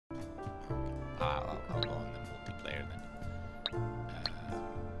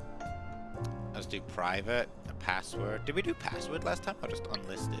do private, a password. Did we do password last time or just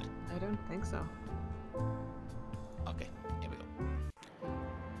unlisted? I don't think so. Okay, here we go.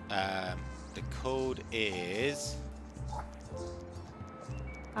 The code is...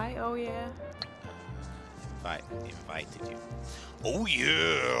 Hi, oh yeah. Invited you. Oh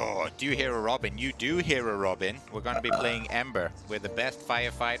yeah! Do you hear a Robin? You do hear a Robin. We're going to be playing Embr. We're the best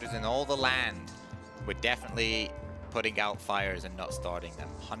firefighters in all the land. We're definitely putting out fires and not starting them.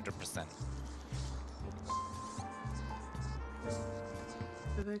 100%.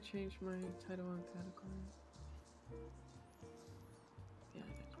 Did I change my title and category? Yeah, I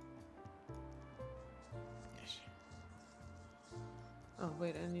did. Yes. Oh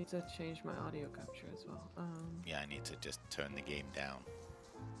wait, I need to change my audio capture as well. Yeah, I need to just turn the game down.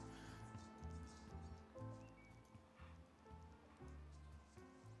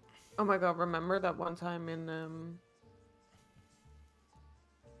 Oh my god, remember that one time in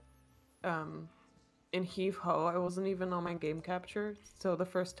Heave Ho, I wasn't even on my game capture, so the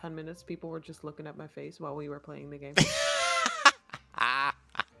first 10 minutes people were just looking at my face while we were playing the game.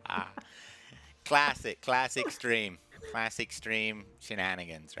 Classic stream. Classic stream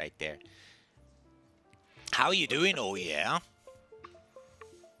shenanigans right there. How are you doing? Oh yeah.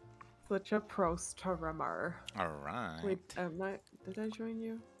 Such a pro streamer. Alright. Wait, did I join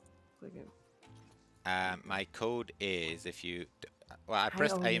you? Click it. My code is if you... Well,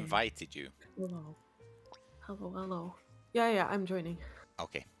 I invited you. Hello. Hello. Yeah, I'm joining.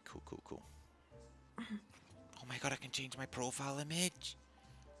 Okay, cool. Oh my god, I can change my profile image.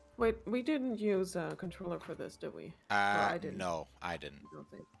 Wait, we didn't use a controller for this, did we? I didn't. No, I didn't. I don't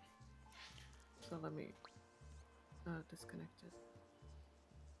think. So let me disconnect it.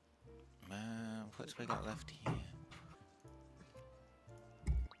 What's we got left here?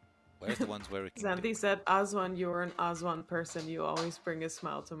 Where's the ones where we can... Zandy said, Aswan, you're an Aswan person. You always bring a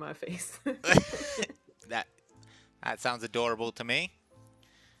smile to my face. That sounds adorable to me.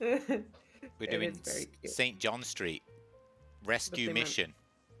 We're doing St. John Street. Rescue mission.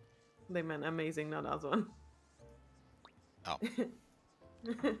 They meant amazing, not Aswan. Oh.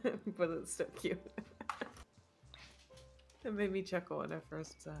 But it's so cute. It made me chuckle when I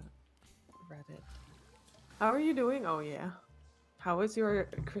first read it. How are you doing? Oh, yeah. How was your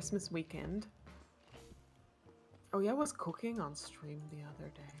Christmas weekend? Oh, yeah, I was cooking on stream the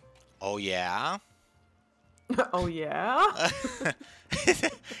other day. Oh, yeah? Oh, yeah?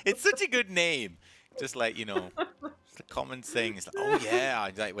 It's such a good name. Just like, you know, it's a common thing. It's like, oh, yeah.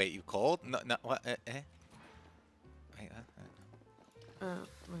 I'm like, wait, you called? No, what? Wait,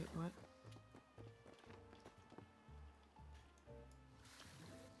 wait, what?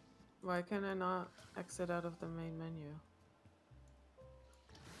 Why can I not exit out of the main menu?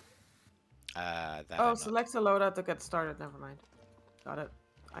 Select a loadout to get started. Never mind. Got it.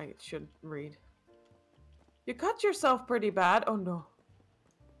 I should read. You cut yourself pretty bad. Oh no.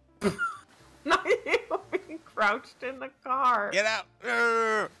 Now you're being crouched in the car. Get out!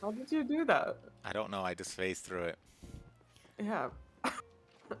 How did you do that? I don't know. I just phased through it. Yeah.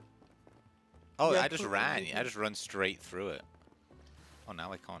 Oh, I just ran. I just run straight through it. Oh,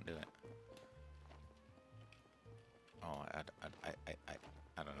 now I can't do it. Oh, I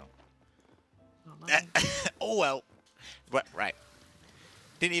don't know. Oh well. Right.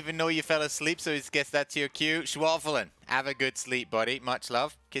 Didn't even know you fell asleep, so I guess that's your cue. Schwafflin, have a good sleep, buddy. Much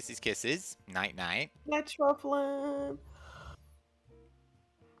love. Kisses. Night. Let's Schwafflin.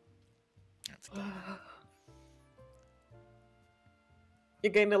 Let's go. You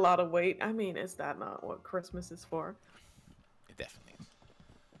gained a lot of weight. I mean, is that not what Christmas is for? It definitely is.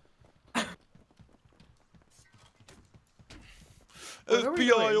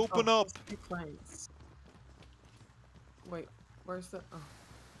 FBI, open up! Wait, where's the... Oh.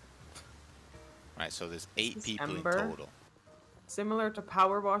 Right, so there's 8 people Embr? in total. Similar to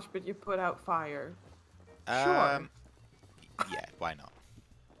Power Wash, but you put out fire. Sure. Yeah, why not?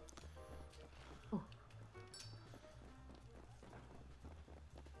 Oh.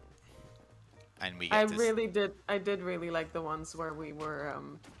 And we get I did really like the ones where we were,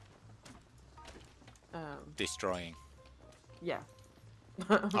 destroying. Yeah.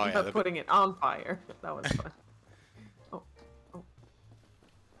 Oh, yeah, putting it on fire. That was fun. Oh.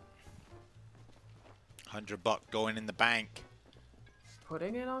 $100 going in the bank.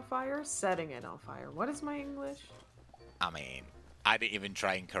 Putting it on fire? Setting it on fire. What is my English? I mean, I didn't even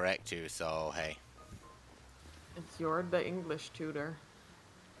try and correct you, so hey. You're the English tutor.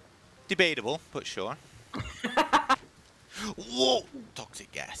 Debatable, but sure. Whoa!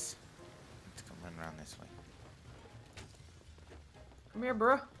 Toxic gas. Let's come run around this way. Come here,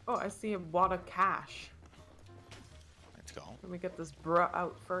 bruh. Oh, I see a wad of cash. Let's go. Let me get this bruh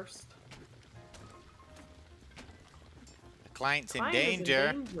out first. client's in Client is danger.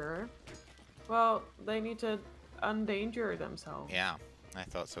 in danger. Well, they need to undanger themselves. Yeah, I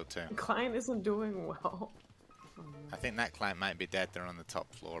thought so too. Client isn't doing well. Oh, no. I think that client might be dead. They're on the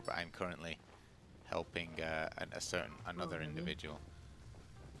top floor, but I'm currently helping another really? individual.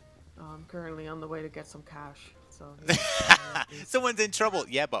 I'm currently on the way to get some cash. So. Someone's in trouble.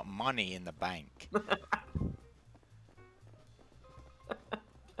 Yeah, but money in the bank.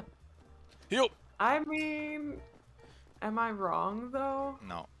 Yup. I mean, am I wrong though?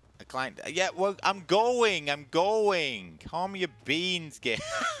 No. A client. Yeah, well, I'm going. Calm your beans, get.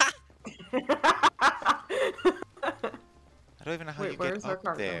 I don't even know how you get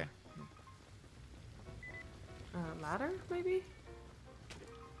up there. Ladder, maybe?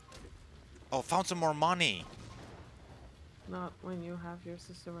 Oh, found some more money. Not when you have your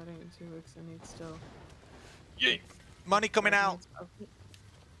sister wedding in 2 weeks and need still. Yay! Money coming out.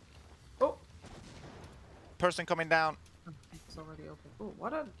 Oh! Person coming down. Oh, it's already open. Oh,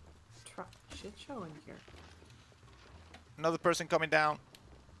 what a shit show in here. Another person coming down.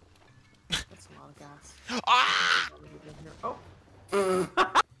 That's a lot of gas. Ah! Oh!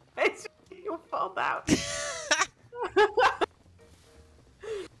 You fall down.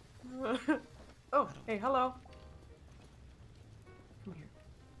 Oh, hey, hello. Come here.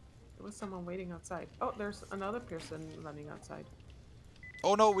 There was someone waiting outside. Oh, there's another person running outside.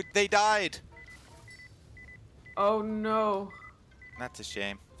 Oh no, they died. Oh no. That's a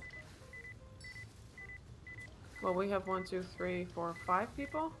shame. Well, we have 1, 2, 3, 4, 5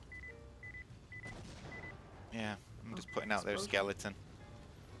 people. Yeah, I'm just putting out their skeleton.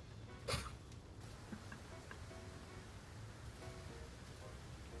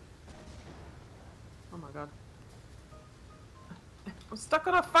 Oh my god. I'm stuck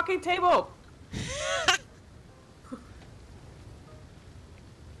on a fucking table!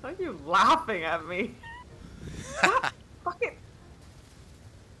 Why are you laughing at me? Stop! Fucking...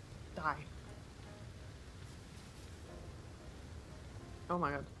 Die. Oh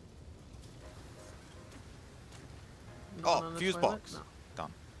my god. Oh, fuse box. No.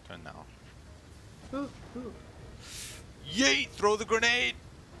 Done. Turn that off. Ooh, ooh. Yeet! Throw the grenade!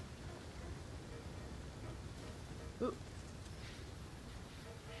 Ooh.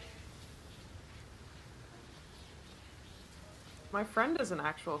 My friend is an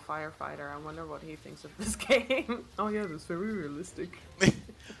actual firefighter. I wonder what he thinks of this game. Oh yeah, that's very realistic.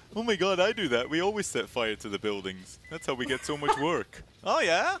 Oh my god, I do that. We always set fire to the buildings. That's how we get so much work. Oh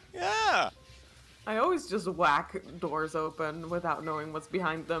yeah? Yeah! I always just whack doors open without knowing what's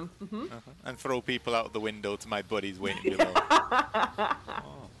behind them. And throw people out the window to my buddies waiting below.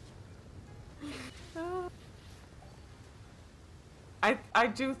 Oh. I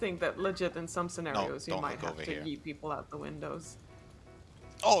do think that legit in some scenarios you don't might look have over to here. yeet people out the windows.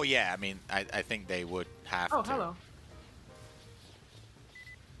 Oh yeah, I mean, I think they would have Oh, to. hello.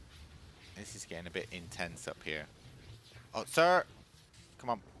 This is getting a bit intense up here. Oh, sir!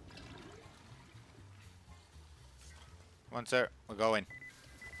 Come on. Come on, sir. We're going.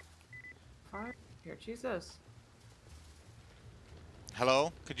 Fire. Here, Jesus.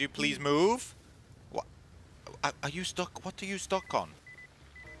 Hello? Could you please move? What? Are you stuck? What are you stuck on?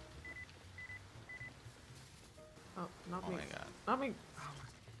 Oh, not me. Oh my god. Not me. Oh.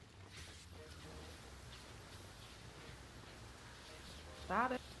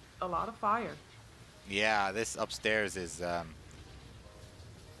 That is a lot of fire. Yeah, this upstairs is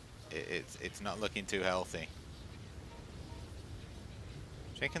it's not looking too healthy.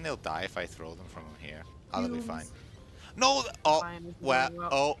 Do you reckon they'll die if I throw them from here? Oh, they'll be fine. No! Oh,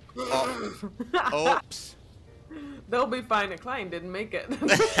 well, oh, oops. They'll be fine. A client didn't make it.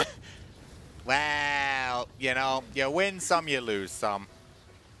 Well, you know, you win some, you lose some.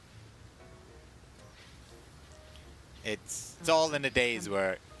 It's all in a day's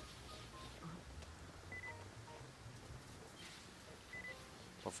work.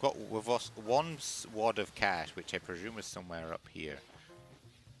 We've lost one wad of cash, which I presume is somewhere up here.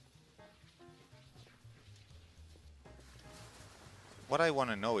 What I want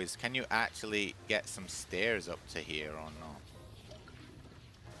to know is, can you actually get some stairs up to here or not?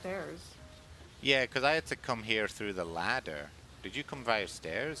 Stairs? Yeah, because I had to come here through the ladder. Did you come via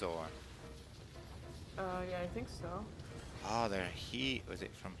stairs or? Yeah, I think so. Oh, was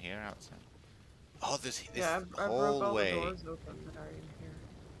it from here outside? Oh, this Yeah, I've whole broke all way. the doors open that are in here.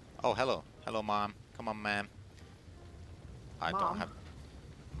 Oh, hello. Hello, Mom. Come on, ma'am. I don't Mom? have...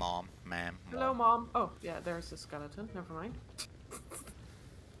 Mom, ma'am. Hello, Mom. Oh, yeah, there's a skeleton. Never mind.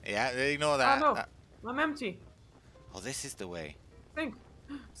 Yeah, ignore that. Oh, no. I'm empty. Oh, this is the way. Sink.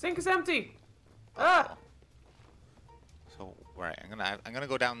 Sink is empty. Ah! So, right, I'm gonna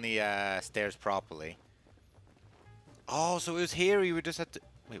go down the stairs properly. Oh, so it was here. You would just had to.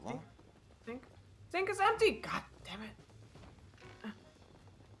 Wait, what? Sink. Sink is empty. God damn it.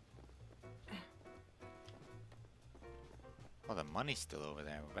 Oh, the money's still over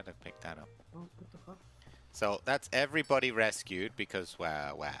there. We better pick that up. Oh, what the fuck? So that's everybody rescued because,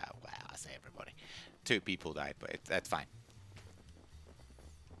 well, I say everybody. 2 people died, but that's fine.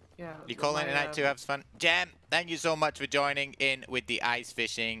 Yeah. You call it a night to have fun. Jam, thank you so much for joining in with the ice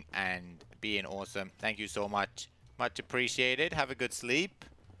fishing and being awesome. Thank you so much. Much appreciated. Have a good sleep.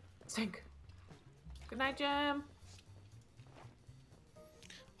 Sink. Good night, Jam.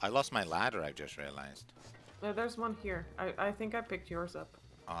 I lost my ladder, I've just realized. There's one here. I think I picked yours up.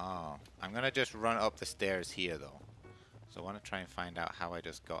 Oh, I'm going to just run up the stairs here, though. So I want to try and find out how I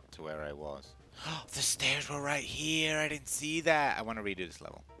just got to where I was. The stairs were right here. I didn't see that. I want to redo this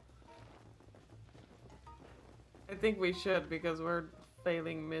level. I think we should because we're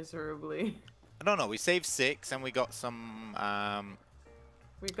failing miserably. No, we saved 6 and we got some,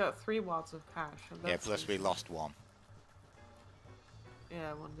 We got 3 watts of cash. yeah, plus we lost 1.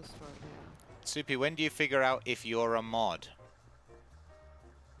 Yeah, 1 destroyed, yeah. Soupy, when do you figure out if you're a mod?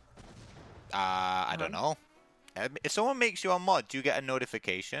 I don't know. If someone makes you a mod, do you get a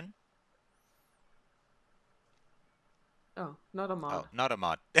notification? Oh, not a mod. Oh, not a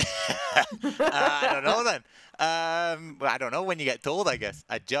mod. I don't know then. Well, I don't know when you get told, I guess.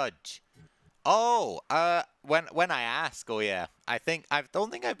 A judge. Oh, when I ask, oh yeah. I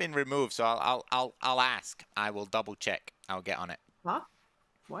don't think I've been removed, so I'll ask. I will double check. I'll get on it. Huh?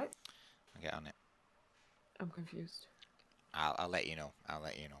 What? I'll get on it. I'm confused. I'll let you know. I'll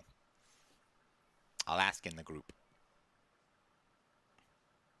let you know. I'll ask in the group.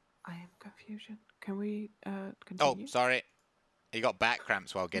 I am confusion. Can we continue? Oh, sorry. You got back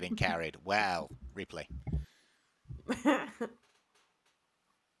cramps while getting carried. Well, replay.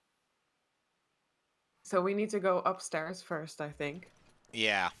 So we need to go upstairs first, I think.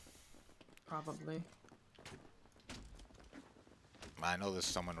 Yeah. Probably. I know there's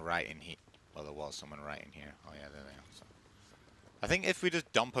someone right in here. Well, there was someone right in here. Oh, yeah, there they are. So. I think if we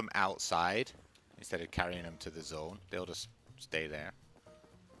just dump them outside, instead of carrying them to the zone, they'll just stay there.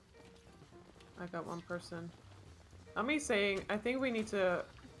 I got 1 person. I'm saying, I think we need to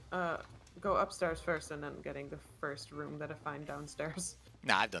go upstairs first and then getting the first room that I find downstairs.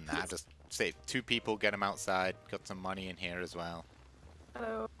 Nah, I've done that. I've just saved 2 people, get them outside, got some money in here as well.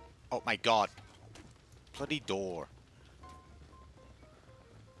 Hello. Oh my god. Bloody door.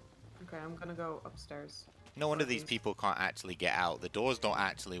 Okay, I'm gonna go upstairs. No wonder these people can't actually get out. The doors don't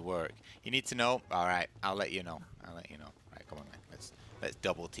actually work. You need to know? Alright, I'll let you know. I'll let you know. Alright, come on then. Let's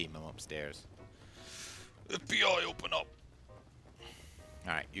double team them upstairs. FBI, open up!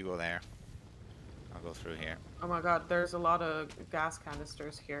 Alright, you go there. I'll go through here. Oh my god, there's a lot of gas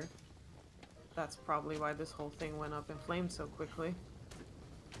canisters here. That's probably why this whole thing went up in flames so quickly.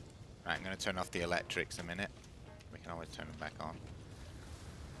 Right, I'm going to turn off the electrics a minute. We can always turn them back on.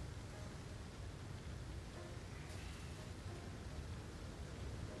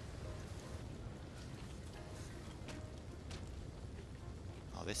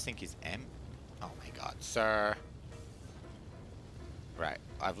 Oh, this sink is empty. Oh my god, sir. Right,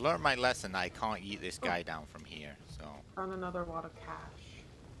 I've learned my lesson. I can't eat this guy down from here, so... Found another wad of cash.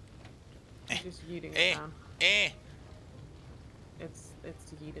 I'm just yeeting it down. It's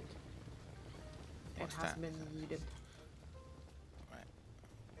yeeted. What's It has that? been yeeted. Right.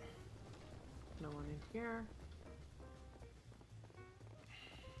 No one in here.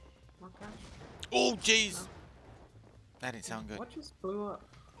 More cash? Oh, jeez! No. That didn't sound good. What just blew up?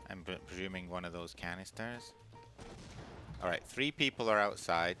 I'm presuming one of those canisters. Alright, 3 people are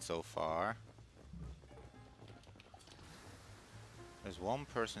outside so far. There's 1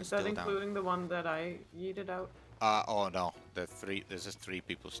 person still down. Is that including the one that I yeeted out? Oh no. There's just 3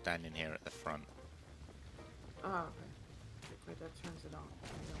 people standing here at the front. Oh, okay. Wait, that turns it off.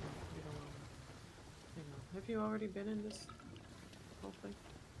 We don't want hang on. Have you already been in this whole thing?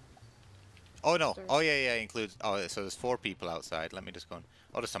 Oh no. Upstairs? Oh yeah, includes... Oh, so there's 4 people outside. Let me just go...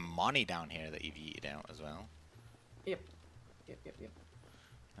 Oh, there's some money down here that you've yeeted out as well. Yep.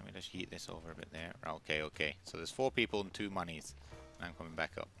 Let me just yeet this over a bit there. Okay. So there's 4 people and 2 monies. And I'm coming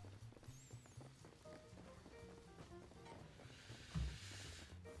back up.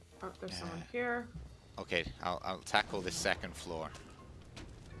 Oh, there's someone here. Okay, I'll tackle this 2nd floor.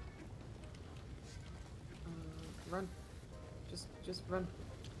 Run. Just run.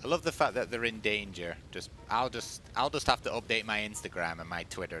 I love the fact that they're in danger. I'll just have to update my Instagram and my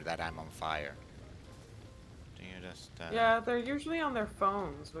Twitter that I'm on fire. Do you just Yeah, they're usually on their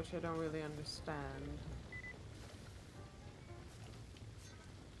phones, which I don't really understand.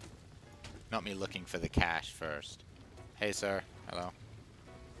 Not me looking for the cash first. Hey, sir. Hello.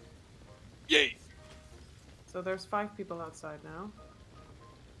 Yay! So there's 5 people outside now.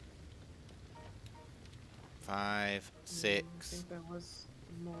 5, I 6. think there was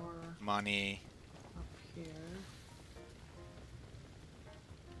more Money. up here.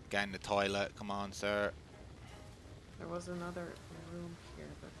 Get in the toilet. Come on, sir. There was another room here,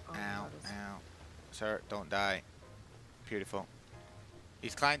 but oh, Ow, that is ow. Sir, don't die. Beautiful.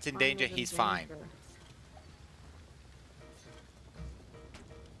 His client's in fine danger. is in He's fine. danger.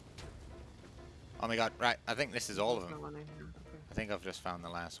 Oh my god. Right. I think this is all of There's them. no one in here. Okay. I think I've just found the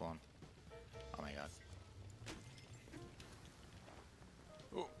last one. Oh my god.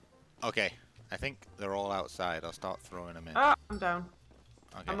 Ooh. Okay. I think they're all outside. I'll start throwing them in. Ah, I'm down.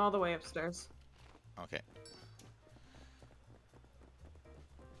 Okay. I'm all the way upstairs. Okay.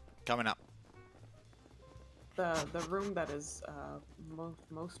 Coming up. The room that is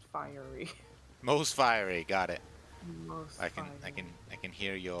most fiery. Most fiery. Got it. Most I fiery. can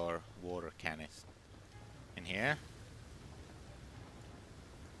hear your water canister. In here.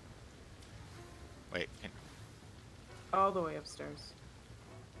 Wait. All the way upstairs.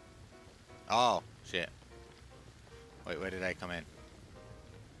 Oh shit. Wait, where did I come in?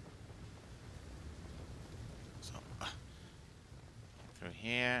 So through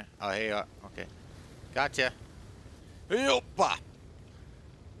here. Oh, here you are. Okay. Gotcha. Yoppa.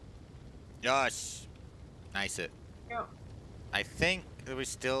 Yes. Nice it. Yep. I think that we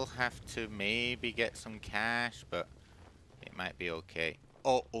still have to maybe get some cash, but it might be okay.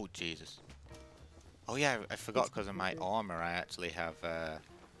 Oh, oh Jesus. Oh yeah, I forgot because of my armor. I actually have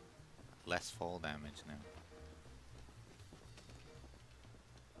less fall damage now.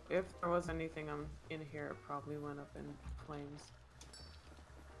 If there was anything in here, it probably went up in flames.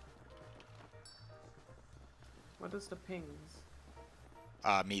 What is the pings?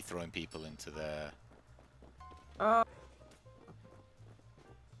 Me throwing people into the... Oh.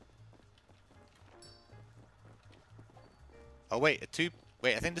 Oh wait,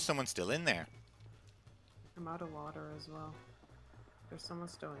 wait, I think there's someone still in there. I'm out of water as well. There's someone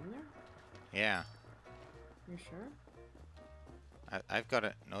still in there? Yeah. You sure? I've got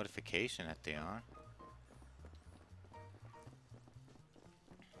a notification that they are.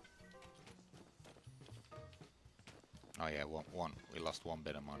 Oh yeah, one. We lost one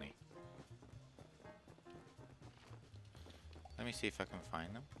bit of money. Let me see if I can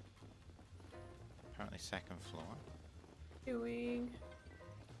find them. Apparently second floor. Doing.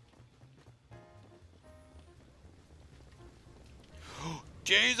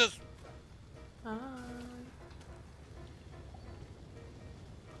 Jesus! Hi.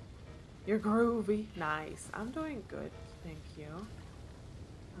 You're groovy. Nice. I'm doing good, thank you.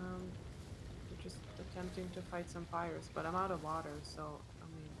 We're just attempting to fight some fires, but I'm out of water, so I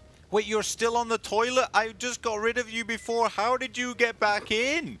mean. Wait, you're still on the toilet? I just got rid of you before. How did you get back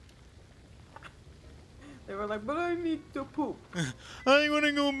in? They were like, but I need to poop. I want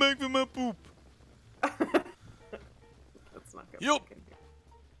to go back for my poop. That's not good. Yup.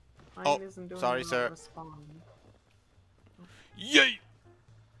 Mine Oh, isn't doing sorry, well sir. Respond. Yay!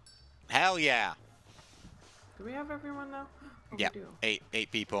 Hell yeah. Do we have everyone now? Oh, Yeah, we do.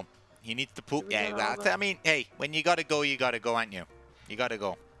 eight people. He needs to poop. we Yeah, get well, all the- I mean, hey, when you gotta go, aren't you? You gotta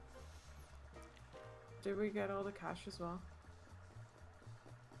go. Did we get all the cash as well?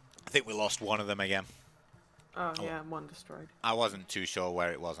 I think we lost one of them again. Oh, yeah, one destroyed. I wasn't too sure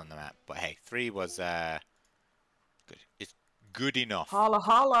where it was on the map, but hey, 3 was good. It's good enough. Holla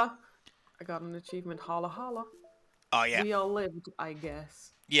holla! I got an achievement. Holla holla. Oh yeah, We all lived, I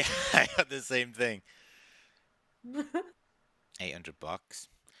guess. yeah, I got the same thing. 800 bucks.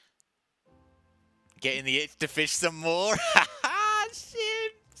 Getting the itch to fish some more.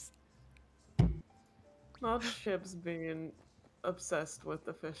 Ships. Not ships being obsessed with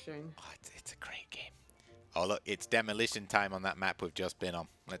the fishing. Oh, it's a great game. Oh look, it's demolition time on that map we've just been on.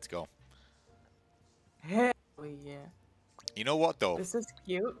 Let's go. Hell yeah. You know what though? This is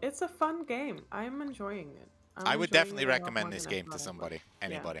cute. It's a fun game. I'm enjoying it. I would definitely recommend this game to somebody,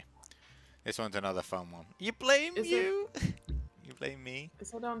 anybody. This one's another fun one. You blame you? You blame me?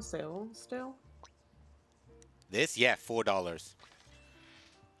 Is it on sale still? This? Yeah, $4.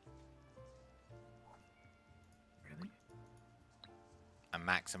 Really? I'm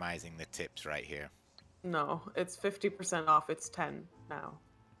maximizing the tips right here. No, it's 50% off. It's 10 now.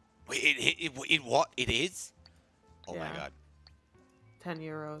 Wait, it what? It is? Oh my Yeah. god. 10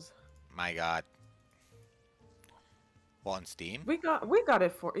 euros. My god. What, on Steam? We got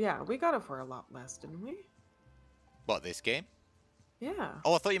it for we got it for a lot less, didn't we? What, this game? Yeah.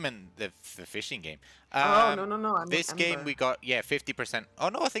 Oh, I thought you meant the fishing game. Oh no. I mean This game Embr. we got 50%. Oh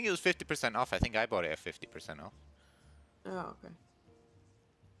no, I think it was 50% off. I think I bought it at 50% off. Oh, okay.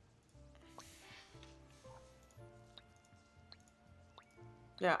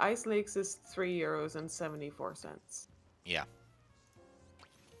 Yeah, Ice Lakes is €3.74. Yeah.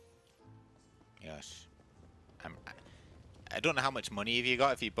 Yes. I don't know how much money have you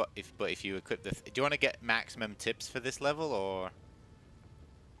got but if you equip the. Do you want to get maximum tips for this level or?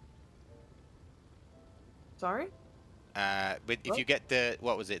 Sorry? But if What? you get the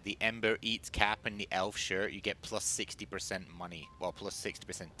what was it? The Embr Eats cap and the elf shirt, you get plus 60% money. Well, plus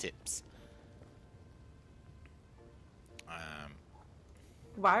 60% tips.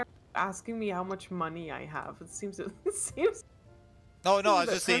 Why are you asking me how much money I have? It seems it seems No, I a was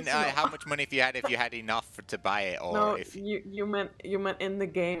bit just saying personal. how much money if you had enough to buy it, or No, if. you meant in the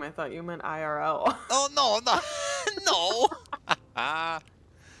game. I thought you meant IRL. Oh no, no, no!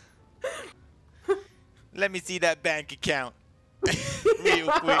 Let me see that bank account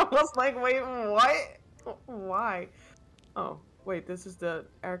real quick. I was like, wait, what? Why? Oh, wait, this is the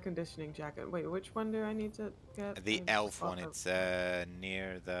air conditioning jacket. Wait, which one do I need to get? The I elf bought one, the- it's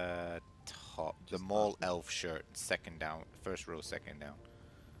near the top. The Just mole bought it. elf shirt, second down, first row, second down.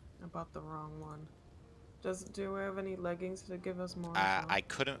 I bought the wrong one. Do we have any leggings to give us more? as well? I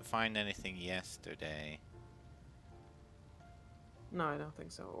couldn't find anything yesterday. No, I don't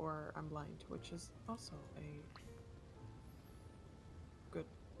think so. Or I'm blind, which is also a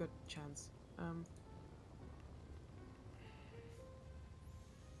good chance.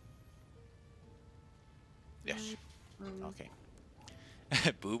 Yes. Okay.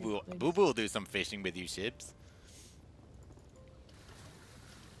 Boo Thanks. Boo will do some fishing with you, Shibs.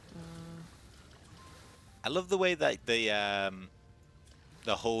 I love the way that the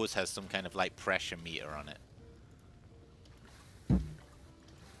hose has some kind of like pressure meter on it.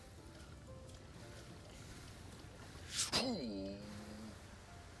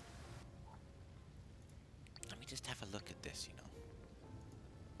 Let me just have a look at this, you know.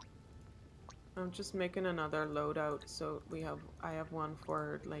 I'm just making another loadout, so I have one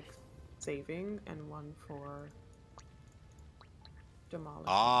for like saving and one for demolishing.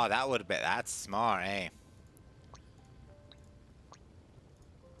 Oh, that's smart, eh?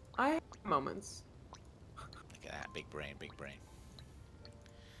 I have moments. Look at that, big brain, big brain.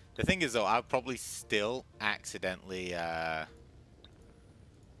 The thing is, though, I'll probably still accidentally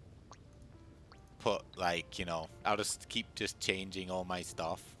put, like, you know, I'll just keep changing all my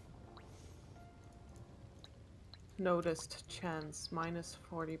stuff. Noticed chance minus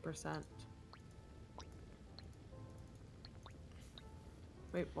 40%.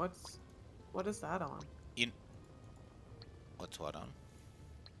 Wait, what is that on? What's what on?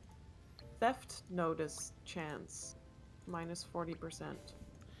 Theft notice chance minus 40%.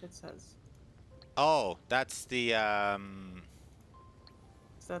 It says. Oh, that's the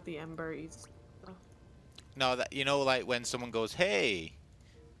Is that the Embr Eats? No, that, you know, like when someone goes, "Hey,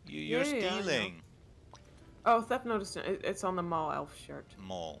 you're Yeah, I know. stealing." Oh, theft notice. It's on the mall elf shirt.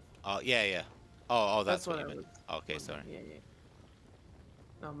 Mole. Oh, yeah, yeah. Oh, that's what you I meant. was Okay, wondering. sorry. Yeah.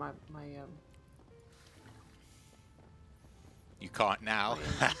 No, my You can't now.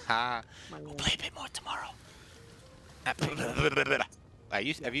 We'll play a bit more tomorrow.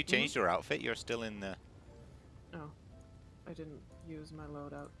 Have you changed your outfit? You're still in the. Oh, I didn't use my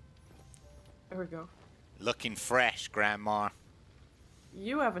loadout. There we go. Looking fresh, Grandma.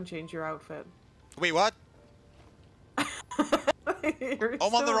 You haven't changed your outfit. Wait, what?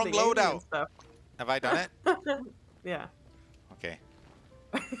 I'm on the wrong loadout. Have I done it? Yeah. Okay.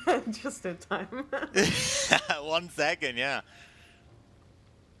 Just in time. 1 second, yeah.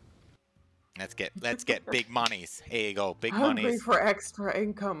 Let's get big monies. Here you go, big Hungry monies. for extra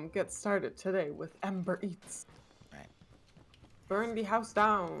income. Get started today with Embr Eats. Right. Burn the house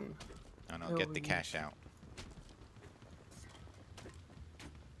down. No, get the cash out.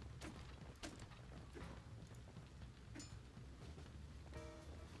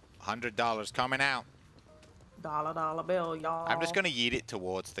 $100 coming out. Dollar bill, y'all. I'm just gonna yeet it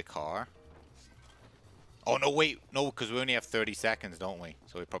towards the car. Oh no, wait, no, because we only have 30 seconds, don't we?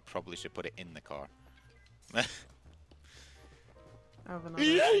 So we probably should put it in the car. I have another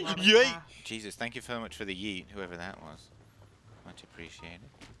lot of cash. Jesus, thank you so much for the yeet, whoever that was. Much appreciated.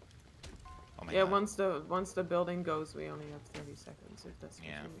 Oh my Yeah, God. once the building goes, we only have 30 seconds. If that's what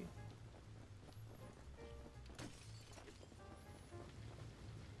Yeah. you mean.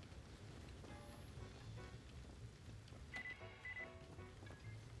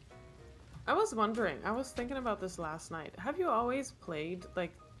 I was wondering. I was thinking about this last night. Have you always played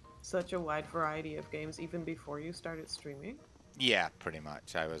like such a wide variety of games even before you started streaming? Yeah, pretty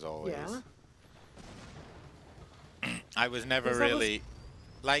much. I was always. Yeah. I was never Because I was- really.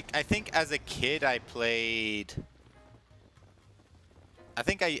 Like, I think as a kid I played I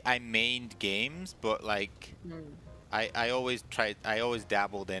think I mained games, but like Mm. I always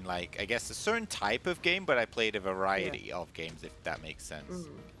dabbled in like I guess a certain type of game, but I played a Yeah. variety of games if that makes sense.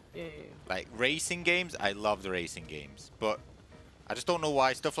 Mm. Yeah, yeah, yeah. Like racing games, I love the racing games, but I just don't know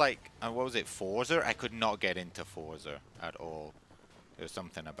why stuff like what was it, Forza? I could not get into Forza at all. There's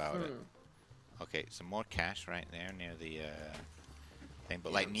something about it. Mm. Okay, some more cash right there near the thing. But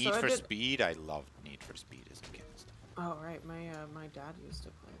Yeah. like So Need I for did. Speed, I loved Need for Speed as a kid and stuff. Oh right, my dad used to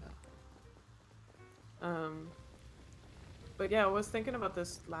play that. But yeah, I was thinking about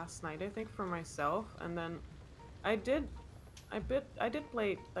this last night. I think for myself, and then I did, I did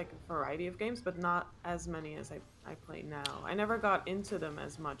play like a variety of games, but not as many as I play now. I never got into them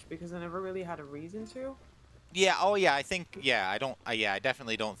as much because I never really had a reason to. Yeah. Oh yeah. I think yeah. I don't. Yeah. I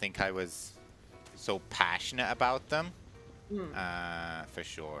definitely don't think I was so passionate about them. Hmm. For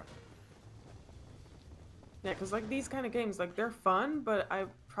sure. Yeah, because like these kind of games, like they're fun, but I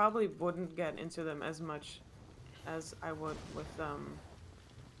probably wouldn't get into them as much as I would with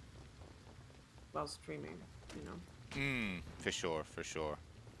while streaming. You know, For sure. For sure.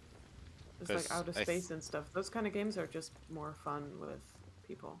 just like Because out of space and stuff. Those kind of games are just more fun with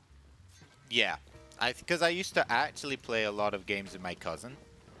people. yeah. Because I used to actually play a lot of games with my cousin.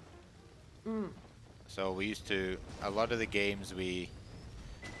 Mm. So we used to a lot of the games we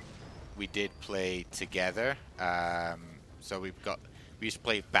did play together. So we used to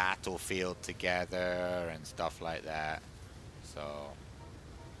play Battlefield together and stuff like that. So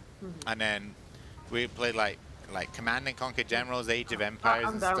Mhm. and then we played like Command and Conquer Generals, Age of I- Empires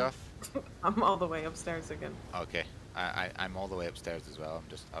I'm and down. stuff. I'm all the way upstairs again. Okay, I'm all the way upstairs as well.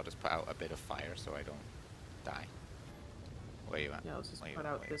 I'll just put out a bit of fire so I don't die. Where you at? Yeah, let's just Where you put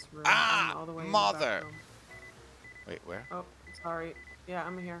at? out Where you this room. I'm Ah, all the way in the back mother! room. Wait, where? Oh, sorry. Yeah,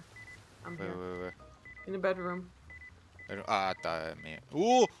 I'm here. I'm Where, here. where, where? In the bedroom. Ah, damn it.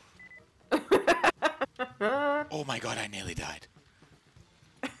 Ooh! Oh my god, I nearly died.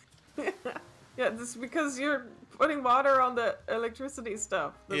 Yeah, this is because you're putting water on the electricity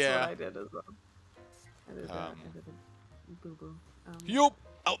stuff. That's what Yeah. I did as well. I did a boo-boo. Yup!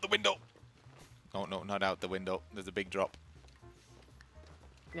 Out the window! No, no, not out the window. There's a big drop.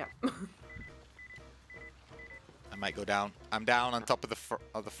 Yeah. I might go down. I'm down on top of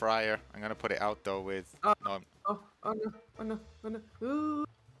the fryer. I'm gonna put it out though with. Oh, No. oh no, oh no, oh no. Ooh.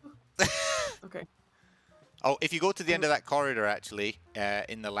 Okay. Oh, if you go to the end of that corridor, actually,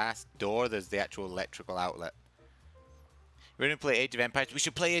 in the last door, there's the actual electrical outlet. We're gonna play Age of Empires. We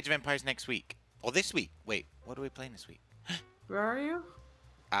should play Age of Empires next week or this week. Wait, what are we playing this week? Where are you?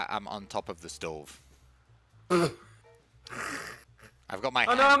 I'm on top of the stove. I've got my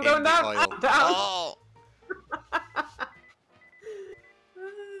Oh hand no, I'm in going the down. oil. I'm down. Oh!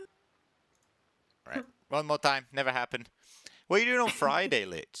 Right. One more time. Never happened. What are you doing on Friday,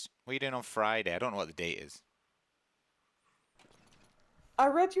 Lich? What are you doing on Friday? I don't know what the date is. I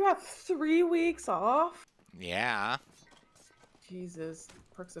read you have 3 weeks off. Yeah. Jesus,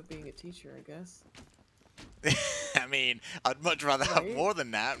 perks of being a teacher, I guess. I mean, I'd much rather have Right? more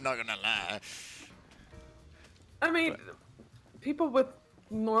than that. I'm not gonna lie. I mean, people with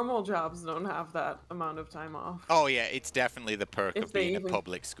normal jobs don't have that amount of time off. Oh yeah, it's definitely the perk If of they being even- a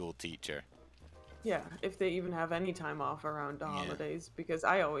public school teacher. Yeah, if they even have any time off around the holidays, because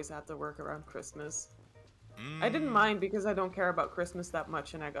I always had to work around Christmas. I didn't mind because I don't care about Christmas that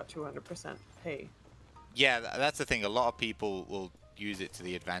much, and I got 200% pay. Yeah, that's the thing. A lot of people will use it to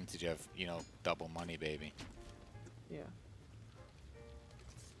the advantage of, you know, double money, baby. Yeah.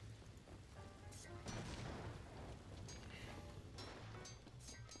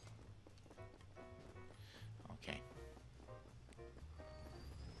 Okay.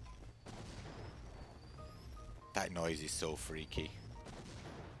 That noise is so freaky.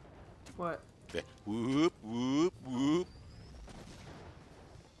 What? The whoop, whoop, whoop.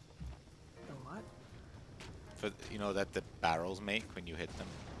 The what? For, you know, that the barrels make when you hit them.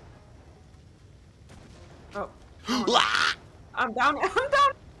 Oh. Ah! I'm down. I'm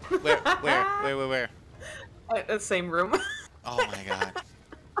down. Where? At the same room. Oh my god.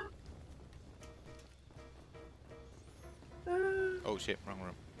 Oh shit, wrong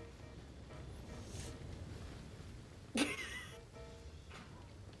room.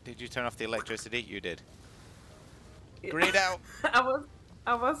 Did you turn off the electricity? You did. Grenade out!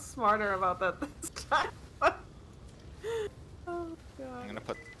 I was smarter about that this time. Oh I'm god. gonna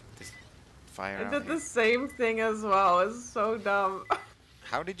put this fire I out did here. the same thing as well. It's so dumb.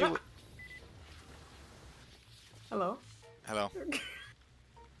 How did you... Hello? Hello.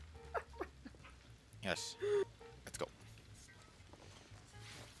 Yes. Let's go.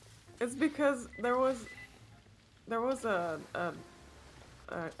 It's because there was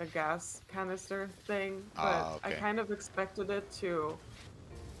a gas canister thing, but Oh, I okay. kind of expected it to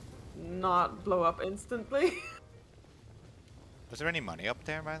not blow up instantly. Was there any money up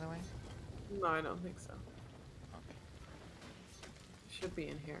there, by the way? No, I don't think so. Okay. Should be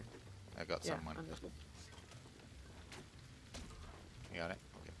in here. I got Yeah, some money. under the... You got it?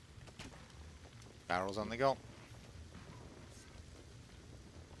 Okay. Barrels on the go.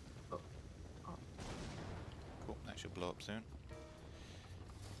 Oh. Oh. Cool, that should blow up soon.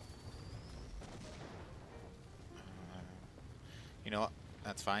 You know what?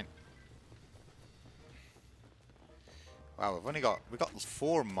 That's fine. Wow, we got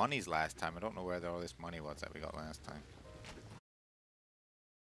 4 monies last time. I don't know where all this money was that we got last time.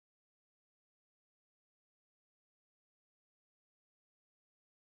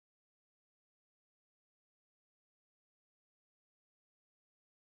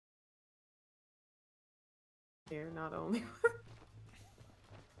 Here, not only.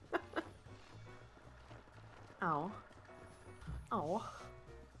 Ow. Oh.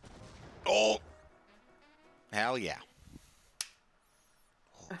 Oh! Hell yeah.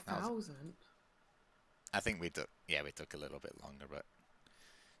 Oh, 1,000? I think we took a little bit longer, but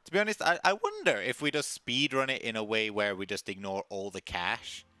to be honest, I wonder if we just speed run it in a way where we just ignore all the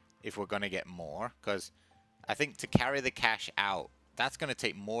cash if we're gonna get more, because I think to carry the cash out, that's gonna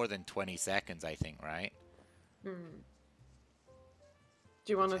take more than 20 seconds, I think, right? Hmm.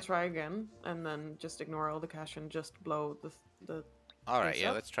 Do you want to try again and then just ignore all the cash and just blow the Alright, yeah,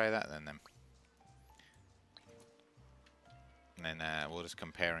 up? let's try that then. And then we'll just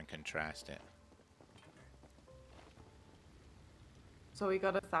compare and contrast it. So we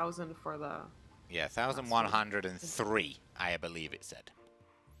got 1,000 for the... Yeah, 1,103, I believe it said.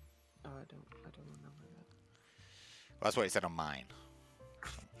 Oh, I don't remember that. Well, that's what it said on mine.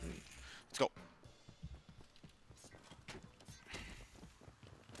 Let's go.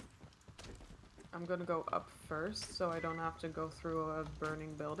 I'm gonna go up first, so I don't have to go through a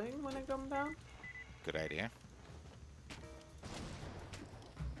burning building when I come down. Good idea.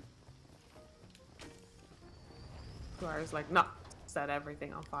 Squire's like, no, set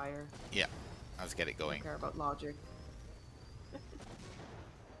everything on fire. Yeah, let's get it I going. don't care about logic.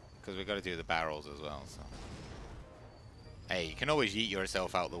 Because we've got to do the barrels as well, so... Hey, you can always yeet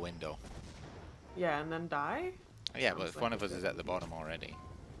yourself out the window. Yeah, and then die? Oh, yeah, Sounds but if like one a of us good is at the idea. bottom already.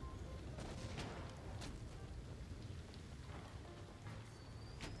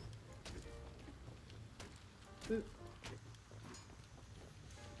 Ooh.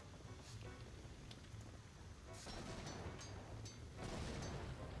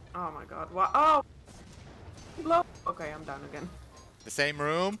 Oh my god, what? Oh! Blow! Okay, I'm down again. The same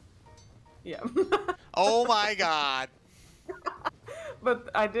room? Yeah. Oh my god! But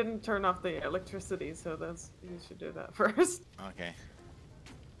I didn't turn off the electricity, so that's... You should do that first. Okay.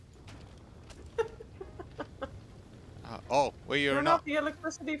 Oh, well, you're Turn not... off the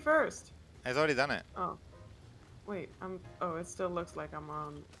electricity first. I've already done it. Oh. Wait, oh, it still looks like I'm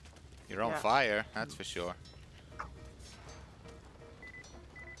on... You're on Yeah. fire, that's for sure.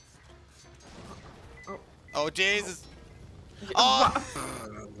 Oh. Oh, Jesus! Yeah, Oh!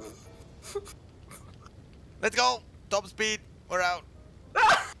 Let's go! Top speed! We're out!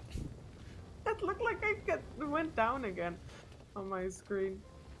 It looked like I went down again on my screen.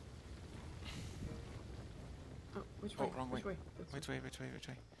 Oh, which way? Oh, wrong way. Which way? Which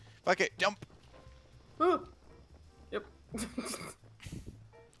way? Fuck it, jump! Ooh. Yep.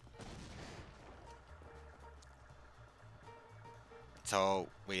 So,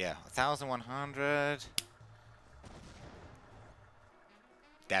 well, yeah, 1,100.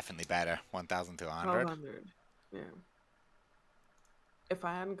 Definitely better. 1,200. 1,200. Yeah. If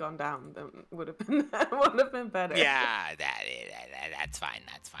I hadn't gone down, then would have been better. Yeah, that's fine.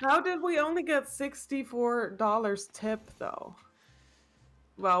 That's fine. How did we only get $64 tip though?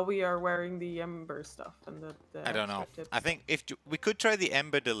 While we are wearing the Embr stuff and the I don't know. extra tip I think if we could try the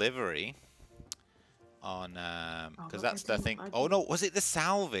Embr delivery on because no, that's the thing. I Oh didn't- no, was it the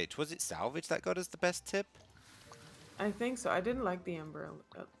salvage? Was it salvage that got us the best tip? I think so. I didn't like the Embr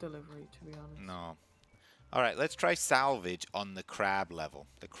delivery, to be honest. No. All right, let's try salvage on the crab level,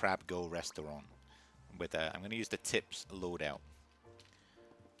 the Crab Go restaurant. With I'm going to use the tips loadout.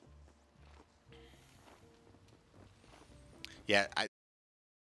 Yeah,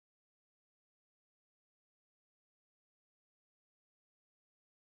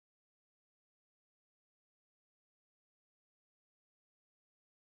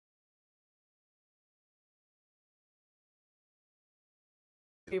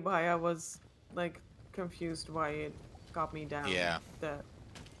 Why I was like confused why it got me down. Yeah.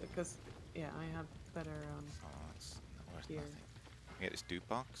 Because yeah, I had better Oh, it's worth gear. nothing. Get this dupe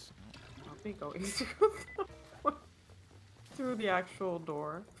box. Let me go easy through the actual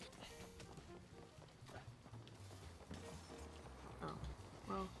door. Oh,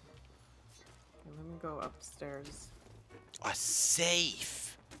 well. Okay, let me go upstairs. A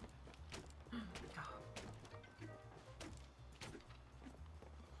safe!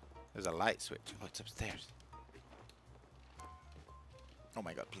 There's a light switch. Oh, it's upstairs. Oh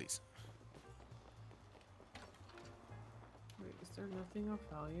my god, please. Wait, is there nothing of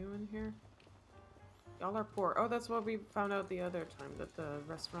value in here? Y'all are poor. Oh, that's what we found out the other time, that the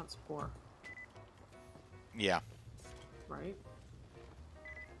restaurant's poor. Yeah. Right?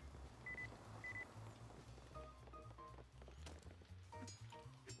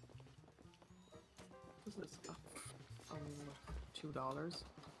 What's this? Oh, $2.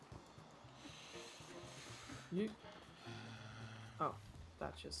 You. Oh,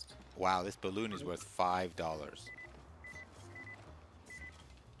 that just. Wow, this balloon is worth $5.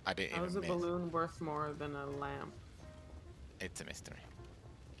 I didn't How is even a miss. balloon worth more than a lamp? It's a mystery.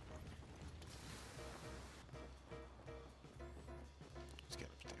 Let's get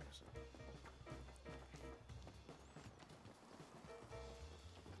upstairs.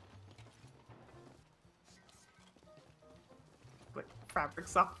 Like fabric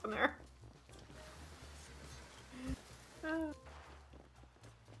softener.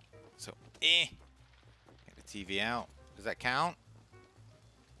 So, get the TV out. Does that count?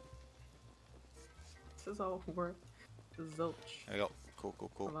 This is all worth zilch. There we go. Cool,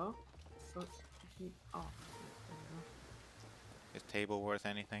 cool, cool. Hello? Oh, oh. Is table worth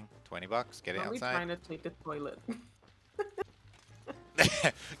anything? 20 bucks? Get it Are we outside. trying to take a toilet?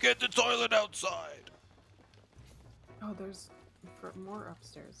 Get the toilet outside! Oh, there's more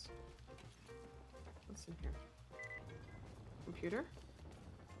upstairs. What's in here? Computer?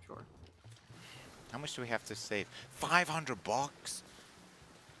 Sure. How much do we have to save? 500 bucks?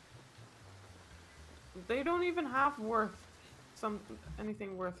 They don't even have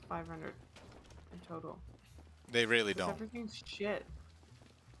anything worth 500 in total. They really don't. Everything's shit.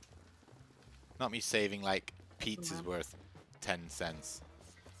 Not me saving like pizza's Uh-huh. worth 10 cents.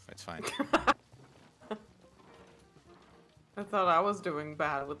 It's fine. I thought I was doing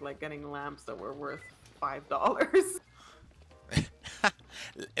bad with like getting lamps that were worth $5.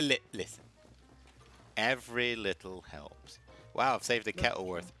 Listen. Every little helps. Wow, I've saved a kettle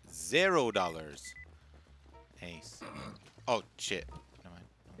worth $0. Ace. Oh, shit. Never mind.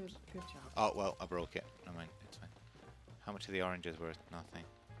 Good job. Oh, well, I broke it. Never mind. It's fine. How much are the oranges worth? Nothing.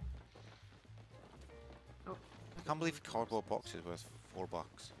 Oh, I can't believe cardboard box is worth $4.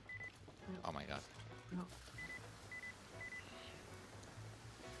 Oh my god. No.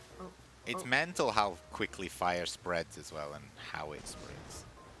 Oh, It's oh. mental how quickly fire spreads as well and how it spreads.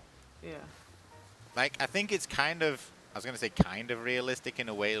 Yeah. Like, I think it's kind of, I was going to say kind of realistic in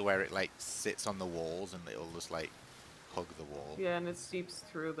a way where it like sits on the walls and it'll just like hug the wall. Yeah, and it seeps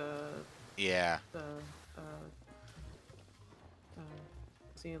through the Yeah.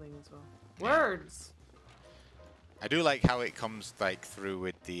 ceiling as well. Yeah. Words! I do like how it comes like through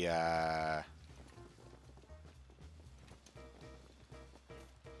with the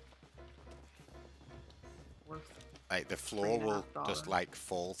Worth. like the floor will $3.50. just like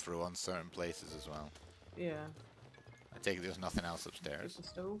fall through on certain places as well. Yeah. I take it there's nothing else Is upstairs. the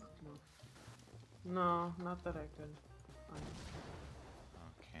stove? No. No, not that I could find.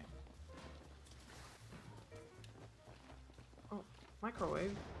 Okay. Oh,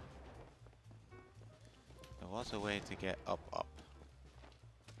 microwave. There was a way to get up.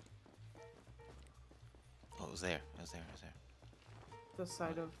 Oh, it was there. It was there. The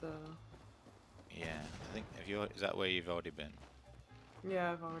side of the. Yeah, I think if you is that where you've already been?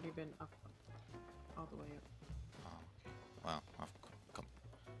 Yeah, I've already been up. All the way up. Oh, okay. Well, come.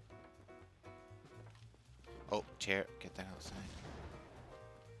 Oh, chair. Get that outside.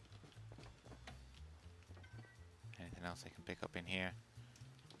 Anything else I can pick up in here?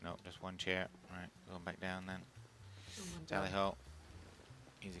 No, just one chair. Right, going back down then. Tally ho.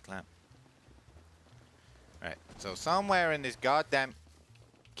 Easy clamp. Right, so somewhere in this goddamn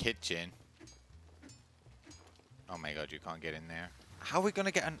kitchen. Oh my god, you can't get in there. How are we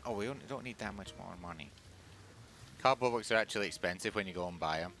gonna get an? Oh, we don't need that much more money. Cardboard books are actually expensive when you go and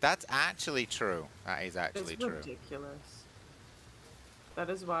buy them. That's actually true. That is actually It's true. ridiculous. That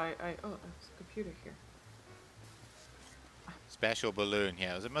is why I. Oh, there's a computer here. Special balloon.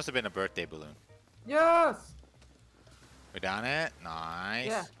 Yeah, it must have been a birthday balloon. Yes! We done it. Nice.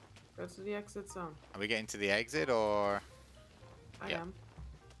 Yeah. Go to the exit zone. Are we getting to the exit or? I Yeah. am.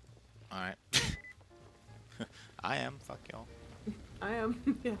 All right. I am. Fuck y'all. I am.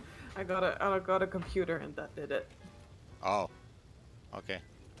 Yeah. I got a computer and that did it. Oh. Okay.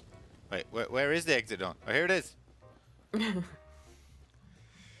 Wait, where is the exit door? Oh, here it is.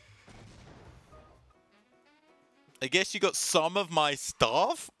 I guess you got some of my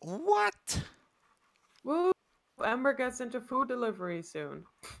stuff? What? Woo! Embr gets into food delivery soon.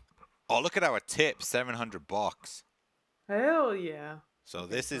 Oh, look at our tip, 700 bucks. Hell yeah. So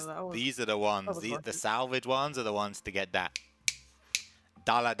Okay, so these are the that ones, was the worth it. salvage ones are the ones to get that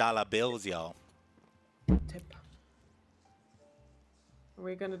dollar bills, y'all. Tip. Are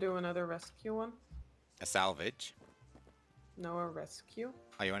we gonna do another rescue one? A salvage. No, a rescue.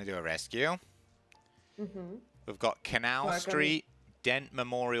 Oh, you want to do a rescue? Mm-hmm. We've got Canal Well, Street, Dent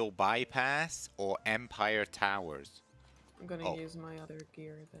Memorial Bypass, or Empire Towers. I'm gonna use my other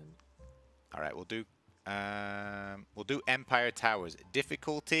gear then. All right, we'll do Empire Towers.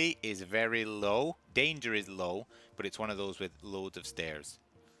 Difficulty is very low. Danger is low, but it's one of those with loads of stairs.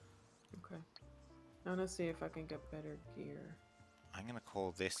 Okay. I wanna see if I can get better gear. I'm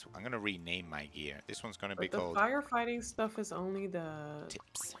gonna rename my gear. This one's gonna be But the called firefighting stuff is only the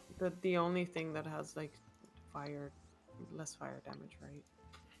Tips. the only thing that has like less fire damage, right?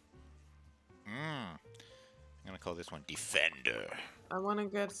 I'm gonna call this one Defender. I want to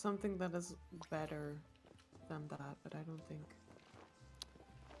get something that is better than that, but I don't think.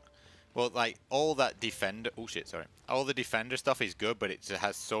 Well, like all that Defender. Oh shit, sorry. All the Defender stuff is good, but it just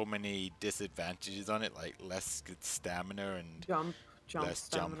has so many disadvantages on it, like less good stamina and Jump less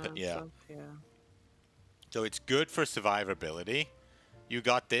stamina jump. and Yeah. stuff, yeah. So it's good for survivability. You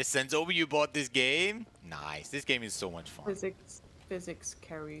got this. And over you bought this game. Nice. This game is so much fun. Physics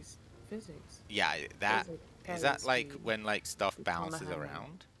carries physics. Yeah, that Physics is that carries like speed. when like stuff It's on the bounces hand.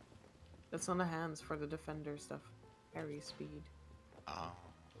 around. That's on the hands for the defender stuff. Carry speed. Oh.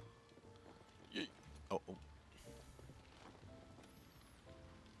 Oh.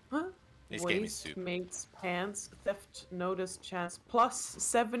 Huh? This game is Waste super. mates pants theft notice chance plus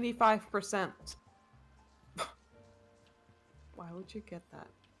 75%. Why would you get that?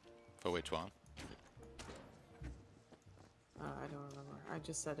 For which one? I don't remember. I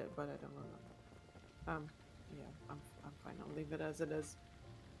just said it, but I don't remember. Yeah, I'm fine. I'll leave it as it is.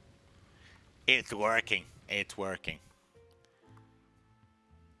 It's working. It's working.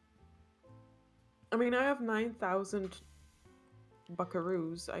 I mean, I have 9,000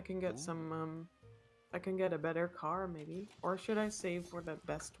 buckaroos. I can get some. I can get a better car, maybe. Or should I save for the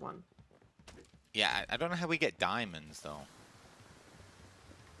best one? Yeah, I don't know how we get diamonds though.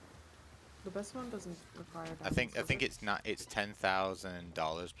 The best one doesn't require diamonds. I think it's not. It's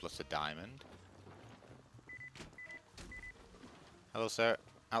 $10,000 plus a diamond. Hello, sir.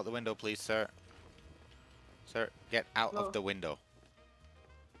 Out the window, please, sir. Sir, get out of the window.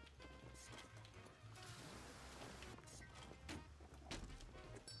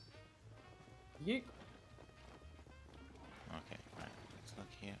 Yeet. Okay, right. Let's look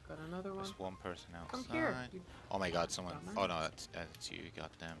here. Got another one. There's one person outside. Come here. Oh my God, someone. dumbass. Oh no, that's you. You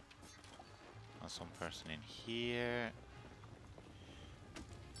got them. Oh, some person in here.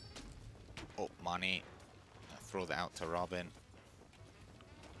 Oh, money. I'll throw that out to Robin.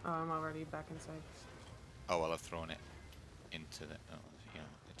 Oh, I'm already back inside. Oh well, I've thrown it into the. Oh, yeah,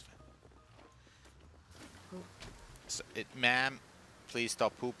 it's fine. Oh. So, ma'am, please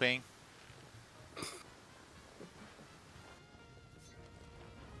stop pooping.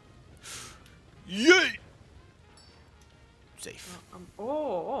 Yay! Safe.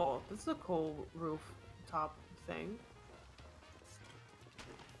 Oh, this is a cool rooftop thing.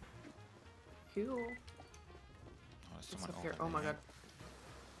 Cool. Oh, there's What's someone up here? over Oh my there.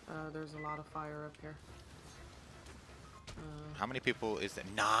 god. There's a lot of fire up here. How many people is there?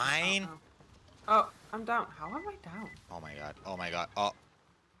 9? Oh, I'm down. How am I down? Oh my God. Oh my God. Oh,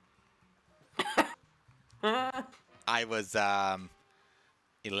 I was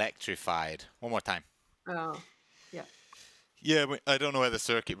electrified. One more time. Oh, yeah. Yeah, but I don't know where the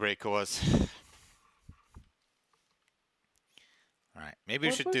circuit breaker was. Alright, maybe we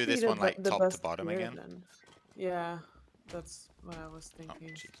What should would do be this the one like the top to best bottom gear again. then? Yeah, that's what I was thinking.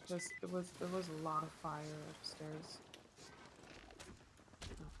 Jesus. Because there was a lot of fire upstairs.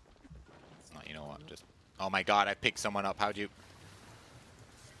 No, you know what? Just. Oh my God! I picked someone up. How'd you?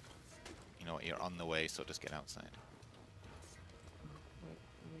 You know what? You're on the way, so just get outside.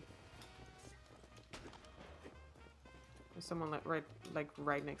 Wait. There's someone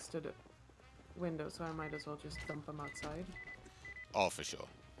right next to the window, so I might as well just dump them outside. Oh, for sure.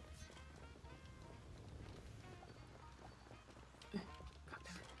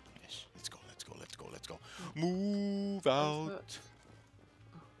 Yes. Let's go. Let's go. Let's go. Let's go. Move out.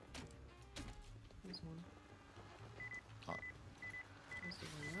 There's one. Oh. There's the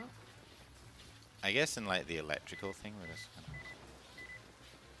way up. I guess in like the electrical thing, we're just.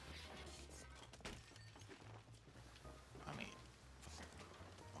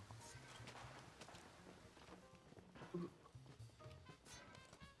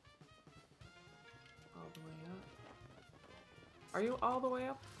 Are you all the way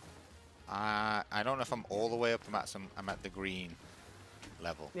up? I don't know if I'm all the way up. I'm at the green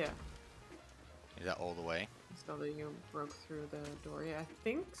level. Yeah. Is that all the way? So that you broke through the door. Yeah, I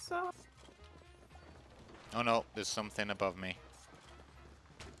think so. Oh no, there's something above me.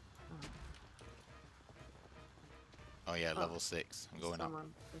 Oh yeah, level 6. I'm going up.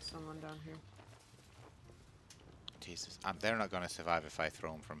 There's someone down here. Jesus, they're not gonna survive if I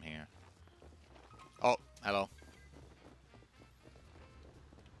throw them from here. Oh, hello.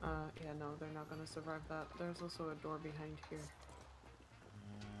 Yeah, no, they're not gonna survive that. There's also a door behind here.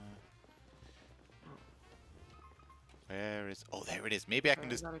 Where is? Oh, there it is. Maybe I can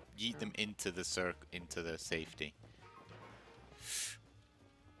just gotta yeet them into the into the safety.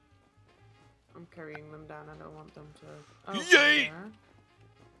 I'm carrying them down. I don't want them to. Oh, Yay! there.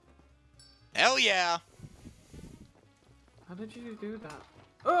 Hell yeah! How did you do that?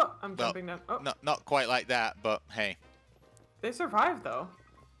 Oh, I'm jumping down. Oh, not quite like that, but hey. they survived though.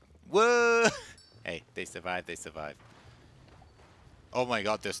 Whoa! Hey, they survived. They survived. Oh my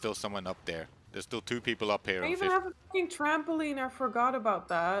God, there's still someone up there. There's still 2 people up here. I even have a fucking trampoline. I forgot about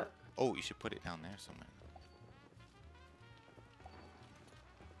that. Oh, you should put it down there somewhere.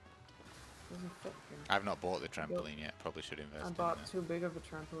 Doesn't fit here. I've not bought the trampoline yet. Probably should invest. I in bought that. too big of a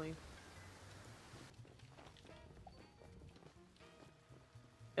trampoline.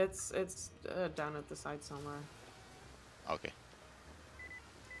 It's down at the side somewhere. Okay.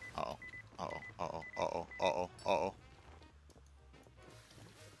 Uh-oh. Uh-oh. Uh-oh. Uh-oh. Uh-oh. Uh-oh.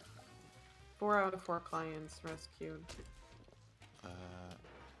 4 out of 4 clients rescued.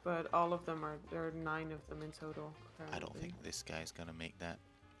 But all of them there are 9 of them in total, apparently. I don't think this guy's gonna make that.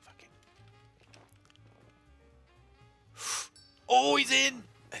 Fuck it. Oh, he's in!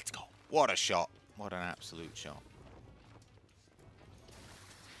 Let's go. What a shot. What an absolute shot.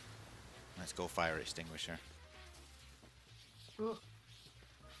 Let's go fire extinguisher. Ooh.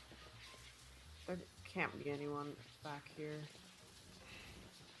 There can't be anyone back here.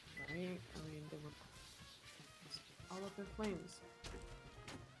 Right? I mean, they were all up in flames.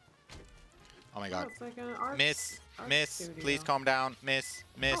 Oh my God. Oh, it's like an art, Miss, art miss, studio. please calm down. Miss,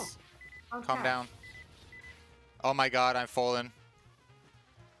 Oh, calm okay. down. Oh my God, I'm falling.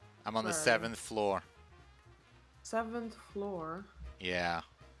 I'm on the Where are you? 7th floor. 7th floor. Yeah.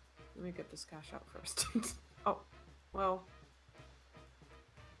 Let me get this cash out first. Oh, well.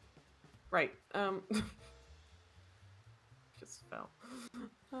 Right. Just fell.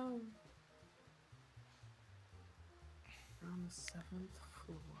 Oh. We're on the 7th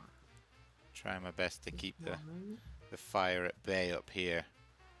floor. Trying my best to keep One. the fire at bay up here.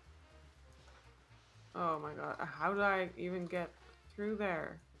 Oh my God. How did I even get through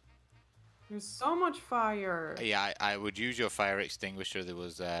there? There's so much fire. Yeah, I would use your fire extinguisher. There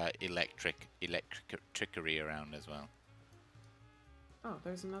was trickery around as well. Oh,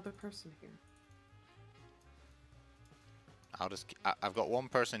 there's another person here. I've got 1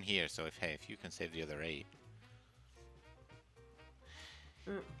 person here, so if you can save the other 8.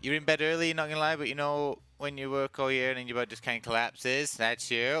 You're in bed early, not gonna lie, but you know when you work all year and your body just kind of collapses.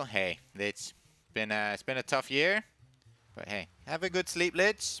 That's you. Hey, it's been a tough year, but hey, have a good sleep,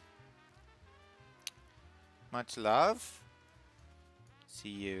 Lich. Much love. See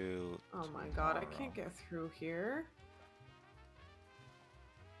you. Oh my God, I tomorrow. can't get through here.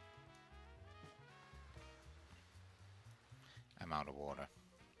 I'm out of water.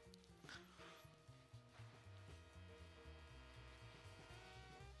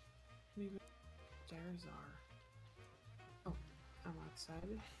 Maybe stairs are. Oh, I'm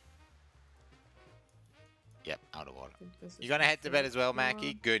outside. Yep, out of water. I think this is You're gonna the head to bed as well, 5th floor.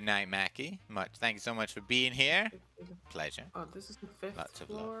 Mackie. Good night, Mackie. Thank you so much for being here. Pleasure. Oh, this is the 5th Lots of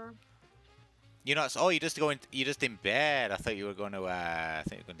love. floor. You're not. Oh, you're just in bed. I thought you were going to. I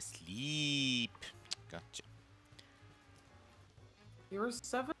thought you were going to sleep. Gotcha. You're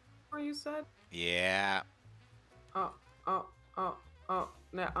 7th floor, you said? Yeah. Oh.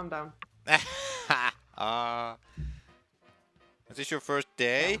 No, I'm down. Is this your first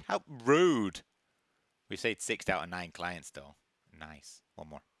day? Yeah. How rude. We saved 6 out of 9 clients, though. Nice. 1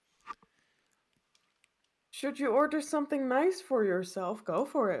 more. Should you order something nice for yourself, go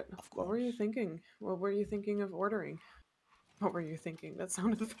for it. Of What were you course. thinking? What were you thinking of ordering? What were you thinking? That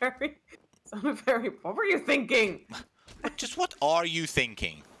sounded very... What were you thinking? Just what are you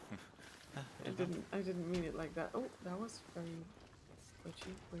thinking? I didn't mean it like that. Oh, that was very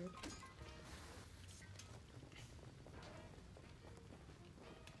glitchy, weird.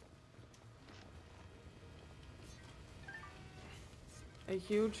 A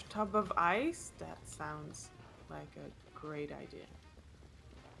huge tub of ice? That sounds like a great idea.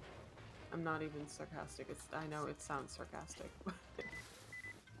 I'm not even sarcastic. I know it sounds sarcastic.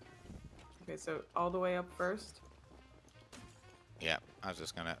 Okay, so all the way up first. Yeah, I was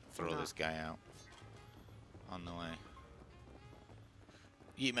just gonna throw this guy out on the way.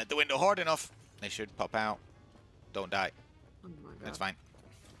 You met the window hard enough. They should pop out. Don't die. Oh my god. It's fine.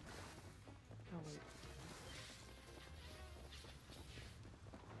 Oh wait.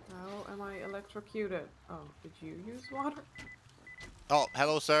 How am I electrocuted? Oh, did you use water? Oh,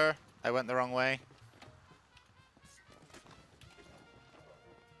 hello, sir. I went the wrong way.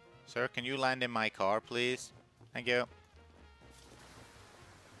 Sir, can you land in my car, please? Thank you.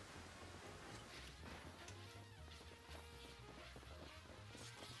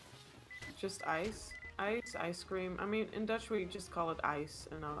 Just ice? Ice cream. I mean, in Dutch we just call it ice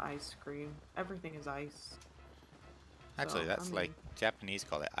and not ice cream. Everything is ice. Actually, So, that's I mean, like Japanese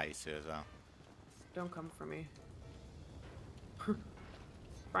call it ice as well. don't come for me.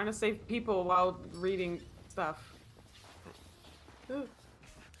 Trying to save people while reading stuff.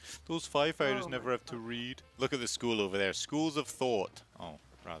 Those firefighters Oh never my have to read. Look at the school over there. Schools of thought. Oh,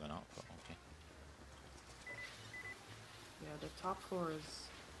 rather not, but okay. Yeah, the top floor is...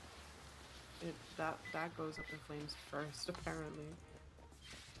 That goes up in flames first, apparently.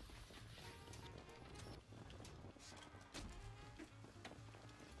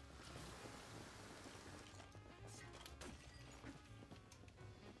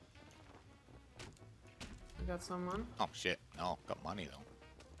 I got someone. Oh, shit. Oh, got money, though.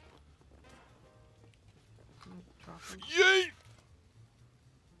 Drop him. Yay!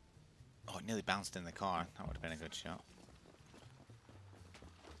 Oh, it nearly bounced in the car. That would have been a good shot.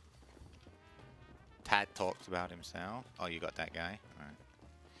 Tad talks about himself. Oh, you got that guy? Alright.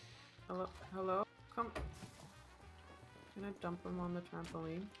 Hello? Hello? Come. Can I dump him on the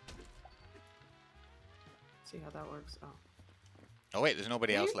trampoline? See how that works. Oh. Oh, wait, there's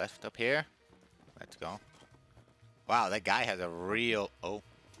nobody else left up here. Let's go. Wow, that guy has a real... Oh.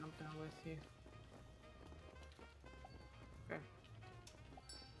 Jump down with you. Okay.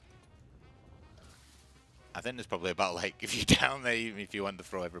 I think there's probably about, like, if you're down there, even if you want to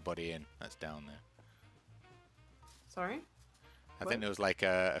throw everybody in, that's down there. Sorry? I think there was, like,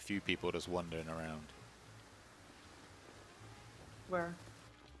 a few people just wandering around. Where?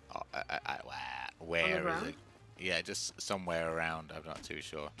 Oh, where is ground? it? Yeah, just somewhere around. I'm not too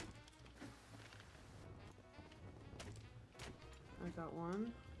sure. I got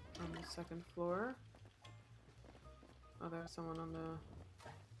one on the second floor. Oh, there's someone on the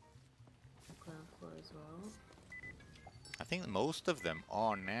ground floor as well. I think most of them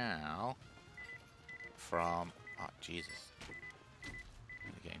are now from... Oh, Jesus. Let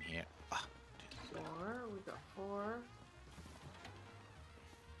me get in here. Ah, Four. We got four.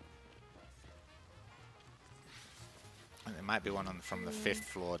 and there might be one on from the 5th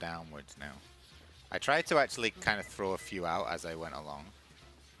floor downwards now. I tried to actually kind of throw a few out as I went along.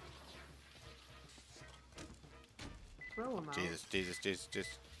 Throw them out. Jesus, Jesus, Jesus,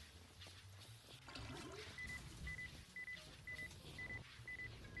 Jesus.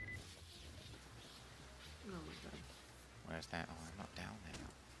 Oh my god. Where's that? Oh, I'm not down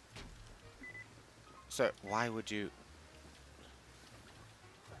there. So, why would you...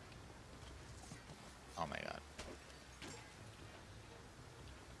 Oh my god.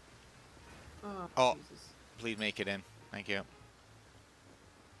 Oh, Oh. Jesus. Please make it in. Thank you.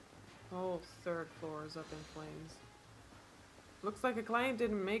 The whole third floor is up in flames. Looks like a client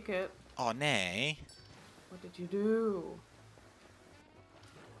didn't make it. Oh, nay. What did you do?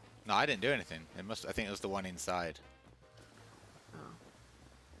 No, I didn't do anything. It must. I think it was the one inside.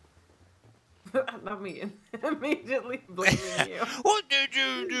 Oh. Not me. Immediately blaming you. What did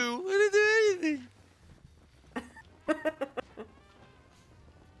you do? I didn't do anything.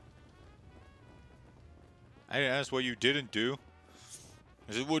 I didn't ask what you didn't do.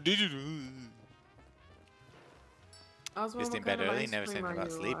 I said, what did you do? Oswald, Just what in bed kind of early, ice never said cream anything are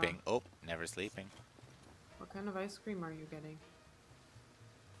about you, sleeping. Oh, never sleeping. What kind of ice cream are you getting?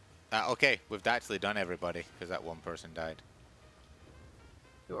 Okay, we've actually done everybody because that one person died.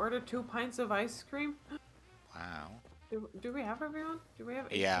 You ordered 2 pints of ice cream? Wow. Do we have everyone? Do we have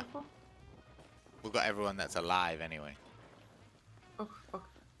 8 Yeah. people? We've got everyone that's alive anyway. Oh, fuck.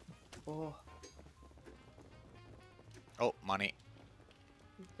 Oh. Oh, money.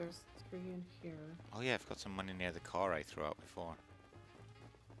 There's 3 in here. Oh yeah, I've got some money near the car I threw out before.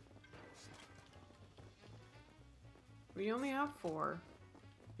 We only have 4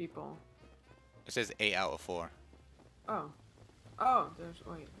 people. It says 8 out of 4. Oh. Oh, there's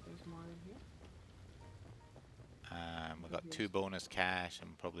more in here? We got 2 bonus cash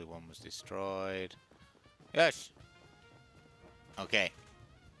and probably 1 was destroyed. Yes! Okay.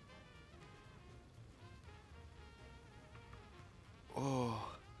 Oh.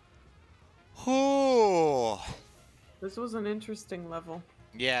 Oh. This was an interesting level.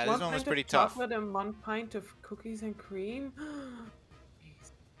 Yeah, this one was pint pretty of tough. chocolate and 1 pint of cookies and cream.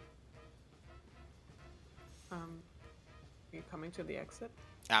 Jeez. Are you coming to the exit?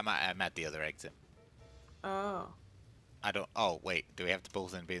 I'm at the other exit. Oh. I don't. Oh wait, do we have to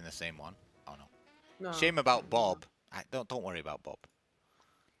both be in the same one? Oh no. No. Shame about Bob. Don't worry about Bob.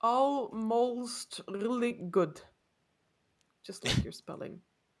 Almost really good. Just like your spelling.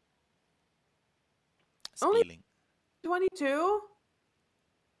 Only Spelling. 22?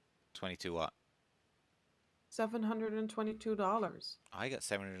 22 what? $722. I got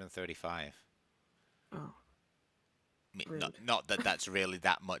 735. Oh. Not that that's really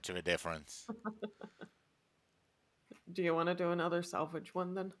that much of a difference. Do you want to do another salvage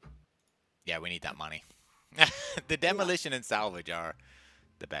one then? Yeah, we need that money. The demolition and salvage are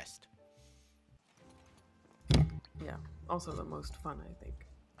the best. Yeah. Also the most fun, I think.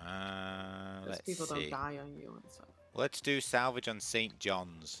 Let's people see. don't die on you and stuff. Let's do salvage on St.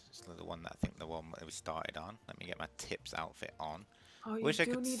 John's. It's the one that I think the one that we started on. Let me get my tips outfit on. Oh, you Wish I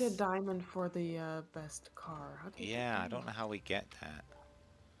do could need a diamond for the best car. How do you Yeah, I don't know how we get that.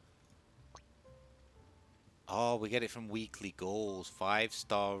 Oh, we get it from weekly goals.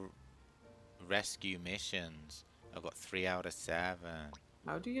 5-star rescue missions. I've got 3 out of 7.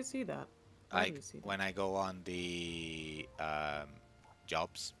 How do you see that? How do Like you see that? when I go on the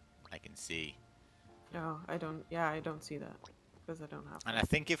jobs, I can see. Oh, I don't. Yeah, I don't see that because I don't have. And I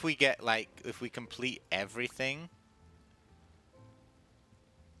think if we get if we complete everything,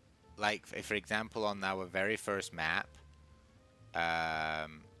 like for example on our very first map,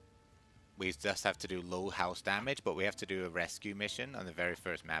 we just have to do low house damage, but we have to do a rescue mission on the very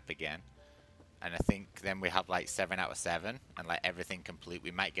first map again. And I think then we have like 7 out of 7 and like everything complete.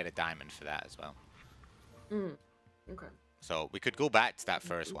 We might get a diamond for that as well. Okay. So we could go back to that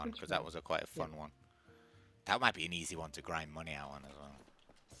first one because that was quite a fun one. That might be an easy one to grind money out on as well.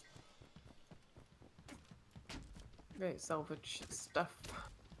 Okay, salvage stuff.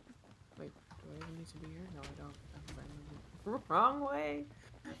 Wait, do I even need to be here? No, I don't. I'm wrong way.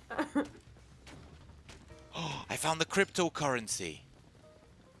 Oh, I found the cryptocurrency.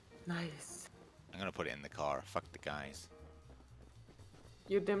 Nice. I'm gonna put it in the car. Fuck the guys.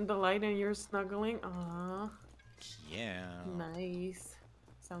 You dimmed the light and you're snuggling. Ah. Yeah. Nice.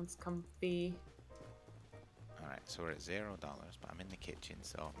 Sounds comfy. Alright, so we're at $0, but I'm in the kitchen,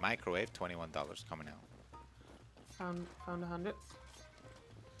 so microwave, $21 coming out. Found 100.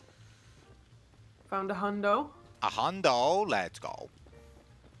 Found a hundo. A hundo, let's go.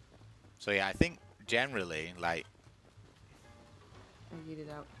 So yeah, I think generally, like... I yeet it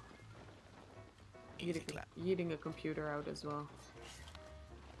out. Easy Yeeting a computer out as well.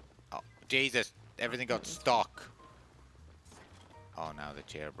 Oh, Jesus, everything got stuck. Oh, now the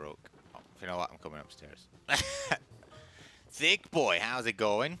chair broke. Oh, you know what, I'm coming upstairs. Thick boy, how's it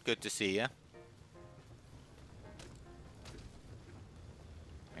going? Good to see you.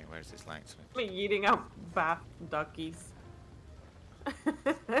 Wait, where's this light switch? I'm eating out bath duckies.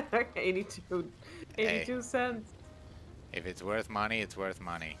 82 Hey. cents. If it's worth money, it's worth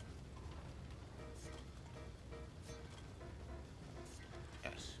money.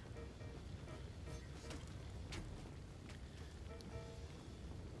 Yes.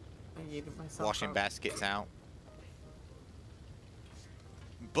 I yeeted myself Washing out. baskets out.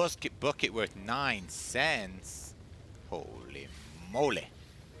 Bucket worth 9 cents. Holy moly.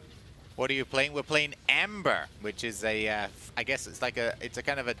 What are you playing? We're playing Embr, which is a, I guess it's like it's a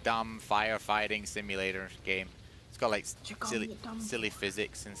kind of a dumb firefighting simulator game. It's got like silly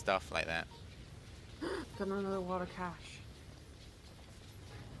physics and stuff like that. Got another water cache.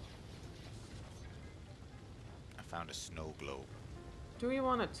 I found a snow globe. Do we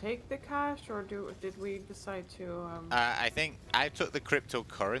want to take the cash or did we decide to? I think I took the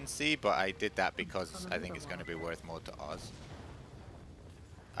cryptocurrency, but I did that because I think it's going to be worth more to us.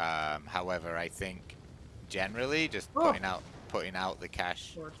 However, I think generally just putting out the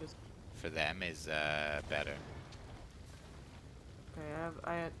cash for them is better. Okay,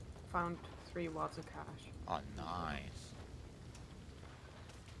 I had found 3 watts of cash. Oh, nice.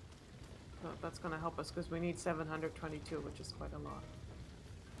 So that's gonna help us because we need 722, which is quite a lot.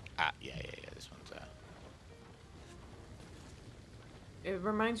 Ah, yeah. This one's It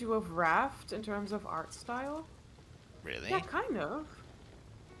reminds you of Raft in terms of art style. Really? Yeah, kind of.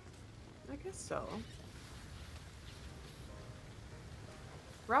 I guess so.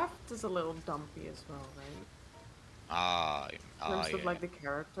 Raft is a little dumpy as well, right? In terms of like the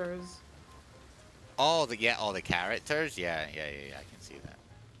characters. Oh, the characters. Yeah. I can see that.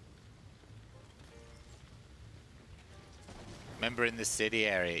 Remember in the city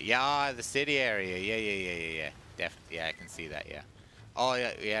area? Yeah, the city area. Yeah. Definitely. Yeah, I can see that. Yeah. Oh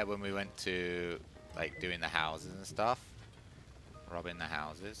yeah. When we went to like doing the houses and stuff, robbing the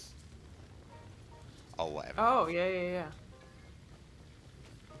houses. Oh whatever. Oh yeah.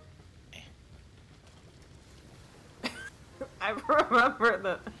 I remember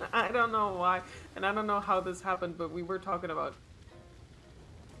that. I don't know why, and I don't know how this happened, but we were talking about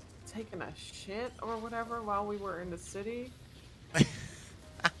taking a shit or whatever while we were in the city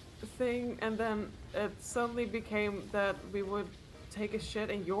thing, and then it suddenly became that we would take a shit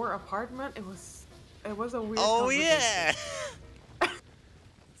in your apartment. It was a weird Oh conversation. yeah.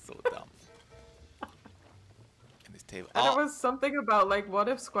 So dumb. And this table. And Oh. it was something about like, what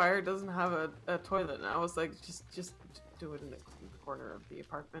if Squire doesn't have a toilet? And I was like, just do it in the corner of the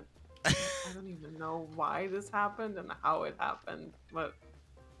apartment. I don't even know why this happened and how it happened, but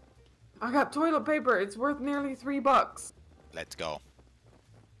I got toilet paper. It's worth nearly $3. Let's go.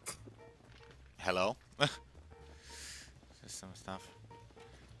 Hello? Just some stuff.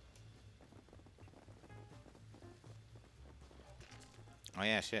 Oh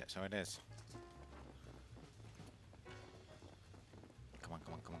yeah, shit, so it is. Come on.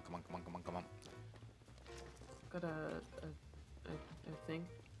 Got a thing.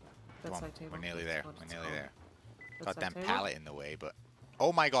 Come on, Bedside table. we're nearly there. What We're it's nearly called. there. Bedside Goddamn table? pallet in the way, but...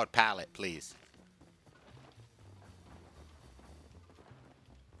 Oh my god, pallet, please.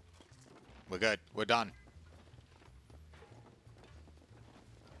 We're good. We're done.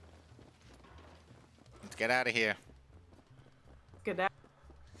 Let's get out of here. Skedaddle.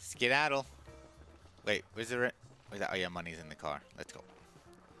 Skedaddle. Wait, where's the... Where's that? Oh yeah, money's in the car. Let's go.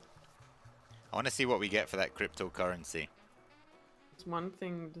 I want to see what we get for that cryptocurrency. It's one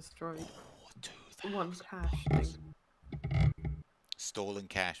thing destroyed. Oh, One cash thing. Stolen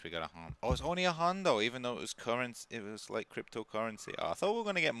cash. We got a hun. Oh, it's only a hun though, even though it was currency. It was like cryptocurrency. Oh, I thought we were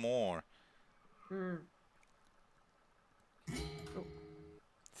gonna get more. Hmm. Oh,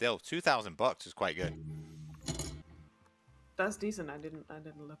 Still, $2,000 is quite good. that's decent. I didn't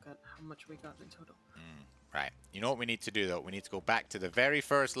look at how much we got in total. Right. You know what we need to do though? We need to go back to the very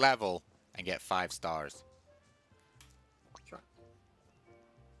first level and get 5 stars. Sure.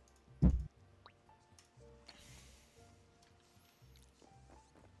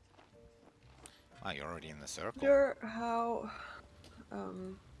 Wow, you're already in the circle. Wonder how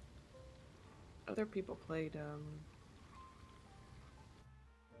other people played the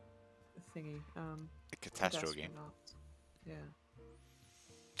thingy The Catastro game. Astronauts. Yeah.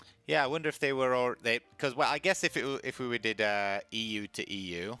 Yeah, I wonder if they were or they because well, I guess if we did EU to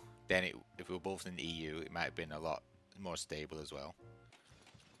EU, then if we were both in the EU, it might have been a lot more stable as well.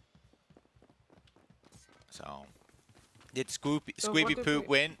 So, did Squeepy Poop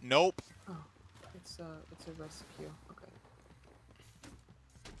win? Nope. Oh, it's a rescue. Okay.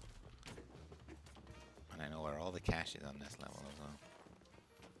 And I know where all the cash is on this level as well.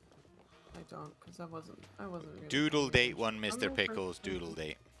 I don't, because I wasn't really Doodle paying date one, attention. Mr. I'm going Pickles. for- Doodle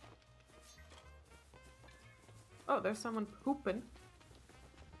date. Oh, there's someone pooping.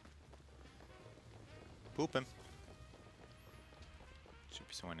 Poop him. Should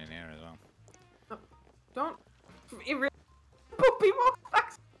be someone in there as well. Oh, don't poop people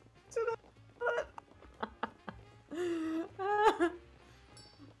back to the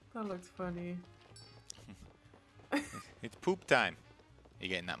That looks funny. It's poop time. You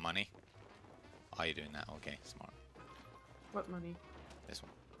getting that money? Oh, you're doing that. Okay, smart. What money? This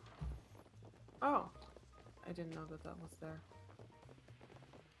one. Oh, I didn't know that was there.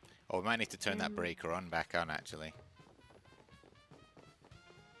 Oh, we might need to turn that breaker on back on actually.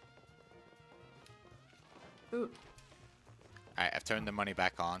 Ooh. Alright, I've turned the money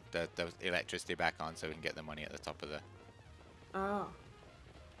back on, the electricity back on, so we can get the money at the top of the... Oh.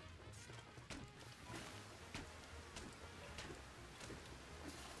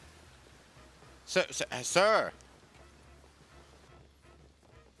 Sir!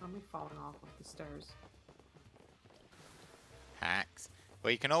 I'm falling off of the stairs. Hacks.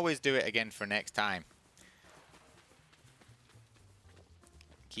 Well, you can always do it again for next time.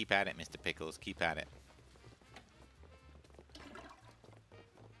 Keep at it, Mr. Pickles. Keep at it.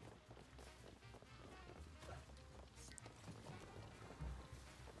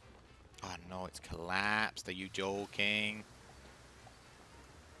 Oh no, it's collapsed. Are you joking?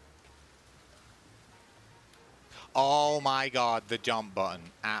 Oh my god, the jump button.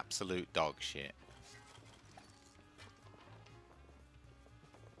 Absolute dog shit.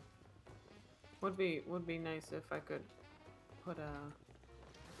 Would be nice if I could put a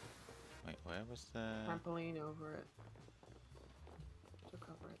Wait, where was the... trampoline over it to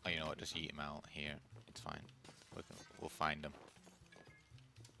cover it. Oh, you know what? Just eat him out here. It's fine. We'll find him.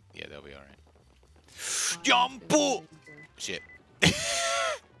 Yeah, they'll be alright. Fire Jump! is in danger. Shit.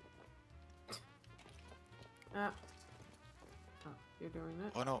 Ah. Oh, you're doing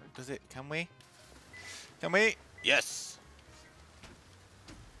it? Oh no, Okay. does it? Can we? Can we? Yes!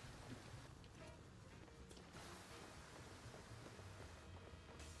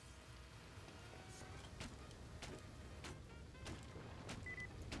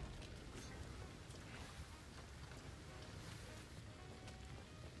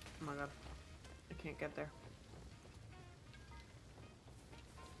 Oh my god. I can't get there.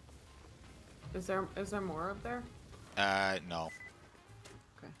 Is there more up there? No.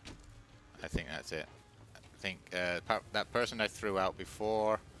 Okay. I think that's it. I think that person I threw out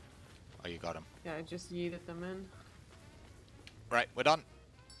before. Oh, you got him. Yeah, I just yeeted them in. Right, we're done.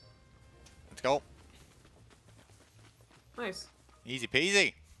 Let's go. Nice. Easy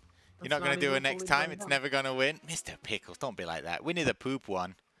peasy. You're not going to do it next time. It's never going to win. Mr. Pickles, don't be like that. We need a poop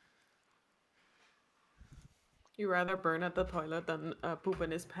one. You rather burn at the toilet than poop in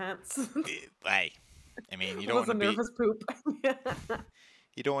his pants. Hey, I mean, you It don't was want a to be. nervous poop.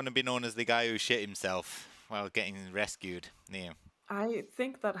 You don't want to be known as the guy who shit himself while getting rescued. Yeah. I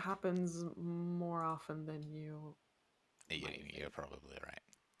think that happens more often than you. You're probably right.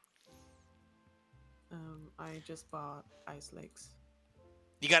 I just bought ice lakes.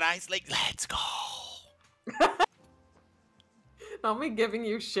 You got ice lake? Let's go. Not me giving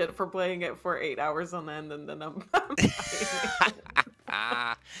you shit for playing it for 8 hours on end and then I'm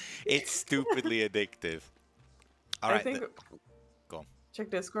It's stupidly addictive. All right. I think Go on. check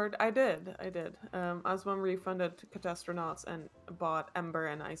Discord. I did. Aswan refunded Catastronauts and bought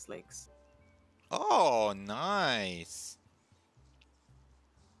Embr and Ice Lakes. Oh, nice.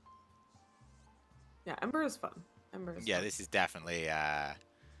 Yeah, Embr is fun. Embr is fun. This is definitely.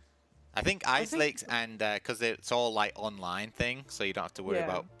 I think Ice Lakes and because it's all like online thing, so you don't have to worry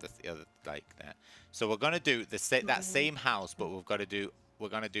about the other like that. So we're gonna do that same house, but we're gonna do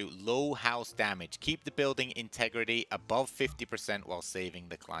low house damage. Keep the building integrity above 50% while saving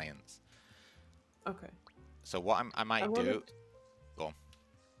the clients. Okay. So what I might do. Go on.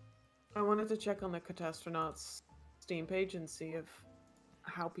 I wanted to check on the Catastronauts Steam page and see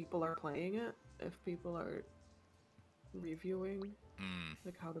how people are playing it. If people are reviewing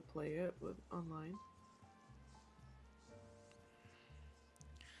like how to play it with online.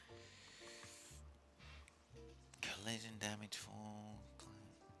 Collision damage for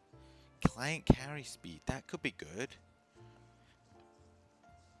client carry speed. That could be good.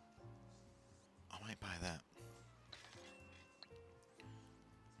 I might buy that.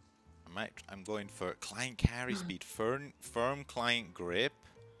 I'm going for client carry speed, firm client grip,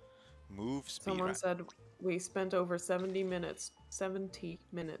 move speed. Someone said we spent over 70 minutes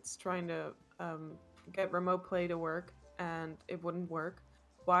trying to get remote play to work and it wouldn't work.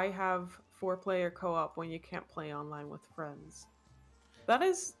 Why have 4-player co-op when you can't play online with friends? That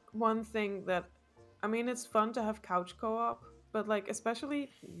is one thing that, I mean, it's fun to have couch co-op, but like especially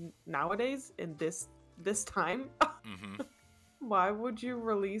nowadays in this time, why would you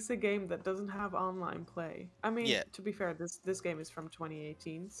release a game that doesn't have online play? I mean, to be fair, this game is from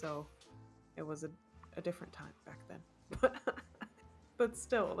 2018, so it was a different time back then. But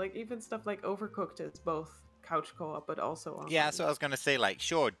still, like even stuff like Overcooked is both couch co-op but also online. Yeah, so I was gonna say, like,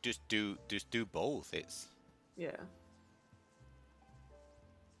 sure, just do both. It's yeah.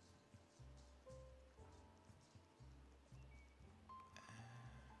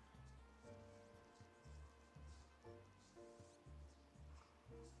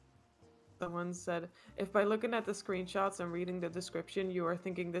 Someone said, if by looking at the screenshots and reading the description you are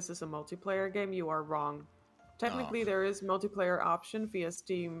thinking this is a multiplayer game, you are wrong. Technically, there is multiplayer option via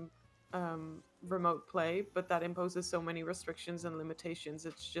Steam remote play, but that imposes so many restrictions and limitations,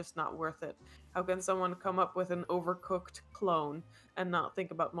 it's just not worth it. How can someone come up with an Overcooked clone and not think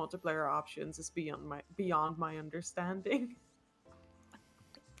about multiplayer options? Is beyond my understanding.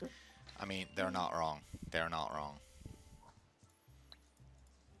 I mean, they're not wrong. They're not wrong.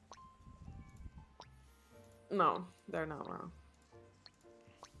 No, they're not wrong.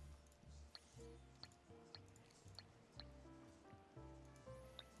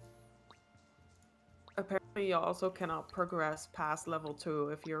 Apparently, you also cannot progress past level 2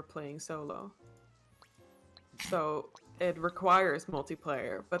 if you're playing solo. So, it requires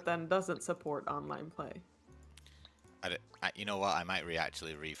multiplayer, but then doesn't support online play. You know what? I might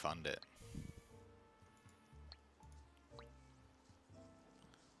actually refund it.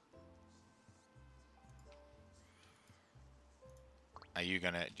 Are you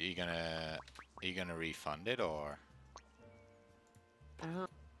gonna refund it or?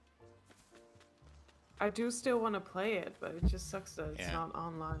 I do still want to play it, but it just sucks that it's not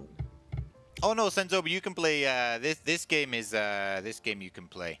online. Oh no, Senzoba, you can play. This game is this game you can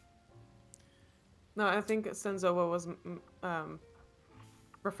play. No, I think Senzoba was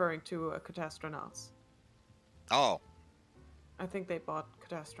referring to Catastronauts. Oh. I think they bought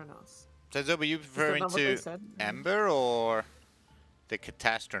Catastronauts. Senzoba, you referring to Embr or the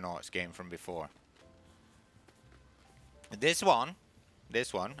Catastronauts game from before? This one.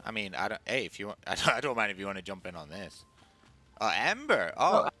 I mean, I don't. Hey, if you want, I don't mind if you want to jump in on this. Embr.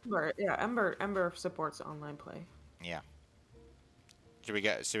 Oh, Embr. Yeah, Embr supports online play. Yeah. Should we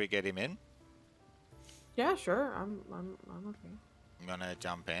get him in? Yeah, sure. I'm okay. I'm gonna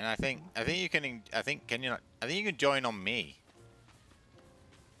jump in. I think you can. I think you can join on me.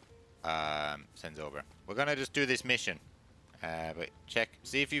 Sends over. We're gonna just do this mission. But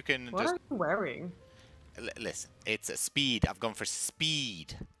see if you can. What are you wearing? Listen, it's a speed. I've gone for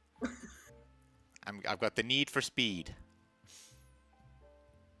speed. I've got the need for speed.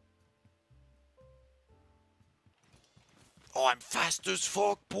 Oh, I'm fast as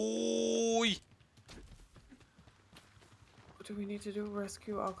fuck, boy! What do we need to do?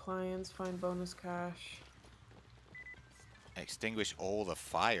 Rescue all clients, find bonus cash. Extinguish all the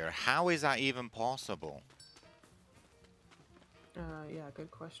fire. How is that even possible? Yeah,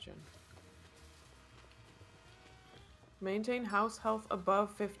 good question. Maintain house health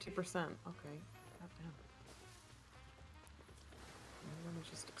above 50%. Okay. Goddamn. I'm gonna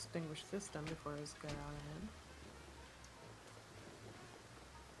just extinguish this then before I get out of hand.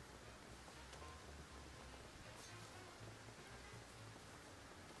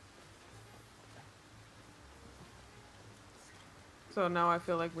 So now I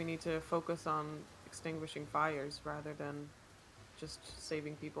feel like we need to focus on extinguishing fires rather than just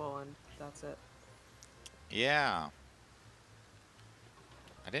saving people and that's it. Yeah.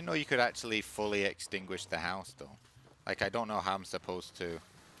 I didn't know you could actually fully extinguish the house though. Like I don't know how I'm supposed to.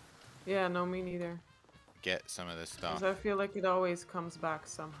 Yeah, no, me neither. Get some of this stuff. Because I feel like it always comes back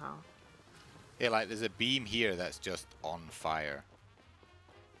somehow. Yeah, like there's a beam here that's just on fire.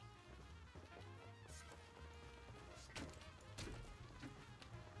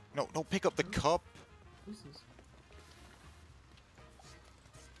 No, pick up the cup. Jesus.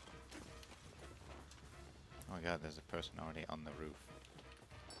 Oh my god, there's a person already on the roof.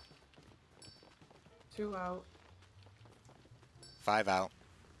 2 out. 5 out.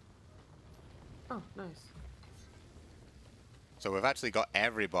 Oh, nice. So we've actually got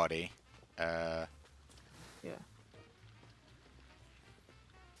everybody. Yeah.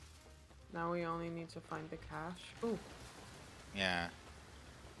 Now we only need to find the cash. Ooh. Yeah.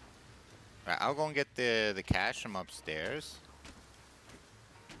 Right, I'll go and get the cash from upstairs.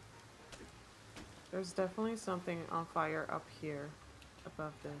 There's definitely something on fire up here,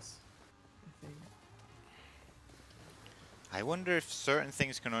 above this, I think. I wonder if certain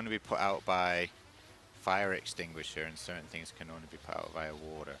things can only be put out by fire extinguisher and certain things can only be put out via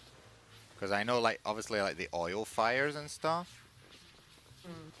water. Because I know, like, obviously, like the oil fires and stuff.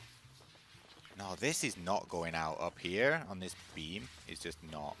 No, this is not going out up here on this beam. It's just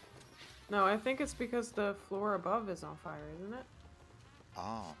not. No, I think it's because the floor above is on fire, isn't it?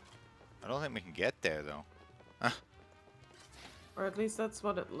 Oh. I don't think we can get there, though. Or at least that's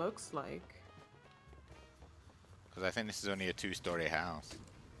what it looks like. Because I think this is only a 2-story house.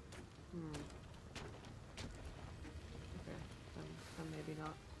 Okay, then maybe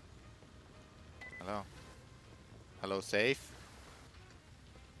not. Hello? Hello, safe?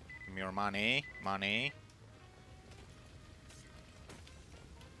 Give me your money. Money.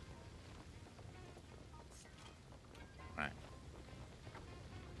 Right.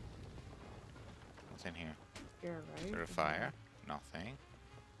 What's in here? Here, right? Is there a fire? Nothing.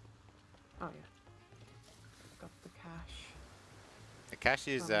 Oh, yeah. Got the cash. The cash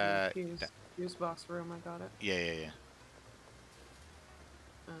is, fuse box room, I got it. Yeah.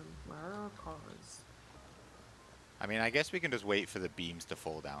 Where are our cars? I mean, I guess we can just wait for the beams to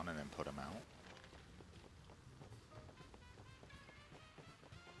fall down and then put them out.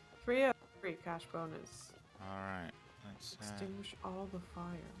 3 out of 3 cash bonus. Alright, let's extinguish all the fire.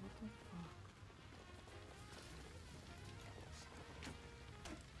 What the fuck?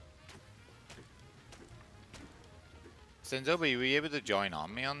 Senzoba, were you able to join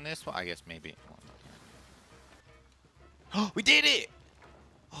on me on this one? I guess maybe. Oh, we did it!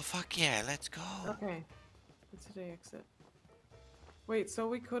 Oh, fuck yeah, let's go. Okay. It's a day exit. Wait, so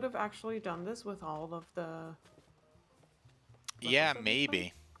we could have actually done this with all of the... Yeah,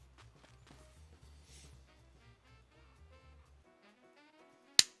 maybe.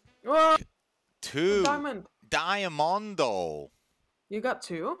 Whoa! 2. Diamond! Diamondo! You got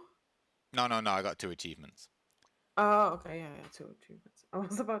 2? No, no, no. I got 2 achievements. Oh, okay, yeah, yeah, 2 achievements. I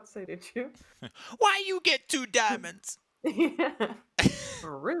was about to say, did you? Why you get 2 diamonds? Yeah.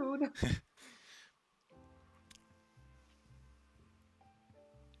 Rude.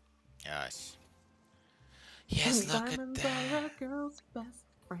 Yes. Yes, And look at diamonds are a that. girl's best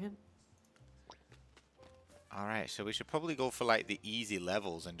friend. All right, so we should probably go for like the easy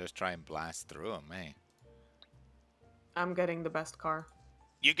levels and just try and blast through them, eh? I'm getting the best car.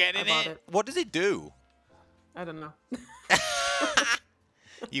 You getting I bought it? it. What does it do? I don't know.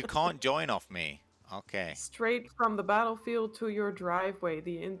 You can't join off me. Okay. Straight from the battlefield to your driveway,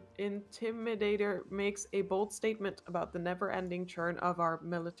 the Intimidator makes a bold statement about the never-ending churn of our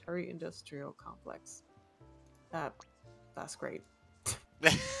military-industrial complex. That's great.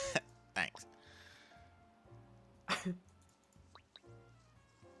 Thanks.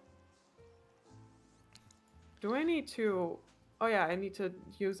 Do I need to... Oh yeah, I need to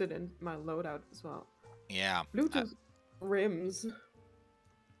use it in my loadout as well. Yeah. Bluetooth rims.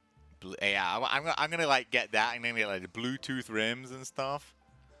 Yeah, I'm gonna like get that. I'm gonna get like the Bluetooth rims and stuff.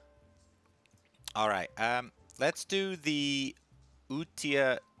 All right. Let's do the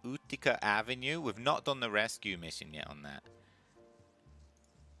Utica Avenue. We've not done the rescue mission yet on that.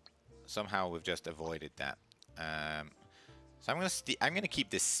 Somehow we've just avoided that. So I'm gonna keep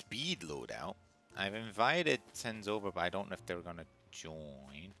the speed loadout. I've invited Senzoba, but I don't know if they're gonna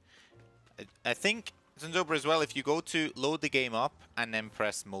join. I think Senzoba as well. If you go to load the game up and then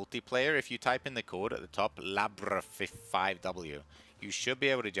press multiplayer, if you type in the code at the top, Labra5W, you should be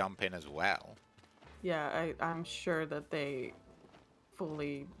able to jump in as well. Yeah, I'm sure that they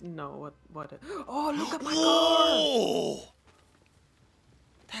fully know what it... Oh, look at my car! Whoa!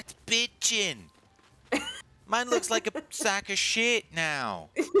 That's bitchin'! Mine looks like a sack of shit now.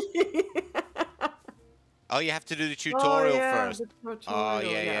 Oh, you have to do the tutorial first. The tutorial, Oh,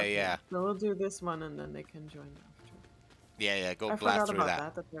 yeah. Okay. So we'll do this one and then they can join after. Yeah, go I blast forgot through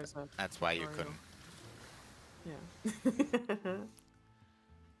about that. there's a That's why you tutorial. couldn't. Yeah.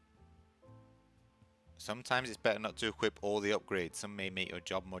 Sometimes it's better not to equip all the upgrades. Some may make your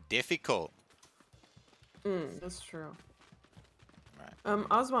job more difficult. That's true. Right.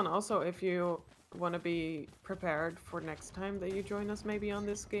 Oswan, also, if you want to be prepared for next time that you join us maybe on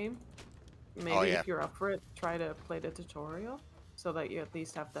this game, maybe if you're up for it, try to play the tutorial so that you at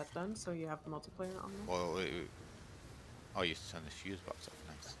least have that done, so you have multiplayer on there. Well, oh, you turned the fuse box off.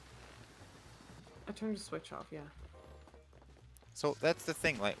 Nice. I turned the switch off, yeah. So that's the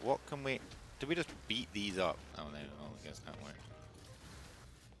thing. Like, what can we... Do we just beat these up? Oh, no, I guess that works.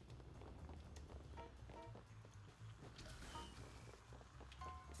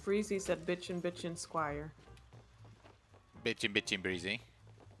 Breezy said bitchin' Squire. Bitchin' breezy.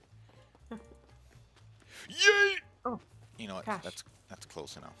 Yay! Oh, you know what? cash. That's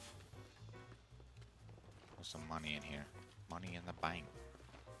close enough. There's some money in here. Money in the bank.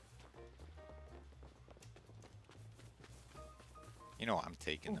 You know what? I'm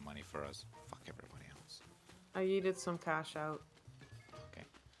taking the money for us. Fuck everybody else. I yeeted some cash out. Okay.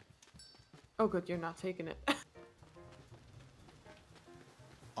 Oh, good, you're not taking it.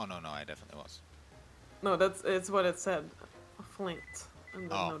 Oh, no, I definitely was. No, it's what it said. A flint. And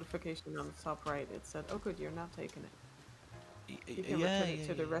the notification on the top right, it said, oh good, you're not taking it. You can return it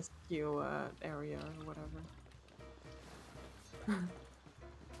to the rescue area or whatever.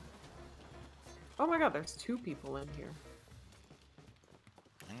 Oh my god, there's 2 people in here.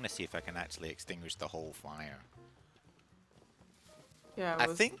 I'm gonna see if I can actually extinguish the whole fire. Yeah, I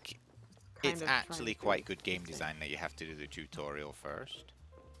think it's actually quite good game design that you have to do the tutorial first.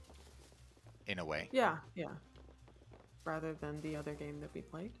 In a way. Yeah. Rather than the other game that we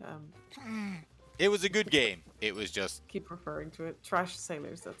played. It was a good game. It was just... Keep referring to it. Trash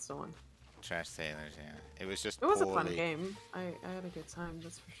Sailors, that's the one. Trash Sailors, yeah. It was just It was a fun game. I had a good time,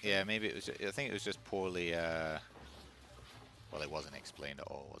 that's for sure. Yeah, maybe it was... I think it was just poorly... Well, it wasn't explained at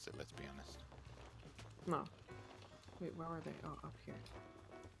all, was it? Let's be honest. No. Wait, where are they? Oh, up here.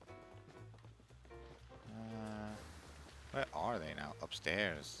 Where are they now?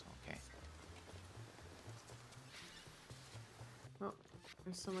 Upstairs. Okay. Oh,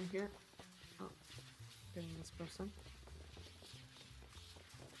 there's someone here. Oh, getting this person.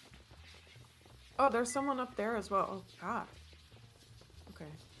 Oh, there's someone up there as well. Oh, God.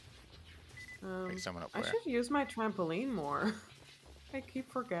 Okay. Wait, someone up I where? should use my trampoline more. I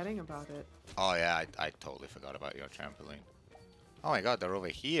keep forgetting about it. Oh, yeah, I totally forgot about your trampoline. Oh my god, they're over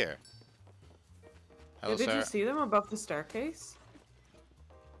here. Hello, Did sir. you see them above the staircase?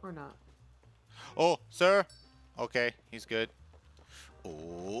 Or not? Oh, sir. Okay, he's good.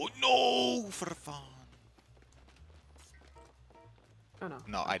 Oh, no, for fun. Oh no.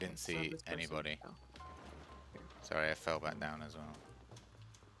 No, I Okay, didn't so see this person anybody. fell. Sorry, I fell back down as well.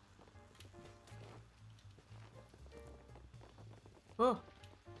 Oh.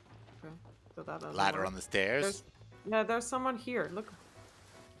 Okay. So that doesn't Ladder work. on the stairs. There's someone here. Look.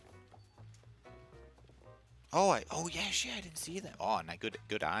 Oh, oh yeah, shit, I didn't see that. Oh, and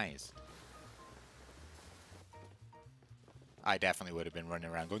good eyes. I definitely would have been running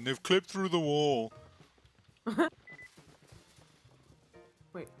around going, they've clipped through the wall.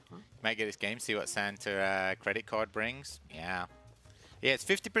 Wait. Huh? Might get this game, see what Santa credit card brings. Yeah. Yeah, it's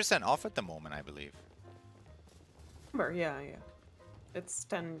 50% off at the moment, I believe. Embr, yeah. It's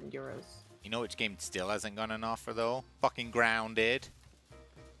 10 euros. You know which game still hasn't gone on offer, though? Fucking Grounded.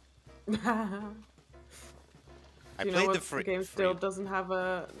 I You know played what the free... game still doesn't have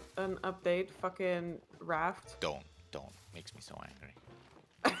an update? Fucking Raft. Don't. Makes me so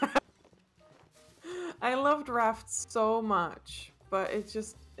angry. I loved Raft so much, but it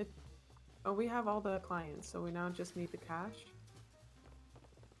just... Oh, we have all the clients, so we now just need the cash.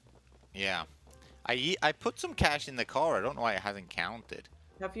 Yeah. I put some cash in the car. I don't know why it hasn't counted.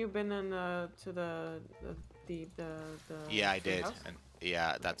 Have you been in to the Yeah, I did. house? And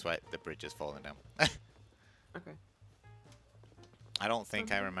yeah, that's why the bridge is falling down. Okay. I don't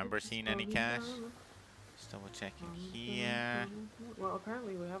think I remember seeing any cash. Just double checking here. Well,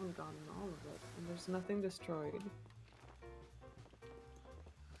 apparently we haven't gotten all of it, and there's nothing destroyed.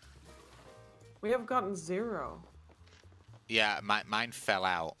 We have gotten 0. Yeah, mine fell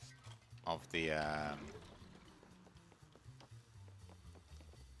out of the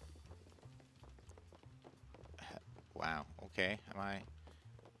Wow, okay, am I...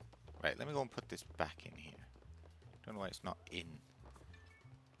 Right, let me go and put this back in here. Don't know why it's not in.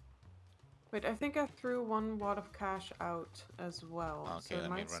 Wait, I think I threw 1 wad of cash out as well, Okay, so let it me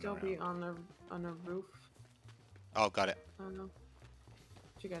might run still be around. on a roof. Oh, got it. I don't know.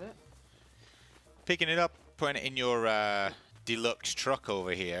 Did you get it? Picking it up, putting it in your deluxe truck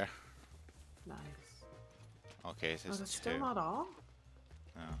over here. Nice. Okay, so Oh, it's that's 2. still not all?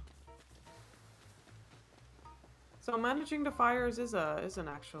 Oh. So managing the fires is an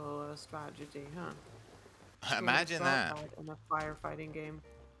actual strategy, huh? Imagine that. In a firefighting game.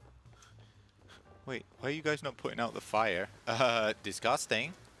 Wait, why are you guys not putting out the fire?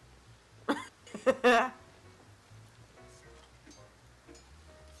 Disgusting.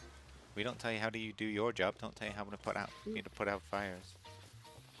 We don't tell you how do you do your job. Don't tell you how to put out. You need to put out fires.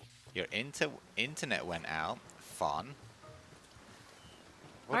 Your internet went out. Fun.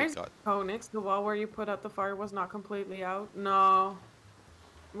 What do you got? Oh, Nix, the wall where you put out the fire was not completely out. No.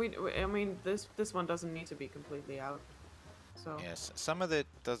 I mean, this one doesn't need to be completely out. So. Yes, some of it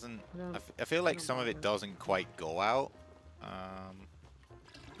doesn't. I feel like some of it doesn't quite go out.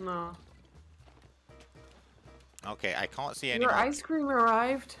 No. Okay, I can't see any Your more. ice cream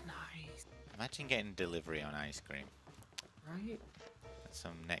arrived. Nice. Imagine getting delivery on ice cream. Right. That's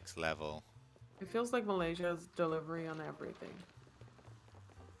some next level. It feels like Malaysia's delivery on everything.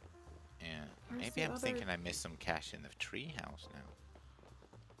 Yeah. Where's Maybe the I'm other- thinking I missed some cash in the tree house now.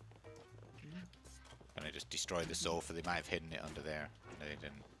 Gonna just destroy the sofa. They might have hidden it under there. No, they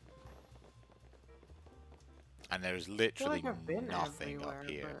didn't. And there's I feel literally like I've been nothing everywhere, up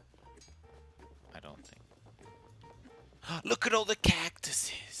here. but... I don't think. Look at all the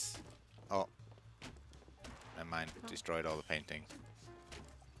cactuses! Oh. Never mind. Destroyed all the paintings.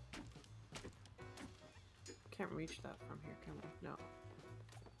 Can't reach that from here, can we? No.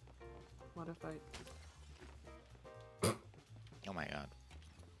 What if I... Oh my god.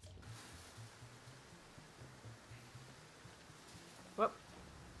 Whoop.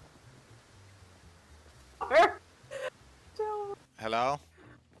 Don't. Hello?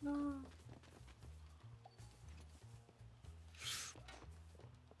 No.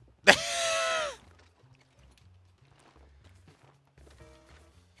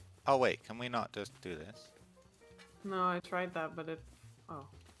 Oh wait, can we not just do this? No, I tried that, but it... Oh.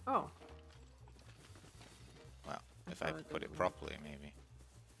 Oh. Well, I if I thought it put it didn't work. properly, maybe.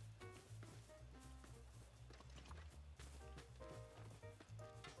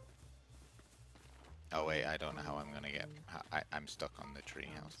 Oh wait, I don't know how I'm gonna get... I'm stuck on the tree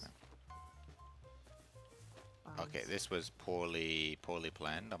house now. Okay, this was poorly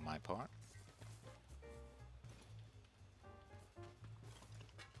planned on my part.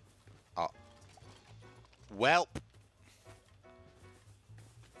 Oh. Welp!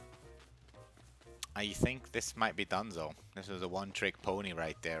 I think this might be donezo. This was a one-trick pony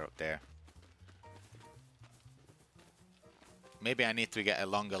right there, up there. Maybe I need to get a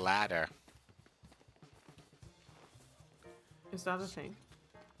longer ladder. Is that a thing?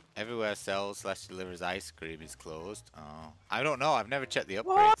 Everywhere sells / delivers ice cream is closed. Oh, I don't know. I've never checked the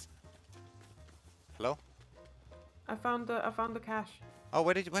What? upgrades. Hello? I found the cache. Oh,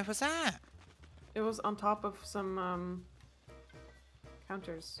 where was that? It was on top of some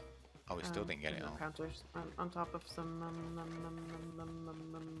counters. Oh, we still didn't get it No all. counters. On top of some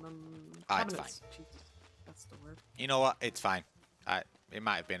Ah, it's fine. cabinets. Jesus, that's the word. You know what? It's fine. It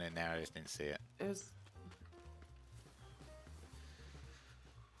might have been in there. I just didn't see it. Is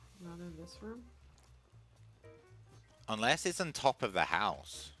not in this room. Unless it's on top of the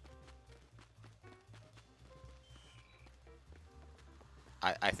house.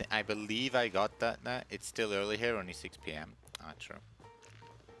 I believe I got that now. It's still early here, only 6 p.m. Ah, true.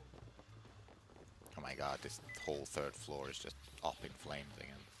 Oh my god, this whole 3rd floor is just up in flames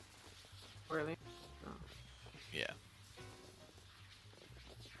again. Really? Oh. Yeah.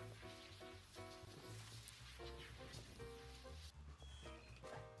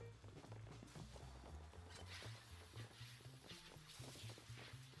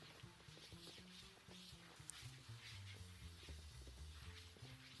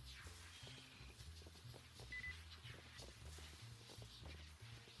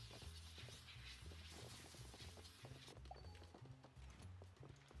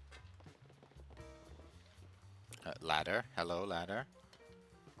 Ladder. Hello, ladder.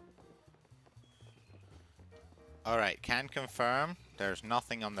 Alright, can confirm there's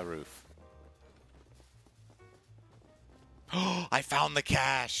nothing on the roof. Oh, I found the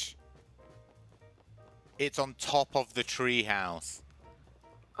cache! It's on top of the tree house.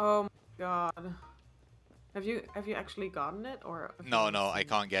 Oh my god. Have you actually gotten it or? No, I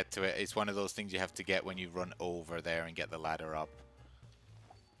can't get to it. It's one of those things you have to get when you run over there and get the ladder up.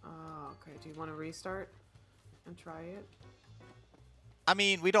 Oh, okay. Do you want to restart and try it? I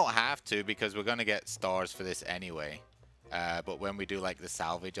mean, we don't have to because we're going to get stars for this anyway. But when we do like the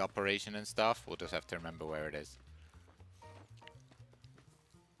salvage operation and stuff, we'll just have to remember where it is.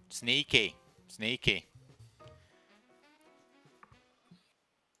 Sneaky. Sneaky.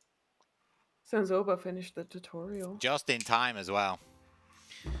 Senzoba finished the tutorial. Just in time as well.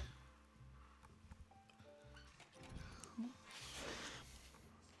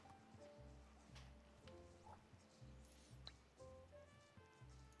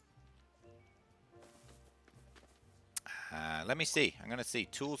 Let me see. I'm going to see.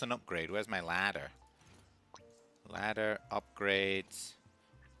 Tools and upgrade. Where's my ladder? Ladder, upgrades.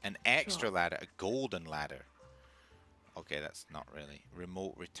 An extra ladder. A golden ladder. Okay, that's not really.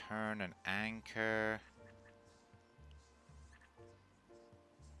 Remote return and anchor.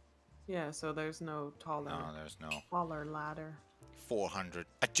 Yeah, so there's no taller. No, there's no. Taller ladder. 400.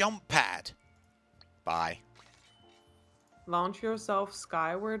 A jump pad. Bye. Launch yourself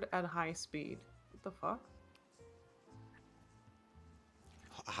skyward at high speed. What the fuck?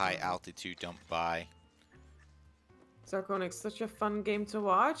 High altitude jump by. Zarkonix, such a fun game to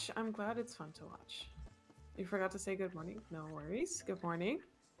watch. I'm glad it's fun to watch. You forgot to say good morning. No worries. Good morning.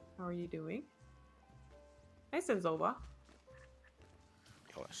 How are you doing? Hi, Senzoba.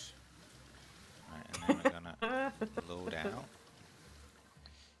 Gosh. Right, and then we're gonna load out.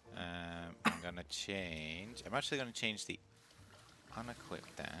 I'm gonna change. I'm actually gonna change the unequip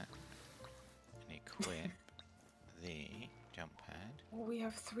that and equip the jump pad. Oh, we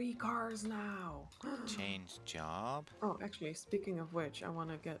have 3 cars now. Change job. Oh, actually, speaking of which, I want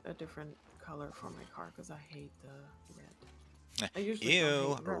to get a different color for my car because I hate the red. I usually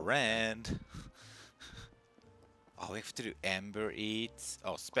Ew, don't hate red. Oh, we have to do Embr eats.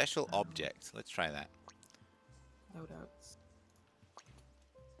 Oh, special objects. Let's try that. Loadouts.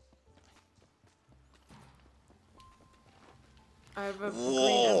 I have a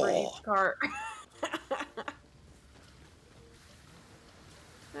green Embr eats car.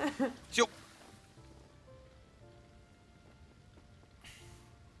 Yo.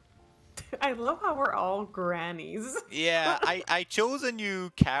 I love how we're all grannies. Yeah, I chose a new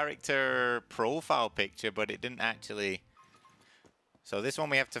character profile picture, but it didn't actually. So this one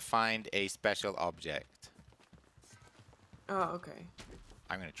we have to find a special object. Oh, okay.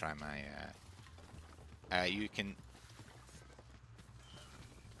 I'm gonna try my. You can.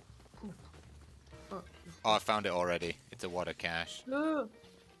 Oh, Oh, I found it already. It's a water cache. no.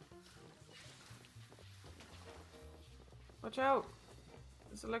 Watch out.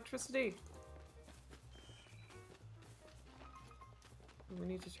 There's electricity. We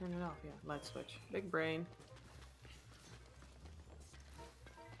need to turn it off. Yeah, light switch. Big brain.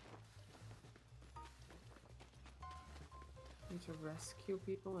 Need to rescue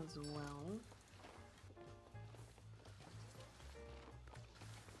people as well.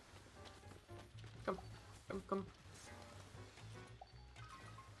 Come. Come, come.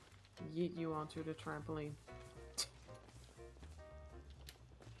 yeet you onto the trampoline.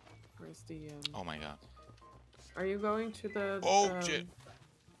 Where's the Oh my god. Are you going to the Oh shit.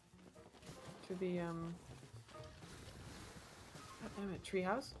 to the God damn it,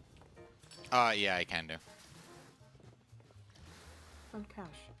 treehouse? Yeah, I can do. Found cash.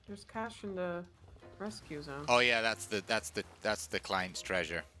 There's cash in the rescue zone. Oh yeah, that's the client's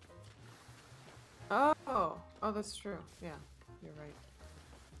treasure. Oh, that's true. Yeah, you're right.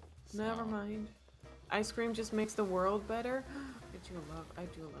 Never So- mind. Ice cream just makes the world better. I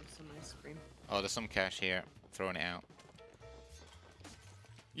do love some ice cream. Oh, there's some cash here. Throwing it out.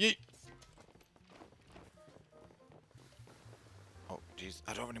 Yeet. Oh jeez,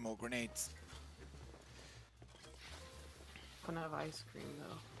 I don't have any more grenades. Gonna have ice cream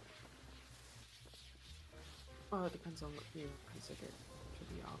though. Oh, it depends on what you consider to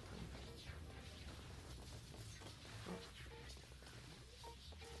be awesome.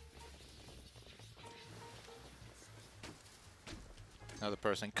 Another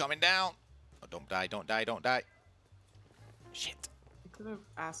person coming down. Oh, don't die, don't die, don't die. Shit. You could have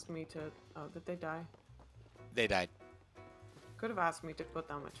asked me to. Oh, did they die? They died. Could have asked me to put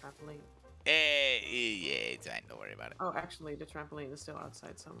down my trampoline. Yeah, it's fine. Don't worry about it. Oh, actually, the trampoline is still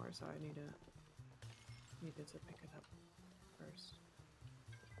outside somewhere, so I needed to pick it up first.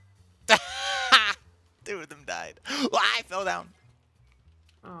 Two of them died. Oh, I fell down.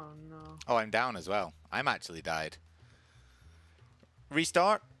 Oh no. Oh, I'm down as well. I'm actually died.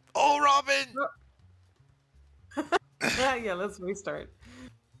 Restart. Oh, Robin! Yeah, let's restart.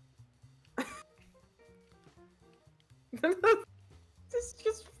 This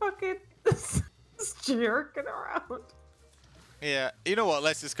just fucking this jerking around. Yeah, you know what?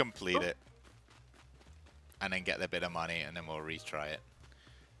 Let's just complete it. And then get the bit of money, and then we'll retry it.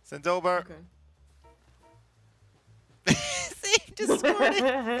 Send over. Okay. See, just scored it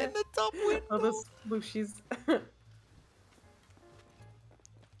in the top window. Oh, this Lucy's.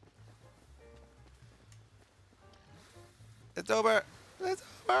 It's over. It's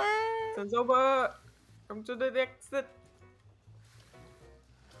over. Senzoba, come to the exit.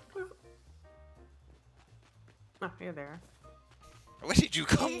 Oh, you're there. Where did you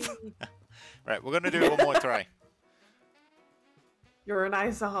come from? Right, we're gonna do one more try. You're an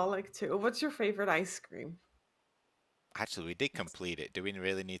iceaholic too. What's your favorite ice cream? Actually, we did complete it. Do we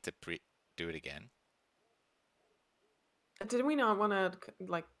really need to do it again? Did we not want to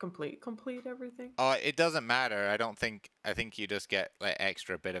like complete everything? Oh, it doesn't matter. I don't think. I think you just get like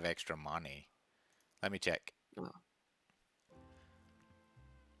bit of extra money. Let me check. Oh.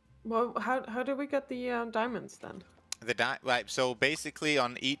 Well, how do we get the diamonds then? Right. So basically,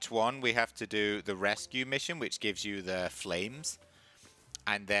 on each one, we have to do the rescue mission, which gives you the flames,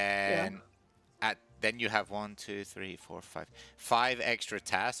 and then then you have 1, 2, 3, 4, 5 extra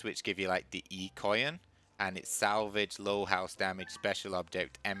tasks, which give you like the E-coin. And it's salvage, low house damage, special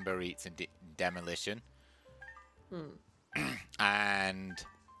object, ember eats, and demolition. And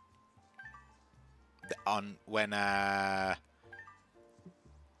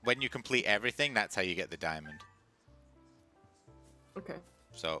when you complete everything, that's how you get the diamond. Okay.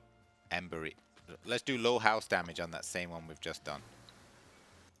 So, ember. Let's do low house damage on that same one we've just done.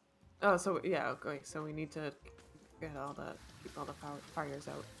 Oh, so yeah, okay. So we need to keep all the fires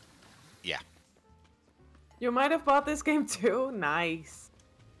out. Yeah. You might have bought this game too. Nice.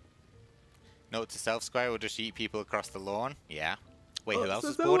 Note to self, Squire will just eat people across the lawn. Yeah. Wait, who else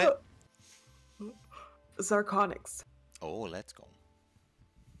has bought it? Zarconics. Oh, let's go.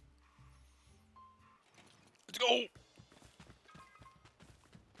 Let's go!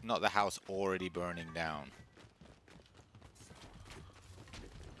 Not the house already burning down.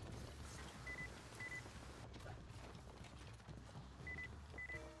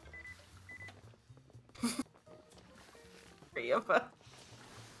 Three of us.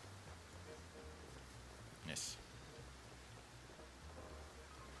 Yes.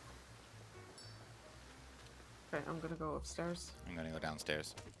 Okay, I'm gonna go upstairs. I'm gonna go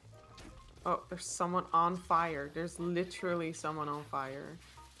downstairs. Oh, there's someone on fire. There's literally someone on fire.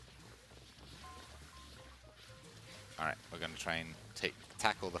 Alright, we're gonna try and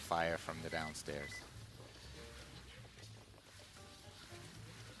tackle the fire from the downstairs.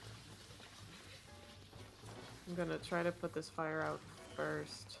 I'm gonna try to put this fire out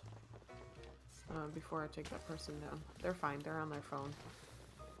first. Before I take that person down. They're fine, they're on their phone.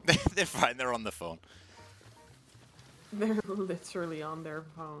 They're fine, they're on the phone. They're literally on their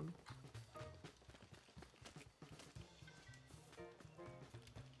phone.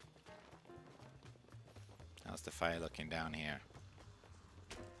 How's the fire looking down here?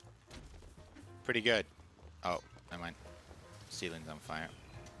 Pretty good. Oh, never mind. Ceiling's on fire.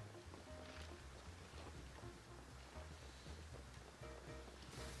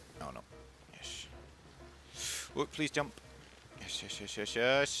 Oh, please jump. Yes, yes, yes, yes,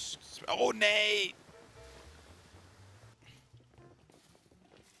 yes. Oh, nay!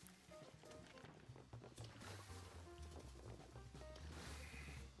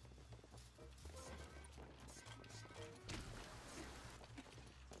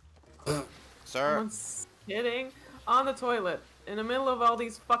 Sir. Someone's sitting on the toilet in the middle of all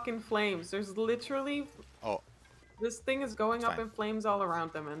these fucking flames. There's literally Oh, this thing is going it's up fine. in flames all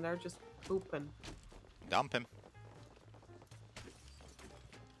around them, and they're just pooping. Dump him.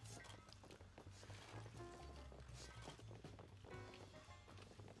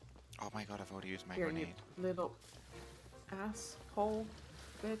 Oh my god, I've already used my Here, grenade. you little asshole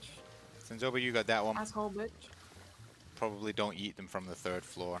bitch. Since over, you got that one. Asshole bitch. Probably don't eat them from the 3rd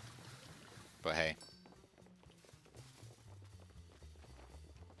floor. But hey.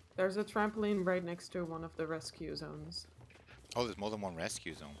 There's a trampoline right next to one of the rescue zones. Oh, there's more than one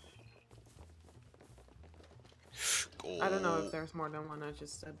rescue zone. I don't know if there's more than one. I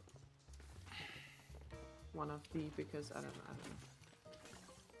just said one of the because I don't know.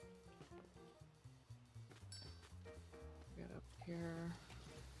 Get up here.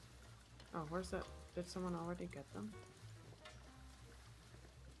 Oh, where's that? Did someone already get them?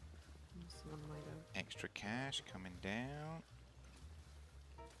 Someone might have. Extra cash coming down.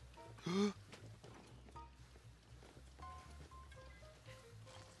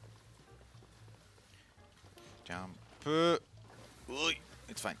 Jump. Oi,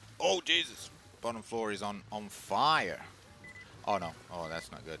 it's fine. Oh, Jesus. Bottom floor is on fire. Oh, no. Oh,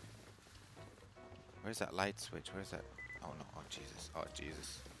 that's not good. Where's that light switch? Where's that? Oh, no. Oh, Jesus. Oh,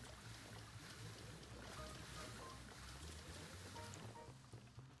 Jesus.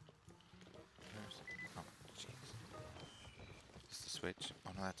 Oh, jeez. Is the switch?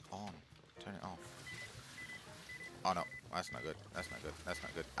 Oh, no, that's on. Turn it off. Oh, no. That's not good. That's not good. That's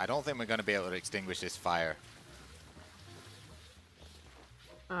not good. I don't think we're going to be able to extinguish this fire.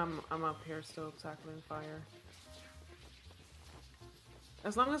 I'm up here still tackling fire.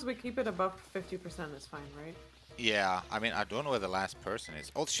 As long as we keep it above 50%, it's fine, right? Yeah, I mean, I don't know where the last person is.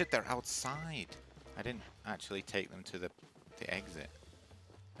 Oh, shit, they're outside. I didn't actually take them to the exit.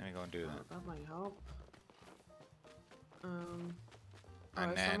 Let me go and do that. That might help. And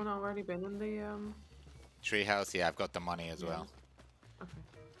Has then someone already been in the treehouse. Yeah, I've got the money as well. Okay.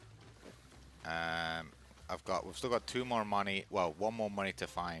 We've still got 2 more money. Well, 1 more money to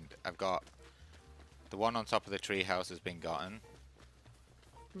find. I've got the one on top of the treehouse has been gotten.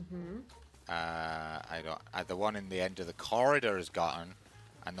 The one in the end of the corridor is gotten,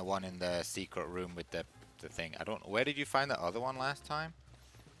 and the one in the secret room with the thing. I don't know. Where did you find the other one last time?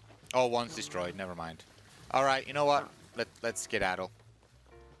 Oh, one's destroyed. Never mind. All right. You know what? Let's skedaddle.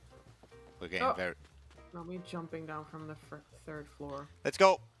 We're getting very. Not me jumping down from the 3rd floor. Let's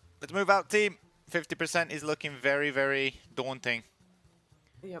go. Let's move out, team. 50% is looking very, very daunting.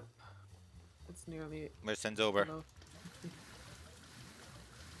 Yep. It's nearly. Where's Sen's over? Hello.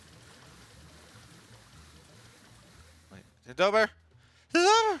 Wait, Sen's over. Sen's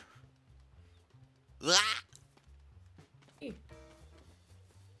over. Hey.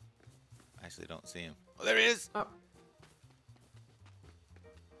 I actually don't see him. Oh, there he is. Oh.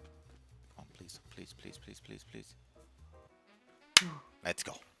 Oh, please, please, please, please, please, please. Let's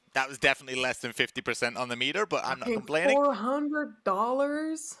go. That was definitely less than 50% on the meter, but I'm not complaining.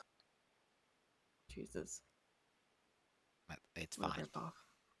 $400? Jesus. It's fine. Rip off.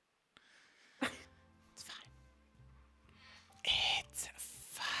 It's fine. It's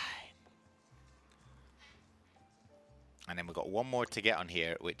fine. And then we've got 1 more to get on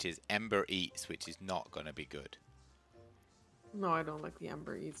here, which is Embr Eats, which is not going to be good. No, I don't like the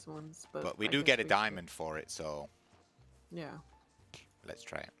Embr Eats ones, But we do get a diamond for it, so yeah. Let's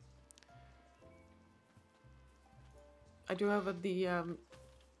try it. I do have the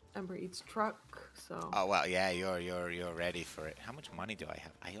Embr Eats truck, so. Oh well, yeah, you're ready for it. How much money do I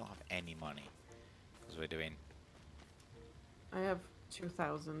have? I don't have any money because we're doing. I have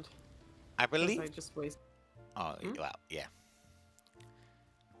 2,000. I believe. I just wasted. Oh well, yeah.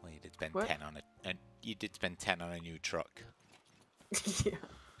 Well, you did spend What? 10 on it, and you did spend 10 on a new truck. Yeah.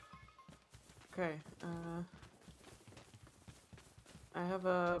 Okay. I have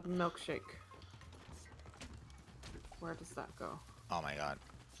a milkshake. Where does that go? Oh my god,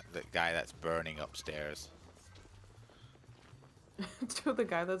 the guy that's burning upstairs. To the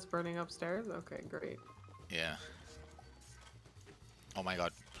guy that's burning upstairs? Okay, great. Yeah. Oh my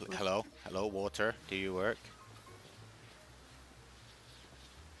god. Hello? Hello, water. Do you work?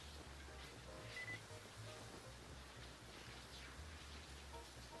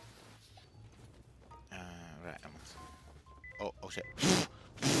 Right. Oh shit.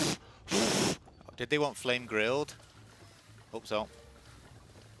 Oh, Did they want flame grilled? Hope so.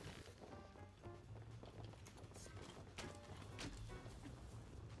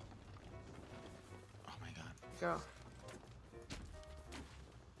 Oh my god. Go.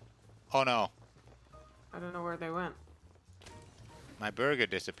 Oh no. I don't know where they went. My burger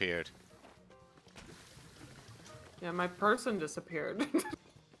disappeared. Yeah, my person disappeared.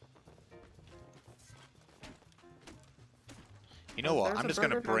 You know what? There's I'm a just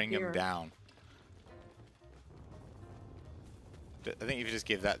gonna burger down bring him here. down. I think if you just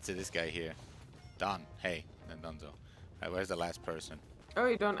give that to this guy here. Done. Hey, then Dunzo. Right, where's the last person? Oh,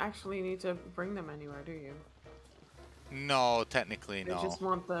 you don't actually need to bring them anywhere, do you? No, technically They no. just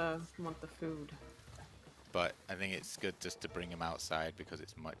want the food. But I think it's good just to bring him outside because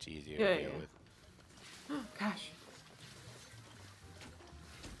it's much easier Yeah, to deal yeah. with. Gosh,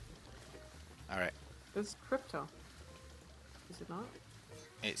 Alright. this is crypto. Is it not?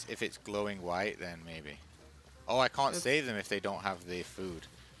 If it's glowing white, then maybe. Oh, I can't save them if they don't have the food.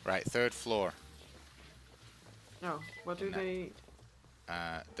 Right, 3rd floor. Oh, what do they eat?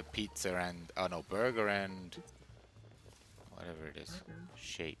 The pizza and... Oh no, burger and... Whatever it is. Burger.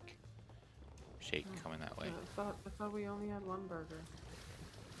 Shake. Shake coming that way. Yeah, I thought we only had one burger.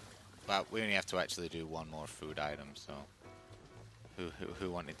 Well, we only have to actually do one more food item, so...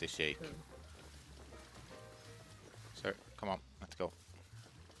 Who wanted the shake? Good. Sir, come on, let's go.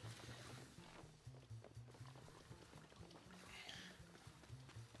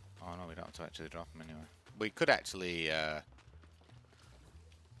 Oh no, we don't have to actually drop them anywhere. We could actually,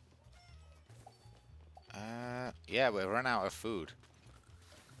 yeah, we run out of food.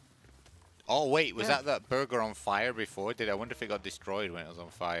 Oh wait, was that burger on fire before? I wonder if it got destroyed when it was on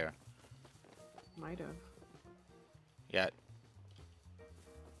fire? Might have. Yeah.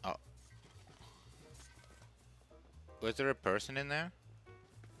 Oh. Was there a person in there,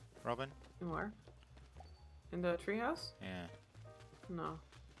 Robin? Where? In the treehouse? Yeah. No.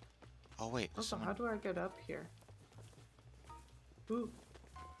 Oh wait. Also, how do I get up here? Ooh.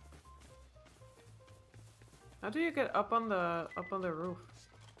 How do you get up on the roof?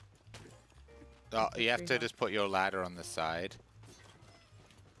 Oh, you have to just put your ladder on the side.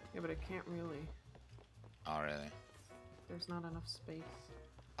 Yeah, but I can't really. Oh really? There's not enough space.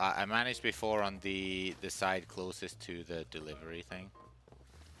 I managed before on the side closest to the delivery thing.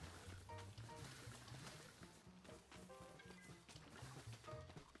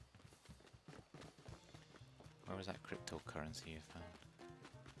 Where was that cryptocurrency you found?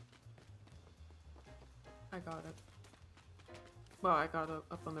 I got it. Well, I got it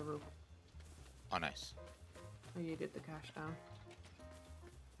up on the roof. Oh nice. I yeeted the cash down.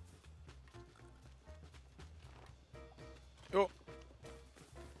 Oh.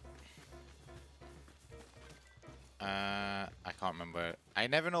 I can't remember. I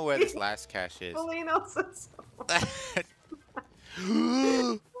never know where this last cache is. Polino says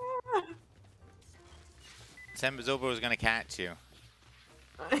Sembazoba was gonna catch you.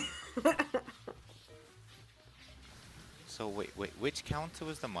 So wait, which counter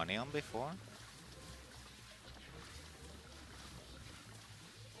was the money on before?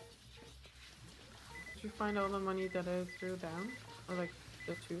 Did you find all the money that I threw down? Or like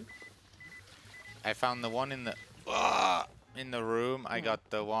the two? I found the one in the room. I got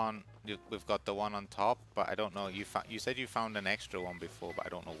the one. We've got the one on top, but I don't know. You said you found an extra one before, but I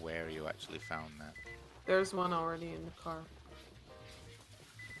don't know where you actually found that. There's one already in the car.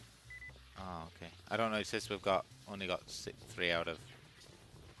 Oh, okay. I don't know. It says we've only got 3 out of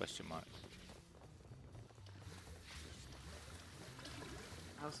question mark.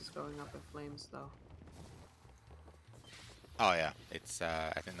 House is going up in flames though. Oh yeah, it's.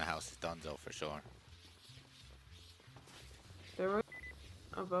 I think the house is donezo for sure. There were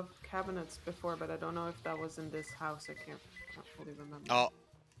above cabinets before, but I don't know if that was in this house. I can't fully remember. Oh,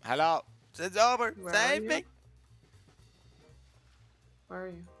 hello. It's over. Where Save are me. you? Where are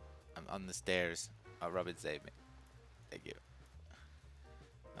you? I'm on the stairs. Oh, Robin, save me. Thank you.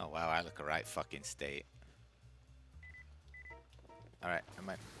 Oh wow, I look a right fucking state. Alright, am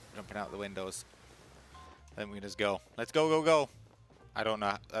I jumping out the windows? Then we just go. Let's go, go, go. I don't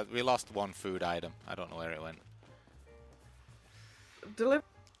know. We lost one food item. I don't know where it went. Deliver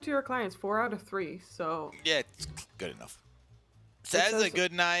to your clients 4 out of 3. So Yeah, it's good enough. Says a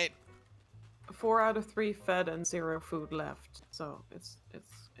good night. 4 out of 3 fed and 0 food left. So it's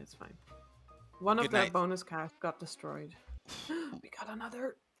fine. One of Good the night. bonus cash got destroyed. We got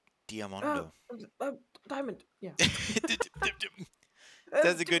another Diamondo. diamond. Yeah.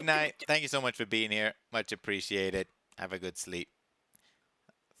 Says a good night. Thank you so much for being here. Much appreciated. Have a good sleep.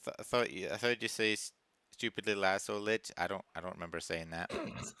 I thought you say stupid little asshole lich. I don't remember saying that.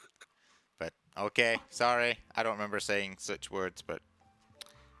 But Okay, sorry. I don't remember saying such words, but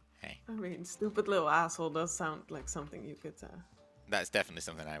hey. I mean, stupid little asshole does sound like something you could. That's definitely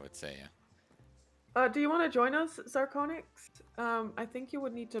something I would say, yeah. Do you want to join us, Zarconix? I think you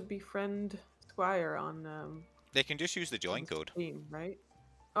would need to befriend Squire on They can just use the join code. Steam, right?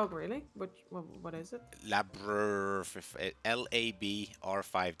 Oh, really? What is it?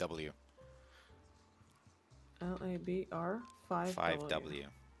 LABR5W. LABR5W. 5W.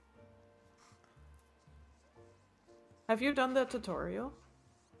 Have you done the tutorial?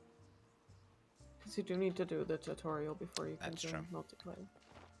 Because you do need to do the tutorial before you can join multiplayer.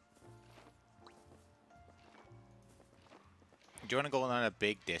 Do you want to go on a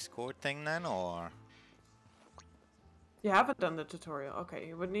big Discord thing then, or? You haven't done the tutorial. Okay,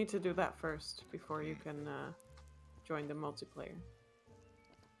 you would need to do that first before you can join the multiplayer.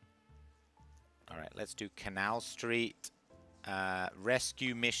 Alright, let's do Canal Street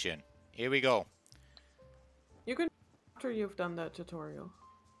rescue mission. Here we go. You can after you've done the tutorial.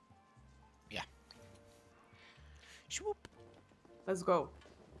 Yeah. Swoop. Let's go.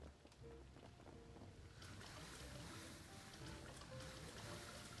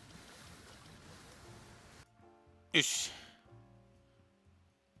 Ish.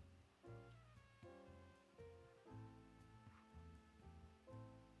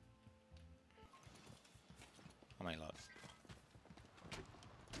 Oh my lord.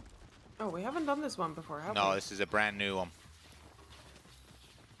 Oh, we haven't done this one before, have we? No, this is a brand new one.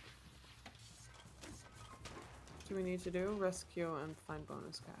 What do we need to do? Rescue and find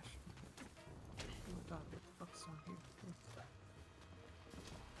bonus cash. Oh my god, what the fuck's on here?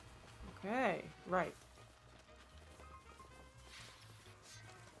 Okay, right.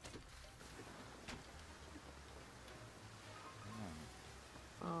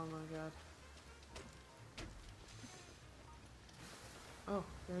 Oh my god. Oh,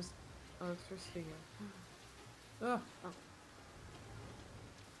 there's electricity here. Oh.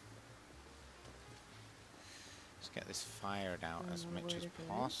 Let's get this fired out as much as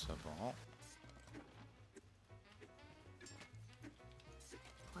possible.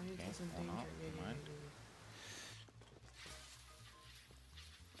 Client is in hold on, danger. mind.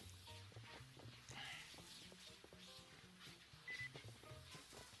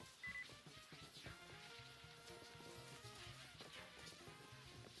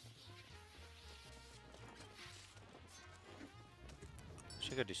 I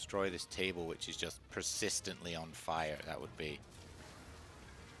could destroy this table, which is just persistently on fire. That would be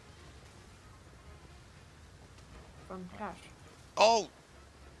From cash. Oh!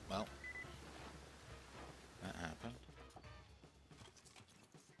 Well, that happened.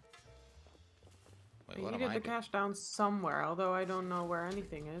 Wait, You what am needed I the doing? cash down somewhere, although I don't know where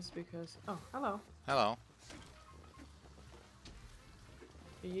anything is because... Oh, hello. Hello.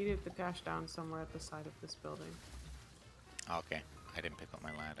 You needed the cash down somewhere at the side of this building. Okay, I didn't pick up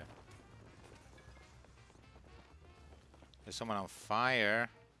my ladder. There's someone on fire.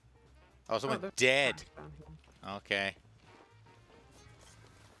 Oh, someone there's dead. cash down here. Okay.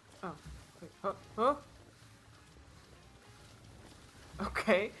 Oh, wait. Oh.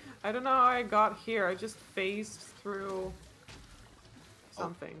 Okay. I don't know how I got here. I just phased through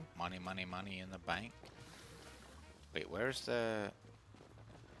something. Oh, money, money, money in the bank. Wait, where's the...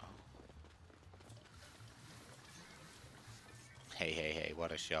 Oh. Hey, hey, hey,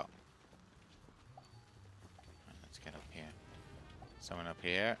 what a shot. Right, let's get up here. Someone up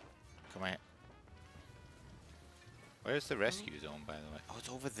here. Come on. Where's the rescue zone, by the way? Oh, it's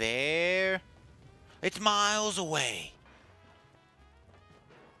over there. It's miles away.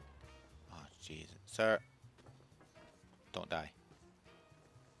 Oh, Jesus. Sir. Don't die.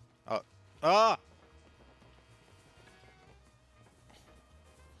 Oh. Ah!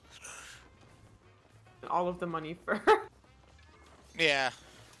 All of the money for... Yeah.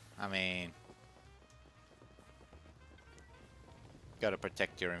 I mean... Gotta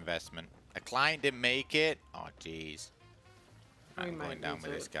protect your investment. A client didn't make it? Oh, jeez. I'm going down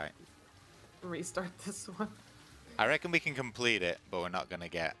with this guy. Restart this one. I reckon we can complete it, but we're not gonna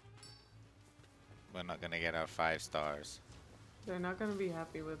get... We're not gonna get our 5 stars. They're not gonna be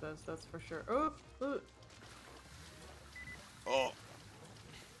happy with us, that's for sure. Oh! Oh!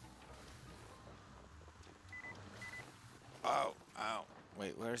 Ow! Ow!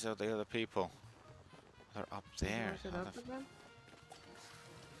 Wait, where's all the other people? They're up there. Where's it up again?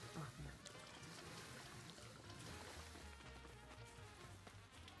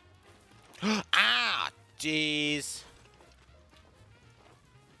 Ah! Jeez!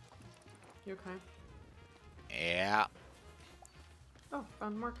 You okay? Yeah. Oh,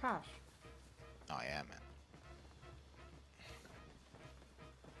 found more cash. Oh yeah, man.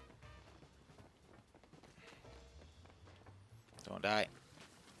 Don't die.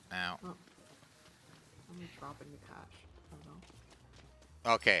 Now. Oh. Let me drop in the cash.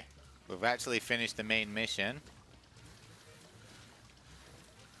 Hello. Okay. We've actually finished the main mission.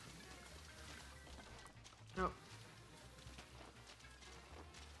 Oh.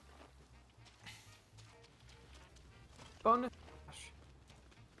 Bonus cash.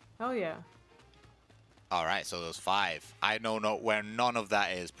 Hell yeah. Alright, so there's 5. I know where none of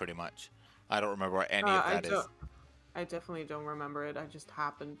that is, pretty much. I don't remember where any of that is. I definitely don't remember it. I just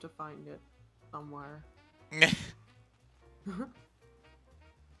happened to find it somewhere.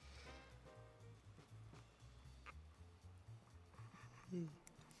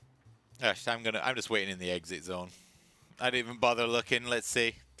 Gosh, I'm just waiting in the exit zone. I didn't even bother looking. Let's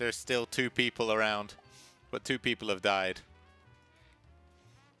see. There's still 2 people around, but 2 people have died.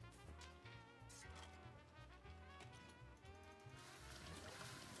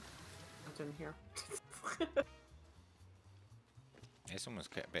 I didn't hear. This one was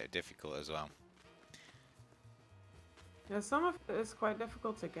a bit difficult as well. Yeah, some of it is quite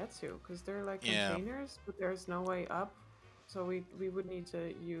difficult to get to because they're like containers, but there's no way up. So we would need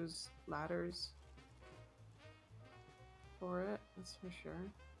to use ladders for it, that's for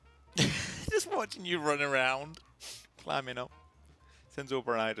sure. Just watching you run around, climbing up. Senzo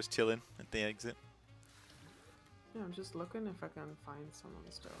and I just chilling at the exit. Yeah, I'm just looking if I can find someone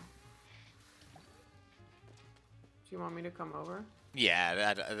still. Do you want me to come over?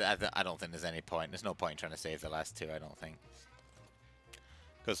 Yeah, I don't think there's any point. There's no point trying to save the last 2, I don't think.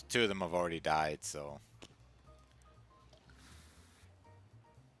 Because 2 of them have already died, so...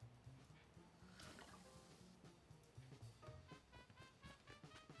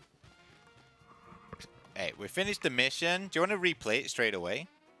 Hey, we finished the mission. Do you want to replay it straight away?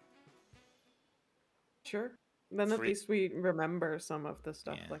 Sure. Then at least we remember some of the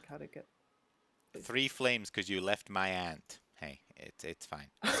stuff, like how to get... 3 flames because you left my aunt. Hey, it's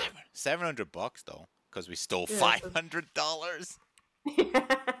fine. $700 though, because we stole $500.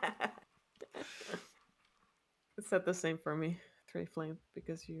 It said the same for me. 3 flames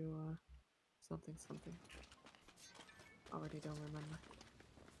because you something. Already don't remember.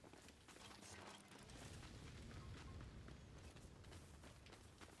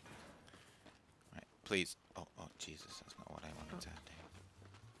 Right, please. Oh, Jesus, that's not what I wanted to do.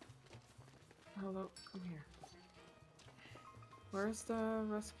 Hello, come here. Where's the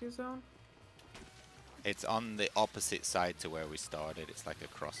rescue zone? It's on the opposite side to where we started. It's like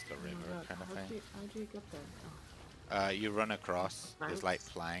across the river kind of thing. How do you get there? Oh. You run across. Planks? There's like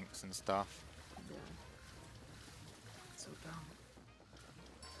planks and stuff. Yeah. So dumb.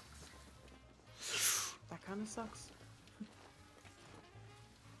 That kind of sucks.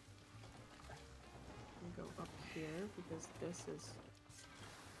 Go up here because this is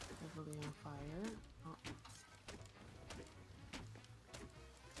heavily on fire. Oh.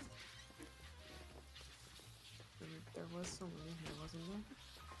 There was someone in here, wasn't there?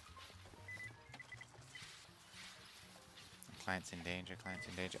 Client's in danger, client's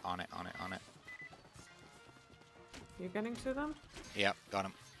in danger. On it. You getting to them? Yep, got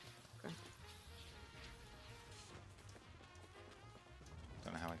him. Okay.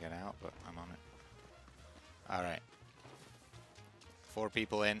 Don't know how I get out, but I'm on it. Alright. 4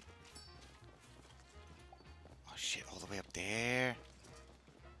 people in. Oh shit, all the way up there.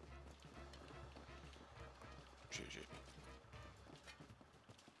 Shit.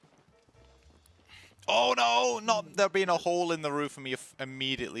 Oh no! Not there being a hole in the roof and me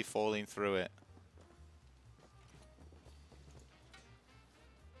immediately falling through it.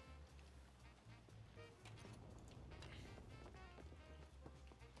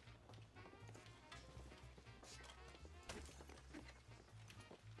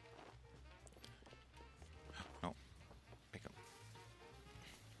 No. Pick up.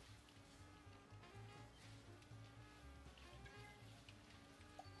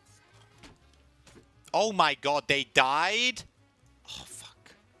 Oh my god, they died? Oh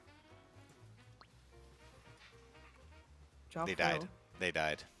fuck. They died. They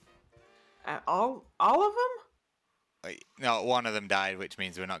died. All of them? No, one of them died, which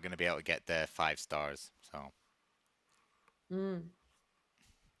means we're not going to be able to get the 5 stars. So. Hmm.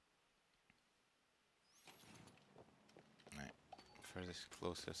 Right. Furthest,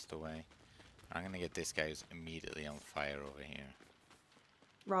 closest away. I'm going to get this guy who's immediately on fire over here.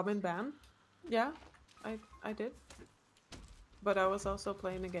 Robin ban? Yeah, I did. But I was also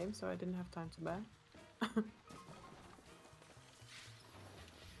playing the game, so I didn't have time to ban.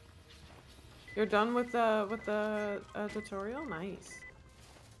 You're done with the tutorial? Nice.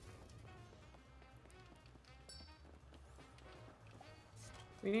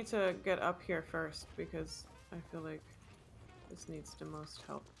 We need to get up here first because I feel like This needs the most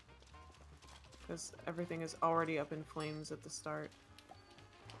help. Because everything is already up in flames at the start.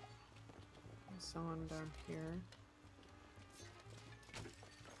 There's someone down here.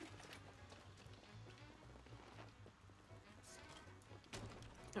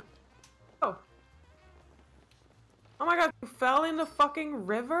 Oh. Oh my god, you fell in the fucking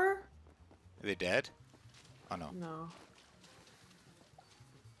river? Are they dead? Oh no. No.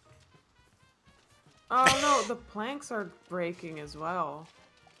 Oh no, the planks are breaking as well.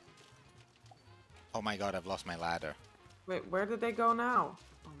 Oh my god, I've lost my ladder. Wait, where did they go now?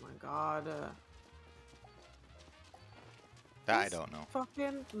 Oh my god. That I This don't know.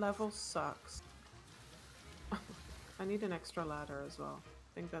 fucking level sucks. I need an extra ladder as well.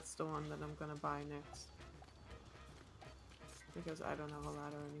 I think that's the one that I'm gonna buy next. Because I don't have a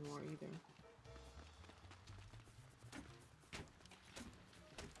ladder anymore either.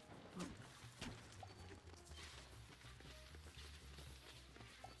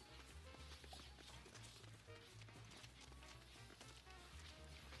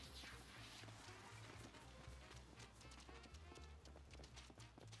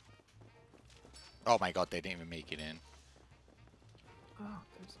 Oh my god, they didn't even make it in. Oh,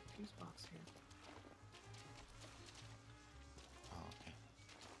 there's a fuse box here. Oh, okay.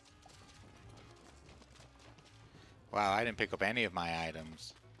 Wow, I didn't pick up any of my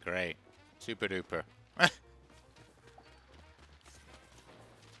items. Great. Super duper.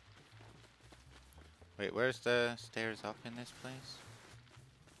 Wait, where's the stairs up in this place?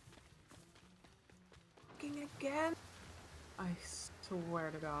 Fucking again? I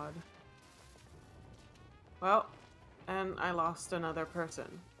swear to god. Well, and I lost another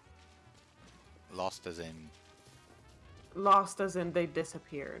person. Lost as in... Lost as in they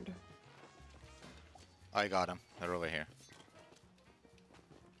disappeared. I got them. They're over here.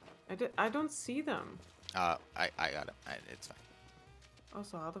 I don't see them. I got them. It's fine.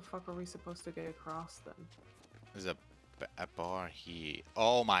 Also, how the fuck are we supposed to get across then? There's a bar here.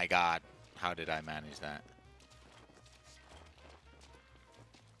 Oh my god. How did I manage that?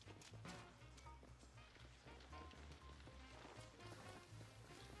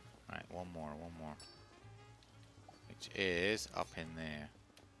 Alright, one more. Which is up in there.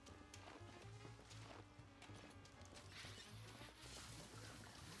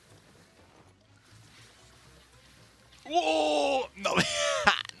 Whoa! No,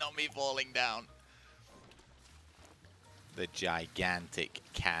 not me falling down. The gigantic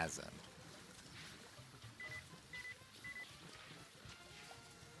chasm.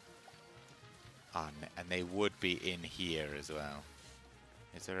 Oh, and they would be in here as well.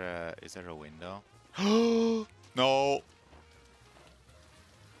 Is there a window? No!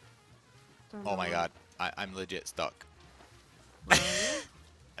 Oh my god, I'm legit stuck. Where are you?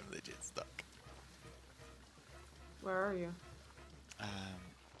 I'm legit stuck. Where are you?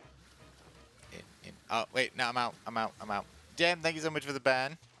 Oh wait, no, I'm out. Jem, thank you so much for the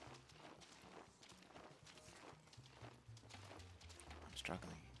ban. I'm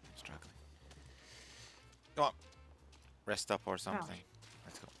struggling. Come on, rest up or something.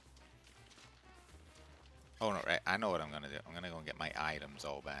 Let's go. Oh no, right, I know what I'm gonna do. I'm gonna go and get my items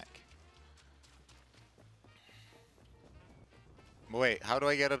all back. Wait, how do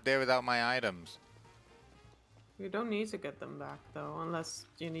I get up there without my items? You don't need to get them back though, unless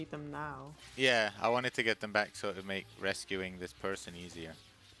you need them now. Yeah, I wanted to get them back so it would make rescuing this person easier.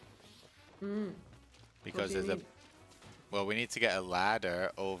 Because there's well, we need to get a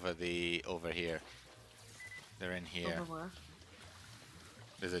ladder over here. They're in here. Over where?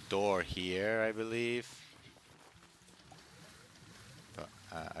 There's a door here, I believe. But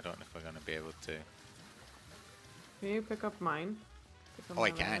I don't know if we're gonna be able to. Can you pick up mine? Pick up Oh,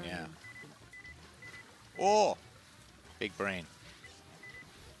 I my can, ladder yeah. and- Oh! Big brain.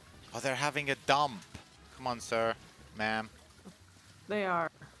 Oh, they're having a dump. Come on, sir. Ma'am. They are.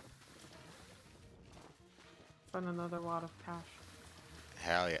 Found another wad of cash.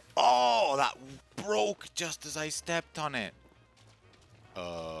 Hell yeah. Oh, that broke just as I stepped on it.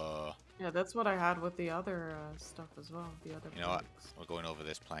 Yeah, that's what I had with the other stuff as well. The other You know what? planks. We're going over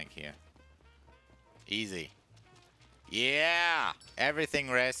this plank here. Easy. Yeah!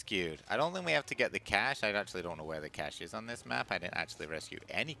 Everything rescued. I don't think we have to get the cash. I actually don't know where the cash is on this map. I didn't actually rescue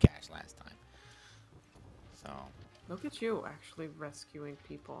any cash last time. So... Look at you actually rescuing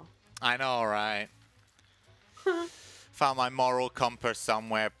people. I know, right? Found my moral compass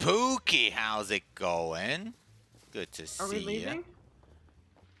somewhere. Pookie, how's it going? Good to see you. Are we leaving?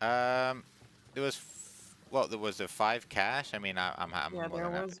 There was... well, there was a 5 cash. I mean, I'm Yeah, more there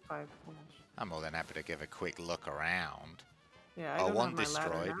than was happy. 5 cash. I'm more than happy to give a quick look around. Yeah, I Oh, don't one have my ladder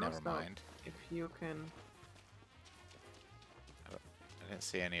destroyed. now, Never so mind. if you can... didn't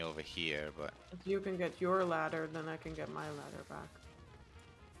see any over here, but... If you can get your ladder, then I can get my ladder back.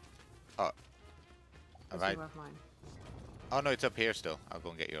 Oh. Because Have you have mine. Oh, no, it's up here still. I'll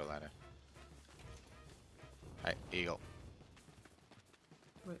go and get your ladder. Right, here you go.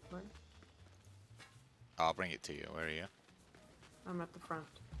 Wait, where? I'll bring it to you. Where are you? I'm at the front.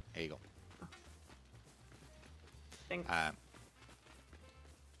 Here you go. Oh. Thanks.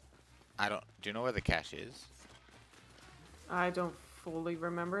 I don't... Do you know where the cache is? I don't fully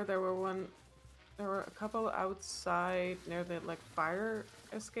remember. There were a couple outside near the like fire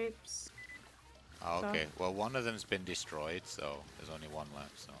escapes. Oh, okay. Well, one of them's been destroyed, so there's only one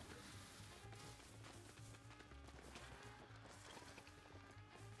left, so...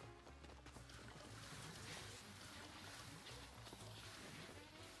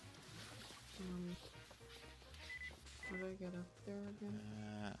 How do I get up there again?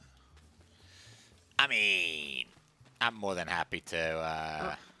 I mean... I'm more than happy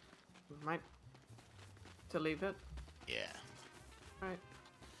to, Might... To leave it? Yeah. Alright.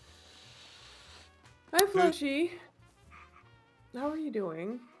 Hi, Fleshy. How are you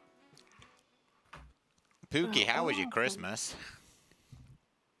doing? Pookie, how was your Christmas?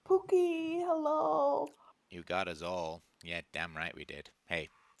 Pookie, hello. You got us all. Yeah, damn right we did. Hey,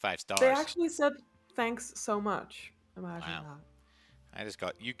 5 stars. They actually said thanks so much. Imagine that. I just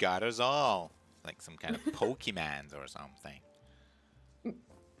got, you got us all. Like some kind of Pokemans or something.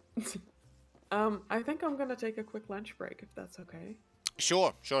 I think I'm gonna take a quick lunch break if that's okay.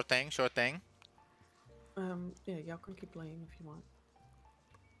 Sure, sure thing, sure thing. Yeah, y'all can keep playing if you want.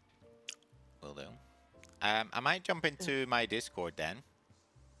 Will do. I might jump into my Discord then.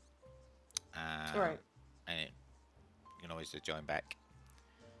 Alright. And you can always just join back.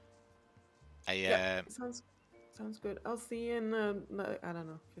 Sounds good. I'll see you in I don't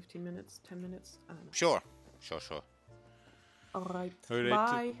know, 15 minutes, 10 minutes. I don't know. Sure, sure. Alright.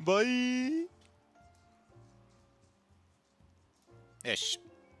 Bye. Bye. Ish.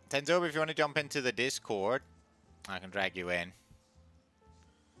 Tenzo, if you want to jump into the Discord, I can drag you in.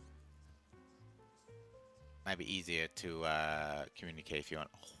 Might be easier to communicate if you want.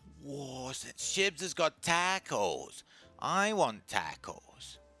 Whoa, Shibs has got tacos. I want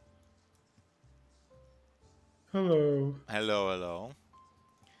tacos. Hello. Hello.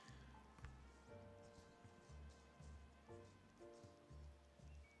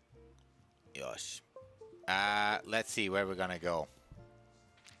 Yosh. Let's see where we're gonna go.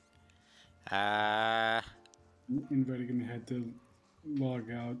 Inverted gonna have to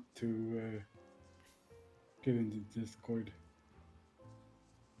log out to get into Discord.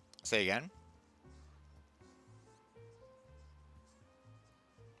 Say again?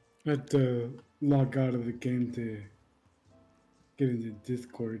 I had to log out of the game to get into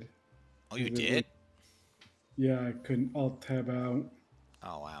Discord. Oh, you did? Yeah, I couldn't alt tab out.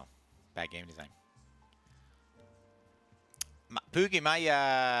 Oh, wow. Bad game design. Pookie,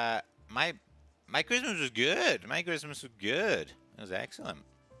 my Christmas was good. My Christmas was good. It was excellent.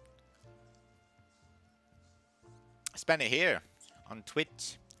 I spent it here on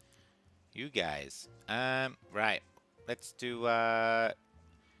Twitch. You guys. Right. Let's do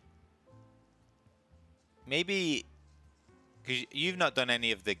maybe because you've not done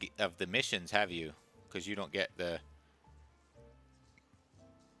any of the missions, have you? Because you don't get the.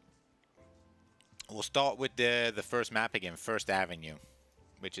 We'll start with the first map again, First Avenue,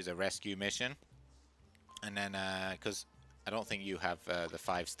 which is a rescue mission. And then, because I don't think you have the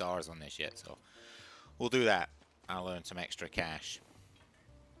 5 stars on this yet, so we'll do that. I'll earn some extra cash.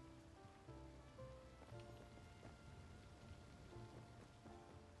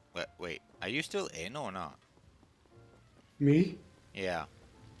 Wait, are you still in or not? Me? Yeah.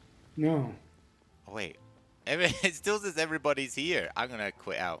 No. Oh, wait. It still says everybody's here. I'm going to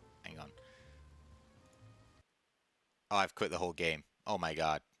quit out. Hang on. Oh, I've quit the whole game. Oh my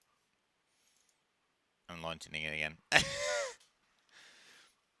god. I'm launching it again.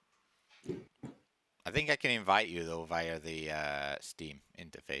 I think I can invite you though via the Steam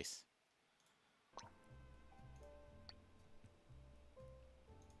interface.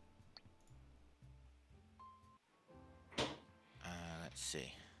 Let's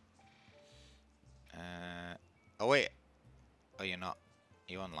see. Oh wait. Oh, you're not.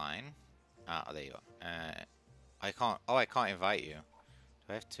 Are you online? Ah, oh, there you are. I can't. Oh, I can't invite you. Do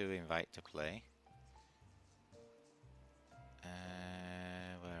I have to invite to play?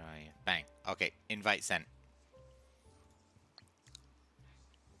 Where are you? Bang. Okay, invite sent.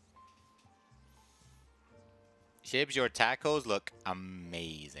 Shibs, your tacos look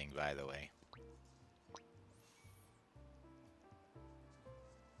amazing, by the way.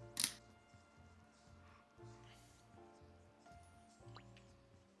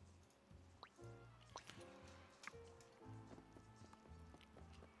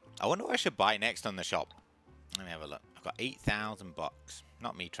 I wonder what I should buy next on the shop. Let me have a look. I've got 8,000 bucks.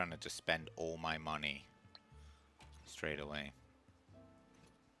 Not me trying to just spend all my money straight away.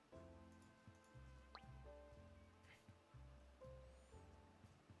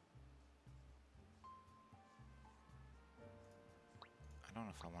 I don't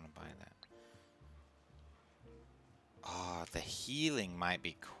know if I want to buy that. Oh, the healing might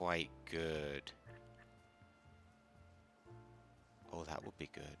be quite good. Oh, that would be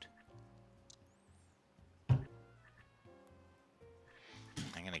good.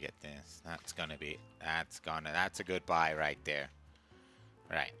 I'm gonna get this. That's a good buy right there.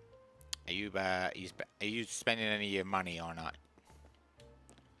 Right. Are you spending any of your money or not?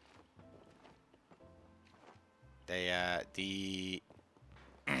 The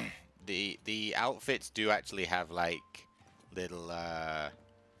outfits do actually have like little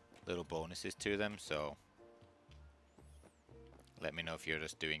bonuses to them, so let me know if you're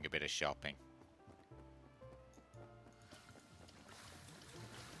just doing a bit of shopping.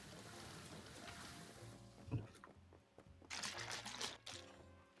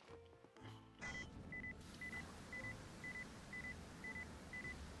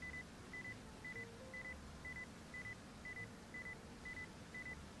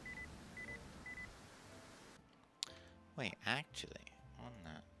 Wait, actually, on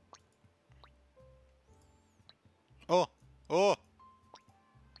that. Oh! Oh!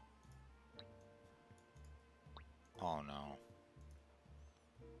 Oh no.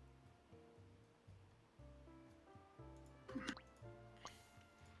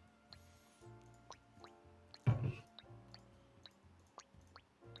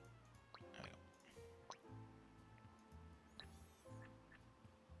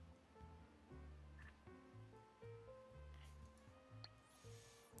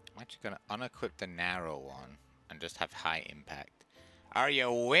 I'm actually gonna unequip the narrow one and just have high impact. Are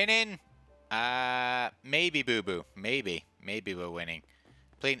you winning? Maybe, Boo Boo. Maybe we're winning.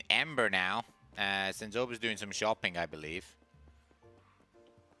 Playing Embr now. Since Oba's doing some shopping, I believe.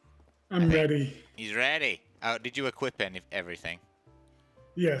 I'm ready. He's ready. Oh, did you equip everything?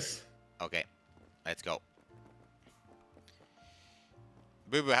 Yes. Okay, let's go.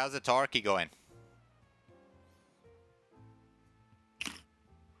 Boo Boo, how's the turkey going?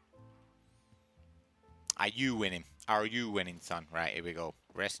 Are you winning? Are you winning, son? Right, here we go.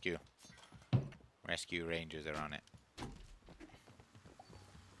 Rescue. Rescue Rangers are on it.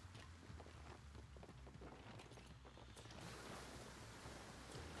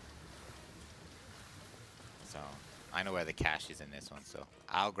 So, I know where the cash is in this one, so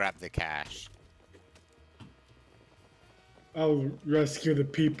I'll grab the cash. I'll rescue the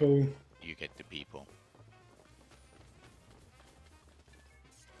people. You get the people.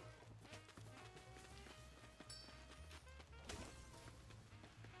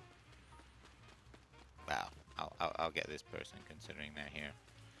 Wow, I'll get this person considering they're here.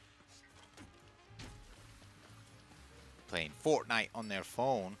 Playing Fortnite on their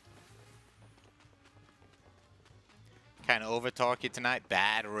phone. Kind of over-talk you tonight.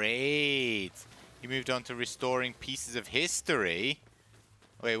 Bad raids. You moved on to restoring pieces of history.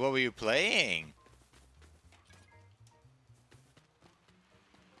 Wait, what were you playing?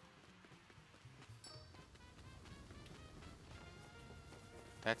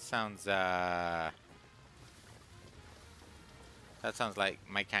 That sounds like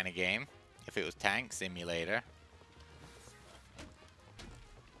my kind of game. If it was Tank Simulator.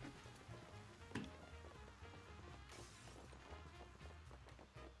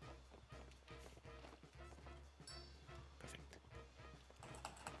 Perfect.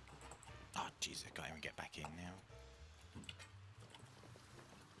 Oh, jeez, I can't even get back in now.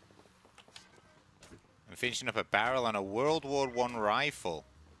 I'm finishing up a barrel on a World War I rifle.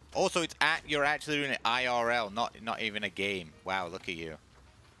 Also, you're actually doing it IRL, not even a game. Wow, look at you.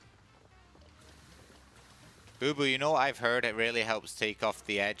 Boo Boo, you know what I've heard? It really helps take off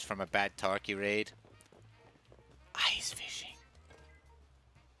the edge from a bad turkey raid. Ice fishing.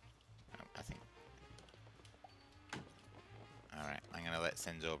 I think. Alright, I'm gonna let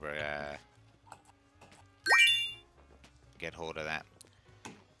Senzober get hold of that.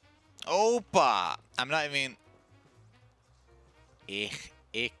 Opa! I'm not even...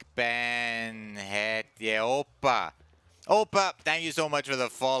 Ich ben het je Opa. Opa, thank you so much for the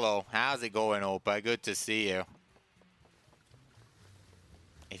follow. How's it going, Opa? Good to see you.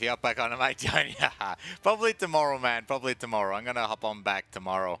 If you hop back on my journey, probably tomorrow, man. Probably tomorrow. I'm gonna hop on back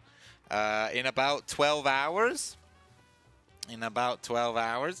tomorrow. In about 12 hours. In about 12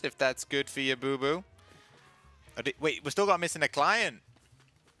 hours, if that's good for you, Boo Boo. Wait, we still got missing a client.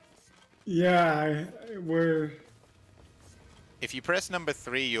 Yeah, we're If you press number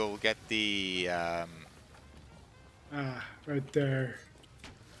 3, you'll get the Right there.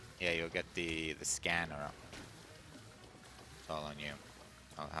 yeah, you'll get the scanner up. It's all on you.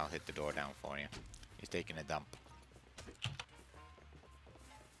 I'll hit the door down for you. He's taking a dump.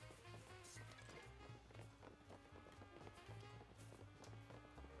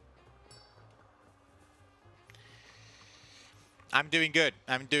 I'm doing good.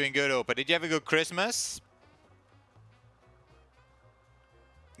 I'm doing good, Opa. Did you have a good Christmas?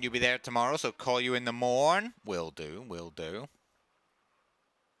 You'll be there tomorrow, so call you in the morn. Will do, will do.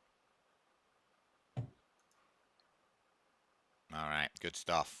 Alright, good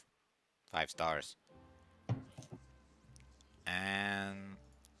stuff. 5 stars. And...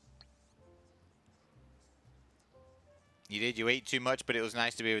 You ate too much, but it was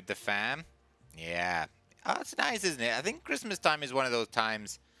nice to be with the fam. Yeah. Oh, it's nice, isn't it? I think Christmas time is one of those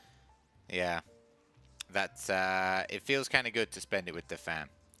times... Yeah. That's, it feels kind of good to spend it with the fam.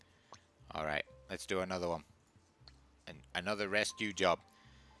 Alright, let's do another one. Another rescue job.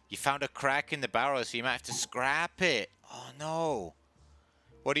 You found a crack in the barrel, so you might have to scrap it. Oh, no.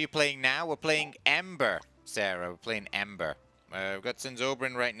 What are you playing now? We're playing Embr, Sarah. We're playing Embr. We've got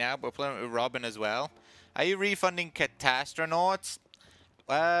Oberyn right now, but we're playing with Robin as well. Are you refunding Catastronauts?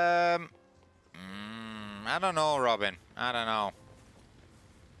 I don't know, Robin. I don't know.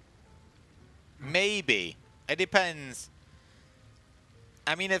 Maybe. It depends.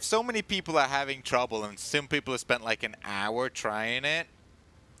 I mean, if so many people are having trouble and some people have spent like an hour trying it,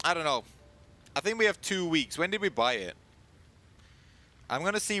 I don't know. I think we have 2 weeks. When did we buy it? I'm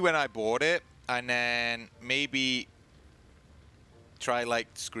going to see when I bought it and then maybe try like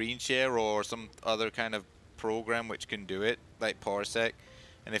screen share or some other kind of program which can do it, like Parsec.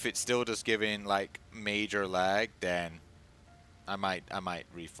 And if it's still just giving like major lag, then I might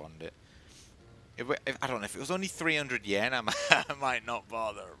refund it. If I don't know, if it was only 300 yen, I might not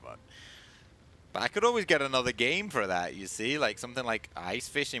bother, but I could always get another game for that, you see? Like something like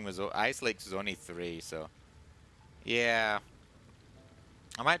Ice Lakes was only 3, so yeah.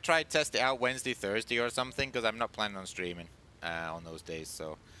 I might try test it out Wednesday, Thursday or something, because I'm not planning on streaming on those days,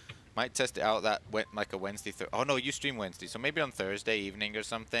 so might test it out that like a Wednesday, oh no, you stream Wednesday, so maybe on Thursday evening or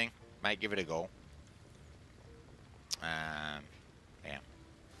something. Might give it a go. Yeah.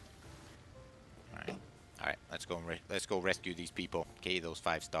 All right, let's go rescue these people. Okay, those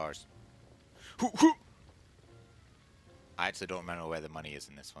 5 stars. I actually don't remember where the money is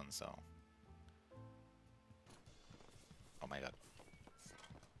in this one, so. Oh my god.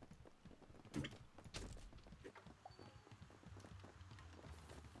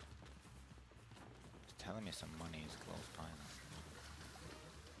 It's telling me some money is close by now.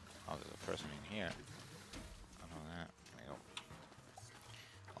 Oh, there's a person in here. I know that. There you go.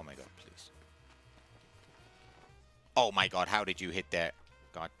 Oh my god, please. Oh my god, how did you hit that?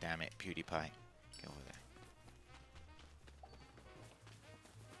 God damn it, PewDiePie. Get over there.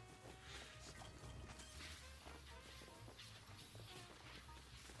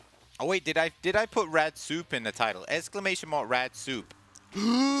 Oh wait, did I put Rad Soup in the title? Exclamation mark Rad Soup.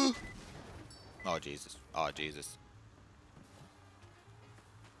 Oh Jesus. Oh Jesus.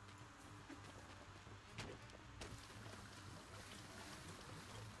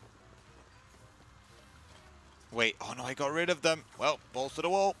 Wait, oh no, I got rid of them. Well, balls to the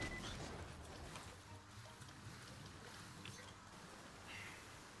wall.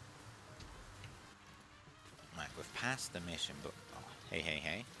 Right, we've passed the mission, but... Oh,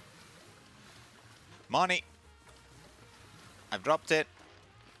 hey. Money! I've dropped it.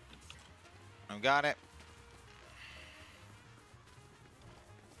 I've got it.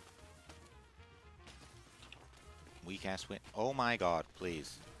 Weak ass win. Oh my god,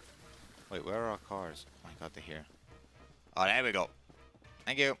 please. Wait, where are our cars? Oh my god, they're here. Oh, there we go.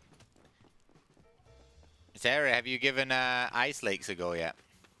 Thank you. Sarah, have you given Ice Lakes a go yet?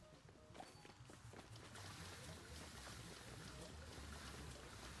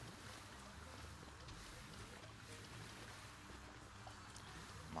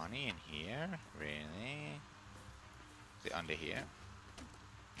 Money in here? Really? Is it under here?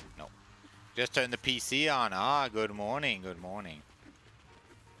 No. Just turn the PC on. Ah, good morning, good morning.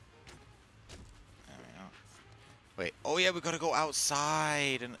 There we go. Wait, oh yeah, we gotta go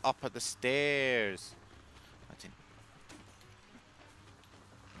outside and up at the stairs. What's in?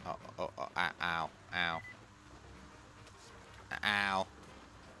 Oh, ow. Ow.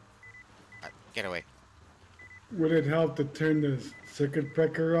 Get away. Would it help to turn the circuit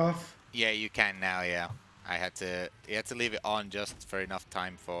breaker off? Yeah, you can now, yeah. You had to leave it on just for enough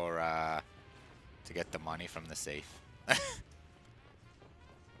time for, to get the money from the safe.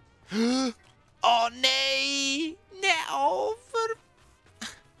 Oh, nay! No!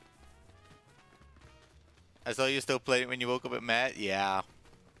 I saw you still playing it when you woke up at Med? Yeah.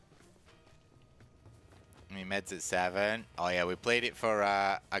 I mean, Med's at 7. Oh, yeah, we played it for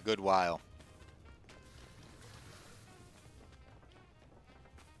a good while.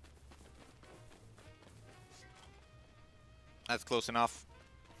 That's close enough.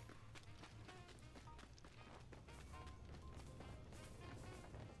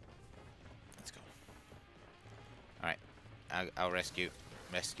 Let's go. Alright. I'll rescue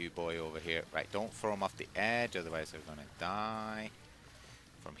boy over here. Right, don't throw him off the edge, otherwise they're gonna die.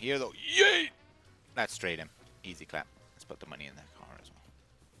 From here, though. Yay! That's straight in. Easy clap. Let's put the money in that car as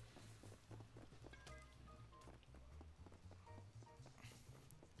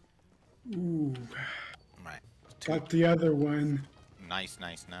well. Ooh. Right. Got the other one. Nice,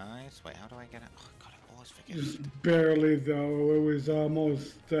 nice, nice. Wait, how do I get it? Oh, God, I always forget. Just barely, though. It was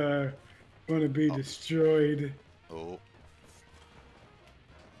almost going to be destroyed. Oh.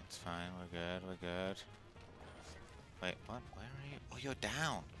 It's fine. We're good. We're good. Wait, what? Where are you? Oh, you're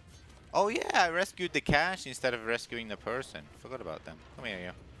down. Oh, yeah. I rescued the cash instead of rescuing the person. Forgot about them. Come here,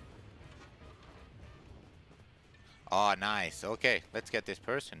 you. Oh, nice. Okay, let's get this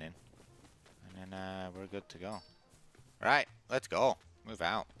person in. And then we're good to go. Right, let's go. Move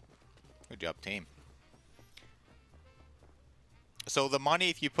out. Good job, team. So the money,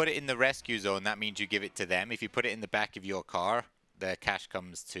 if you put it in the rescue zone, that means you give it to them. If you put it in the back of your car, the cash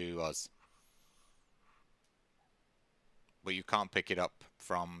comes to us. But you can't pick it up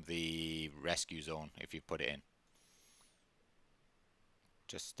from the rescue zone if you put it in.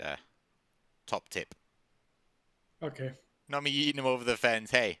 Just top tip. Okay. Not me eating him over the fence.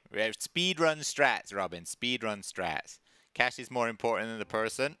 Hey, speedrun strats, Robin. Speedrun strats. Cash is more important than the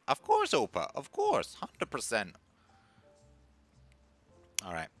person. Of course, Opa. Of course. 100%.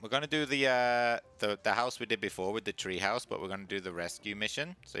 Alright. We're going to do the house we did before with the tree house, but we're going to do the rescue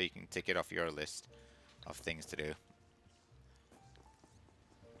mission, so you can tick it off your list of things to do.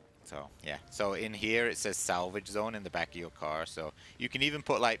 So, yeah. So, in here, it says salvage zone in the back of your car. So, you can even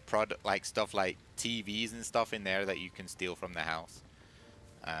put, like, stuff like TVs and stuff in there that you can steal from the house.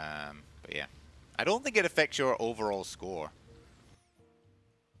 But, yeah. I don't think it affects your overall score.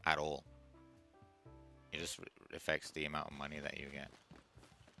 At all. It just affects the amount of money that you get.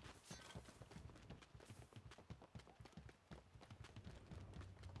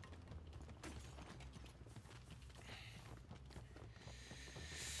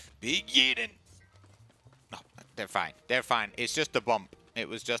 Big yeetin'! No, they're fine. They're fine. It's just a bump. It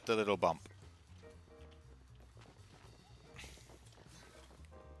was just a little bump.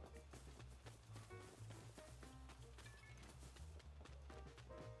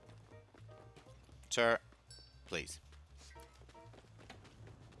 Sir, please.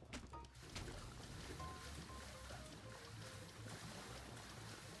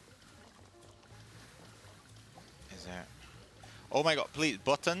 Is there... Oh my god, please,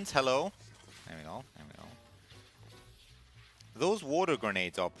 buttons, hello? There we go, there we go. Those water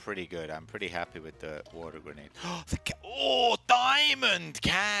grenades are pretty good. I'm pretty happy with the water grenade. Oh, diamond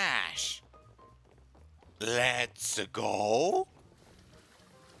cash! Let's go!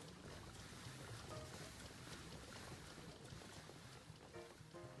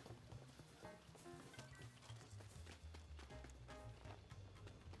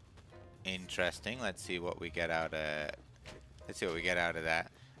 Interesting. Let's see what we get out of... Let's see what we get out of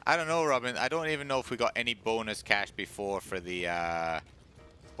that. I don't know, Robin. I don't even know if we got any bonus cash before for the...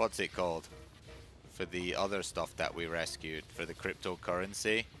 what's it called? For the other stuff that we rescued. For the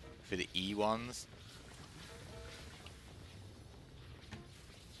cryptocurrency. For the E ones.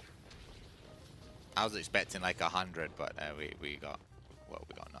 I was expecting like 100, but we got... Well,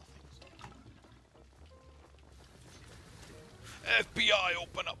 we got nothing. FBI,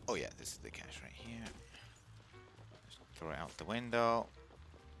 open up! Oh yeah, this is the cash right here. Just throw it out the window.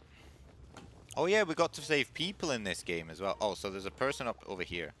 Oh yeah, we got to save people in this game as well. Oh, so there's a person up over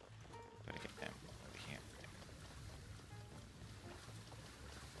here. Gotta get them over here.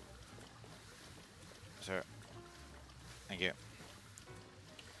 Sir. Thank you.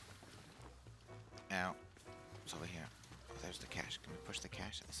 Now, it's over here. Oh, there's the cash. Can we push the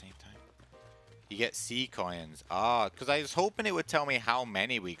cash at the same time? You get C coins. Ah, because I was hoping it would tell me how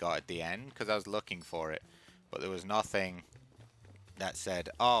many we got at the end, because I was looking for it. But there was nothing that said,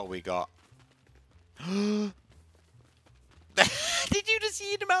 oh, we got... Did you just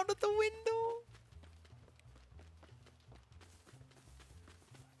see him out of the window?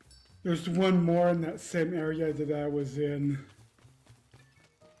 There's one more in that same area that I was in.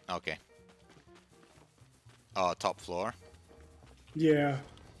 Okay. Oh, top floor. Yeah.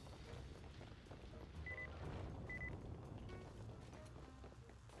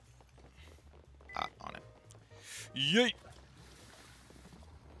 Yeet.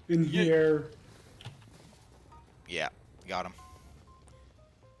 In here. Yeah, got him.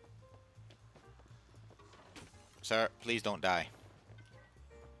 Sir, please don't die.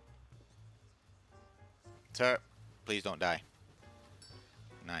 Sir, please don't die.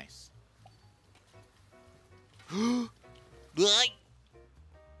 Nice. What?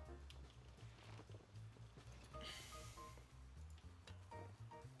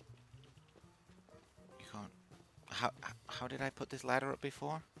 You can't. How did I put this ladder up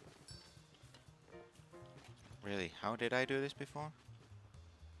before? Really? How did I do this before?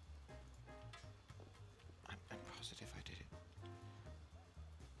 I'm positive I did it.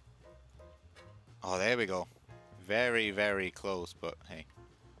 Oh, there we go. Very, very close, but hey.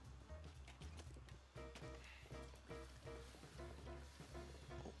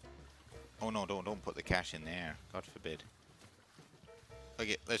 Oh no, don't put the cash in there. God forbid.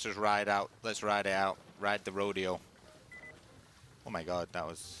 Okay, let's just ride out. Let's ride it out. Ride the rodeo. Oh my god, that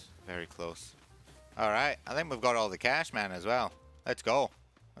was very close. Alright, I think we've got all the cash, man, as well. Let's go.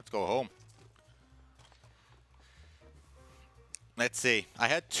 Let's go home. Let's see. I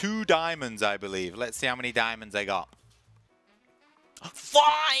had 2 diamonds, I believe. Let's see how many diamonds I got.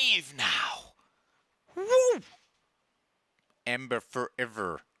 5 now! Woo! Embr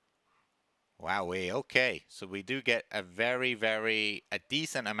forever. Wowee, okay. So we do get a a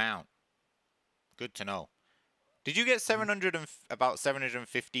decent amount. Good to know. Did you get about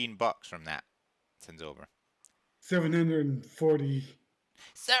 715 bucks from that? Sends over. 740.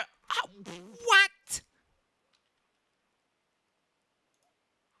 Sir, what?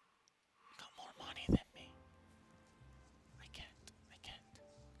 You got more money than me. I can't.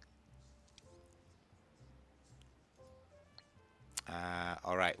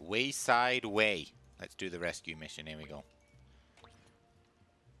 All right, Wayside Way. Let's do the rescue mission. Here we go.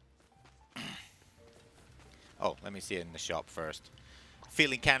 Oh, let me see it in the shop first.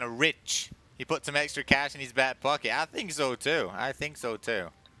 Feeling kind of rich. He put some extra cash in his back pocket. I think so too. I think so too.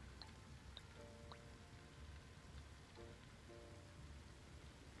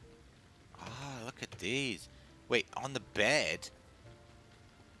 Ah, look at these. Wait, on the bed?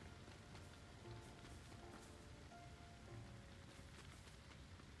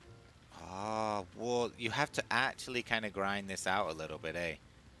 Ah, well, you have to actually kind of grind this out a little bit, eh?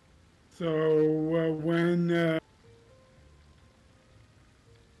 So when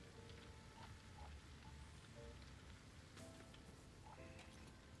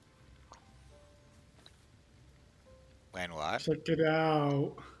When what? check it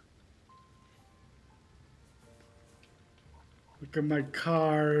out. Look at my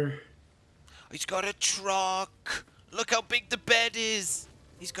car. He's got a truck. Look how big the bed is.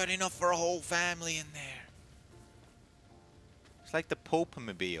 He's got enough for a whole family in there. It's like the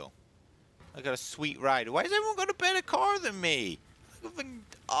Pope-mobile. I got a sweet ride. Why has everyone got a better car than me?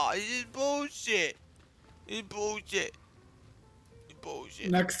 Oh, this is bullshit. It's bullshit. It's bullshit.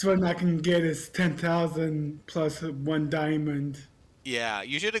 Next one I can get is 10,000 plus 1 diamond. Yeah,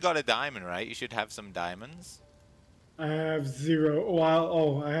 you should have got a diamond, right? You should have some diamonds. I have 0.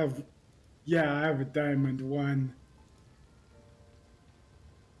 Oh, I have. Yeah, I have a diamond 1.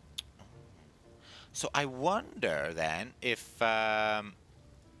 So I wonder then if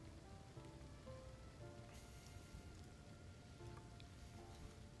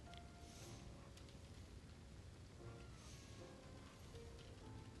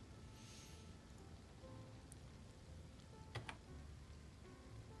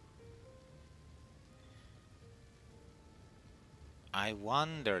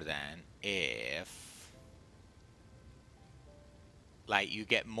like you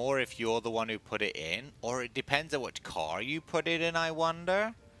get more if you're the one who put it in, or it depends on which car you put it in, I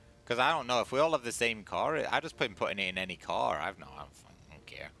wonder. Because I don't know, if we all have the same car, I just putting it in any car. I don't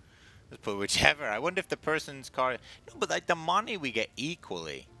care. Just put whichever. I wonder if the person's car... No, but like the money we get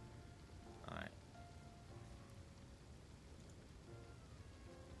equally. Alright.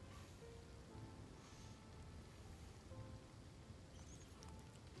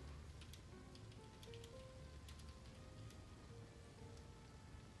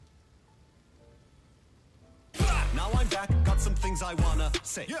 Now I'm back, got some things I wanna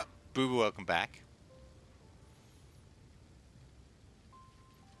say. Yeah. Boo Boo, welcome back.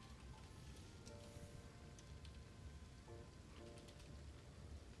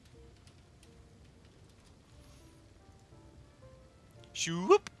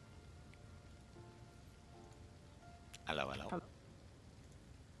 Shoop. Hello, hello. Hello.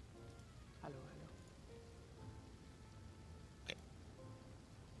 Hello, Okay.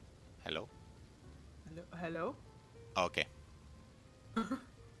 Hello. hello. Hello? Okay.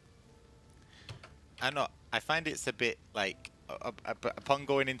 I know. I find it's a bit like upon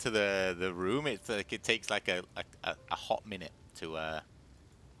going into the room, it's like it takes like a hot minute to for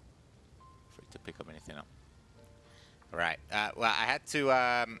it to pick up anything up. Right. Well, I had to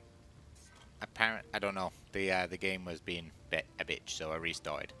I don't know. The game was being a bitch, so I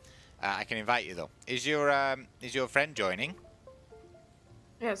restarted. I can invite you though. Is your friend joining?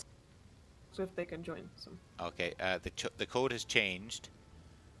 Yes. So if they can join. So. Okay. The code has changed.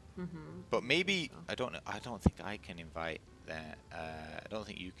 Mm-hmm. But maybe So. I don't know. I don't think I can invite that. I don't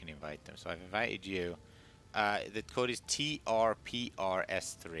think you can invite them. So I've invited you. The code is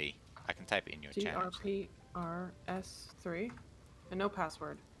TRPRS3. I can type it in your chat. TRPRS3, and no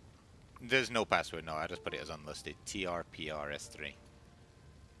password. There's no password. No, I just put it as unlisted. TRPRS3.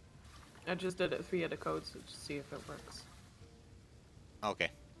 I just did it via the codes to see if it works. Okay.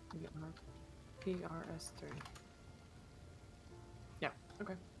 PRS3. Yeah.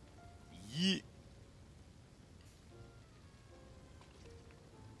 Okay. Yeah.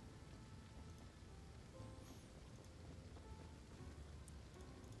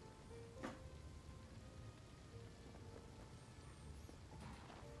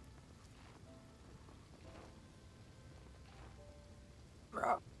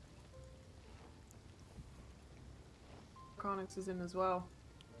 Bro. Chronics is in as well.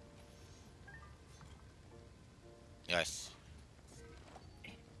 Yes.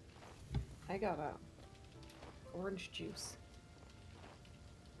 I got a orange juice.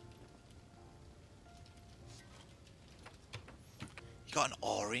 You got an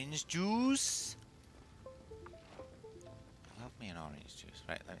orange juice? Love me an orange juice.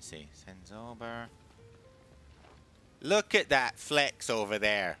 Right, let me see. Sends over. Look at that flex over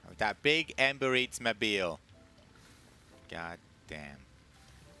there. That big Embr Eats mobile. God damn.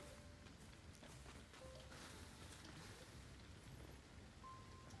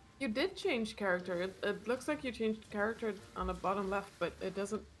 You did change character. It looks like you changed character on the bottom left, but it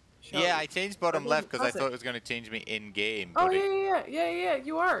doesn't show. Yeah, I changed bottom It left because I doesn't thought it was going to change me in game. Oh but yeah.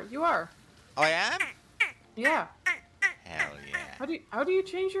 You are. Oh, I am? Yeah. Hell yeah. How do you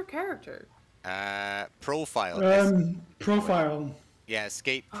change your character? Profile. Profile. Yeah,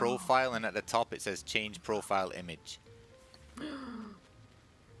 escape profile, and at the top it says change profile image. I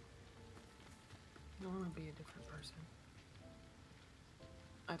want to be a different person.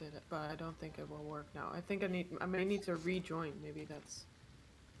 I did it, but I don't think it will work now. I think I may need to rejoin. Maybe that's.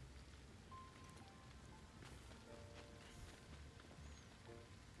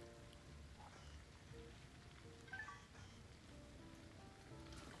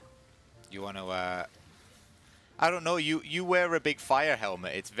 You want to, I don't know, you wear a big fire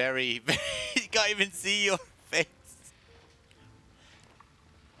helmet. It's very, you can't even see your face.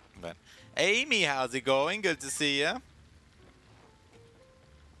 But, Amy, how's it going? Good to see you.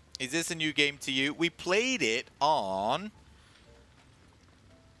 Is this a new game to you? We played it on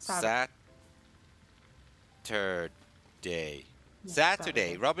Saturday.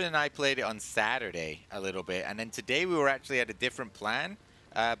 Saturday. Robin and I played it on Saturday a little bit, and then today we were actually at a different plan,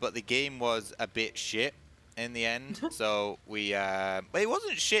 but the game was a bit shit in the end. So we, but it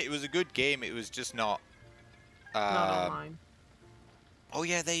wasn't shit. It was a good game. It was just not. Not online. Oh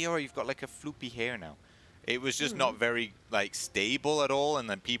yeah, there you are. You've got like a floopy hair now. It was just not very like stable at all, and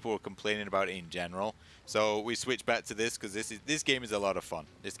then people were complaining about it in general. So we switched back to this because this game is a lot of fun.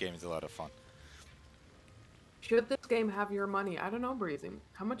 This game is a lot of fun. Should this game have your money? I don't know, Breezy.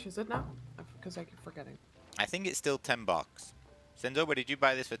 How much is it now? Because I keep forgetting. I think it's still $10. Senzo, but did you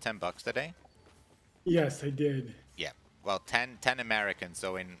buy this for $10 today? Yes, I did. Yeah. Well, 10 American.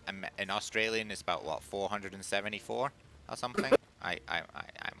 So in Australian, it's about what, 474 or something. I'm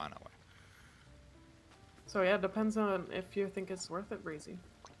unaware. So yeah, it depends on if you think it's worth it, Breezy.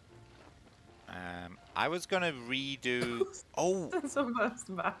 I was gonna redo. Oh. So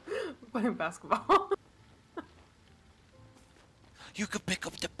playing basketball. You could pick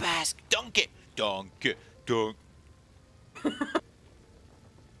up the basket. Dunk it. Dunk it. Dunk.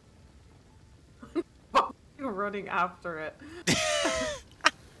 You're running after it.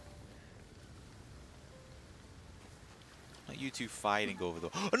 Let you two fighting over the.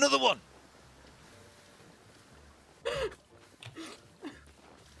 Another one.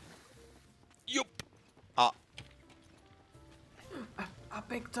 Yup. I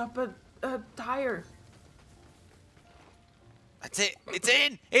picked up a tire. That's it. It's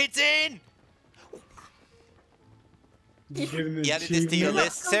in. It's in. You added this to your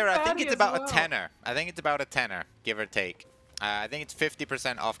list, Sarah. I think it's about a tenner. I think it's about a tenner, give or take. I think it's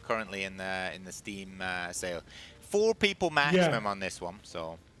 50% off currently in the Steam sale. 4 people maximum on this one,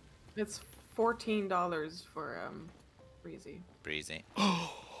 so. It's $14 for Breezy. Breezy.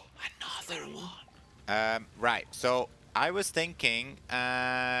 Oh, another one. Right. So I was thinking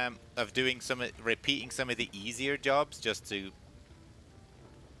of doing repeating some of the easier jobs just to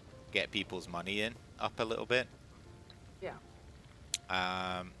get people's money in up a little bit. Yeah.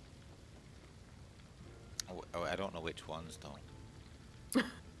 Oh, I don't know which ones though.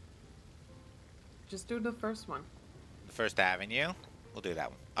 Just do the first one. The First Avenue. We'll do that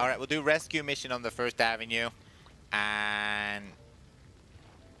one. All right. We'll do rescue mission on the First Avenue, and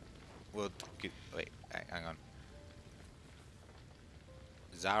wait. Hang on.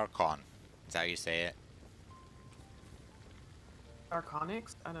 Zarkon. Is that how you say it?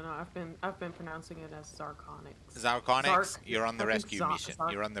 Zarconics? I don't know. I've been pronouncing it as Zarconics. Zarconics. You're on the I think rescue mission.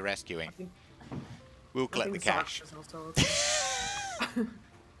 You're on the rescuing. I think, We'll collect the cash. Zark is also okay.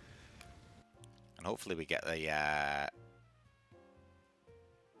 And hopefully we get a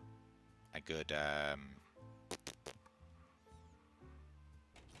good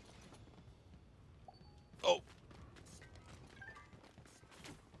oh,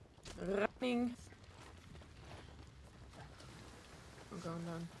 Running. I'm going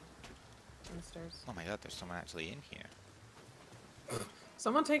down the stairs. oh my god, there's someone actually in here.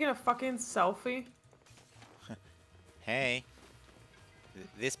 Someone taking a fucking selfie? Hey,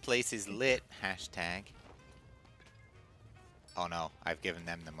 this place is lit, hashtag. Oh no, I've given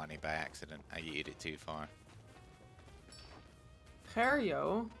them the money by accident. I yeeted it too far.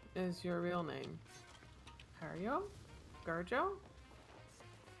 Hario is your real name. Hario? Garjo?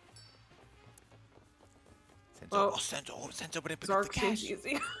 Oh, Senzo, but it Zark the cash. seems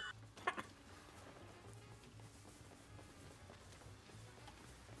easy.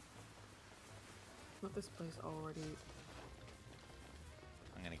 Not this place already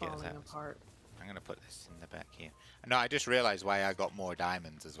I'm gonna get us falling out. apart. I'm gonna put this in the back here. No, I just realized why I got more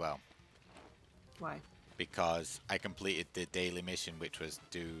diamonds as well. Why? Because I completed the daily mission, which was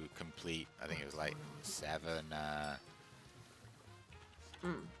to complete, I think it was like 7,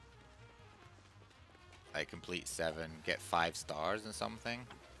 I complete 7, get 5 stars and something.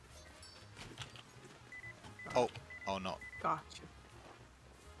 Oh no. Gotcha.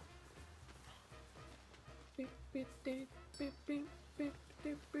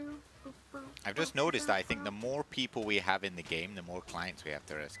 I've just noticed that I think the more people we have in the game, the more clients we have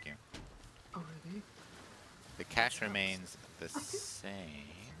to rescue. Oh, really? The cash remains the same.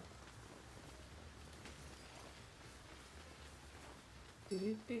 There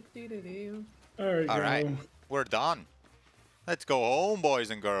we go. Alright, we're done. Let's go home, boys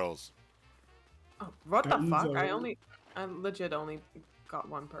and girls. Oh, what the fuck? Dunzo. I legit only got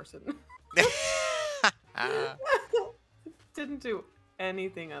one person. Didn't do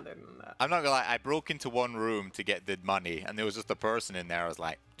anything other than that. I'm not gonna lie, I broke into one room to get the money, and there was just a person in there. I was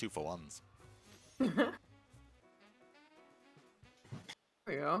like, 2 for 1s. There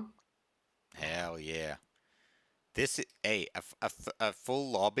we go. Hell yeah. This is, hey, a full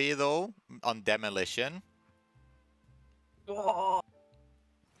lobby though, on demolition. Oh.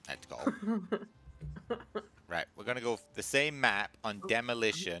 Let's go. Right, we're gonna go the same map on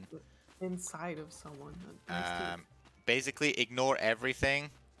demolition. Inside of someone. Basically, ignore everything.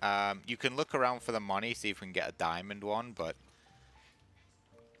 You can look around for the money, see if we can get a diamond one, but...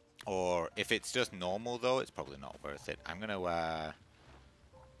 Or if it's just normal, though, it's probably not worth it. I'm gonna,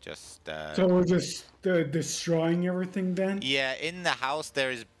 just... So we're just destroying everything then? Yeah, in the house,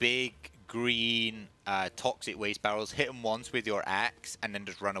 there's big, green, toxic waste barrels. Hit them once with your axe, and then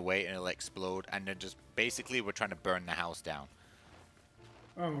just run away, and it'll explode. And then just... Basically, we're trying to burn the house down.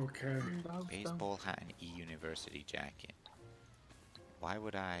 Oh, okay. Baseball hat and E-University jacket. Why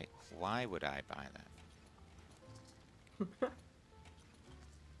would I buy that?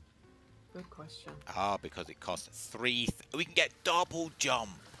 Good question. Ah, because it costs 3. We can get double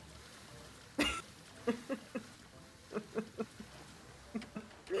jump.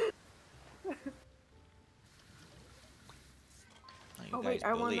 Oh wait,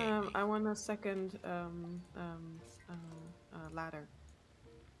 I want a second ladder.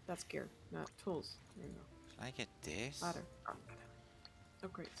 That's gear, not tools. There you go. Should I get this? Ladder. Oh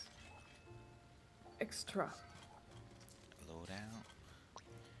great. Extra. Load out.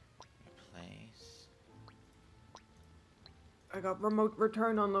 Replace. I got remote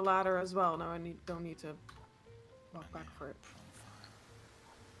return on the ladder as well. Now I don't need to walk back for it.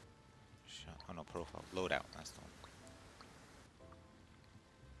 Profile. Oh no, profile. Load out. That's the one.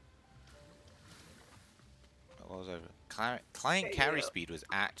 What was over? Client carry speed was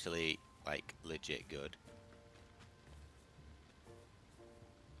actually like legit good.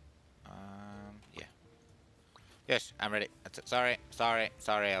 Yeah. Yes, I'm ready. That's it. Sorry.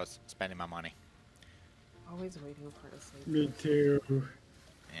 I was spending my money. Always waiting for it to say. Me too.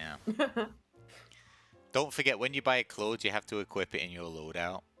 Yeah. Don't forget, when you buy clothes, you have to equip it in your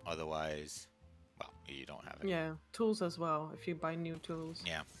loadout. Otherwise, well, you don't have it. Yeah, tools as well, if you buy new tools.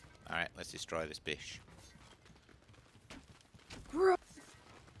 Yeah. Alright, let's destroy this bitch. Bro.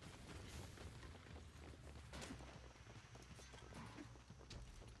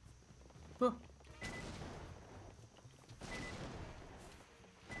 Oh.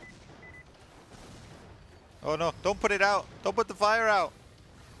 Oh no, don't put it out! Don't put the fire out!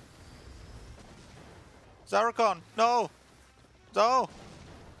 Zaracon, no! No!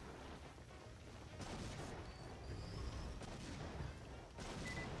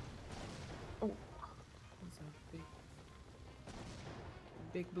 Oh, that's a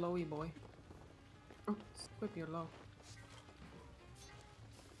big blowy boy. Oh, equip your low.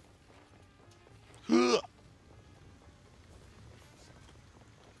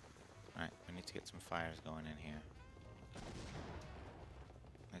 Alright, we need to get some fires going in here.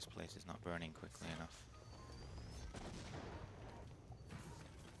 This place is not burning quickly enough.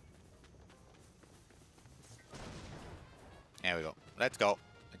 There we go. Let's go.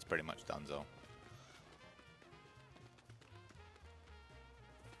 It's pretty much done, though.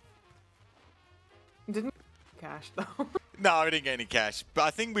 Didn't cash though. No, we didn't get any cash. But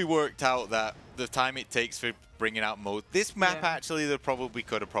I think we worked out that the time it takes for bringing out mode. This map Yeah. actually, we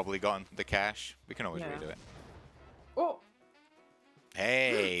could have probably gotten the cash. We can always redo it. Oh,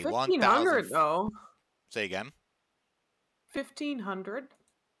 Hey, 1,500 1,000. though. Say again. 1,500.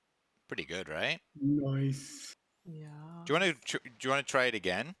 Pretty good, right? Nice. Yeah. Do you want to try it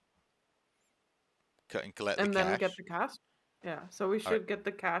again? Cut and collect And the then cash. get the cash. Yeah. So we should Alright. get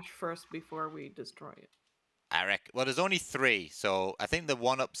the cash first before we destroy it. I reckon. Well, there's only 3, so I think the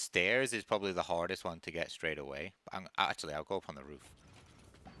one upstairs is probably the hardest one to get straight away. Actually, I'll go up on the roof.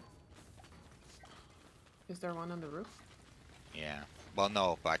 Is there one on the roof? Yeah. Well,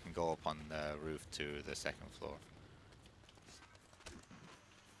 no, but I can go up on the roof to the 2nd floor.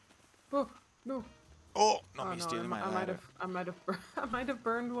 Oh no. Oh, not Oh me no, stealing my ladder. I might have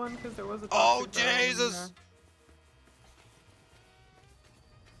burned one because there was a. Oh, toxic barrel in Jesus! there.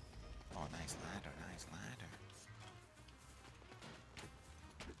 Oh, nice ladder, nice ladder.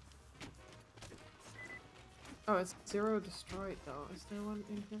 Oh, it's 0 destroyed though. Is there one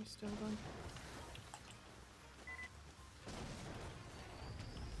in here still then?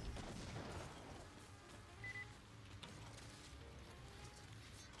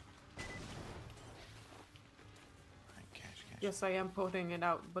 Alright, cash. Yes, I am putting it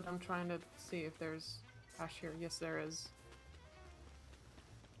out, but I'm trying to see if there's cash here. Yes, there is.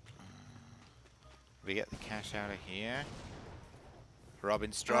 We get the cash out of here.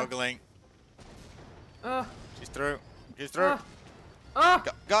 Robin's struggling. She's through. She's through.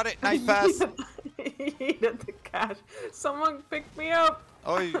 Got it. Nice pass. He needed the cash. Someone pick me up.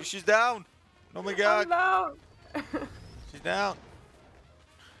 Oh, she's down. Oh my god. I'm down. She's down.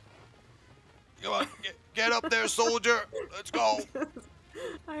 Come on. Get up there, soldier. Let's go.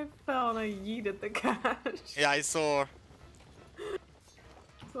 I fell and I yeeted the cash. Yeah, I saw.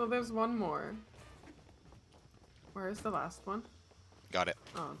 So there's one more. Where is the last one? Got it.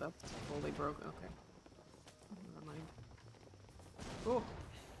 Oh, that's fully broken. Okay. Never mind. Oh.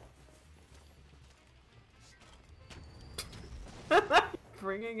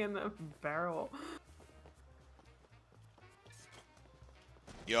 Bringing in a barrel.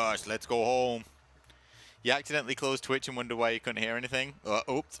 Yosh, let's go home. You accidentally closed Twitch and wonder why you couldn't hear anything?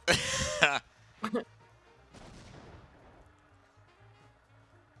 Oops.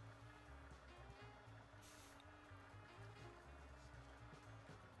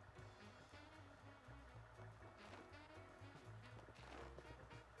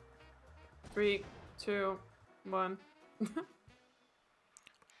 3, 2, 1.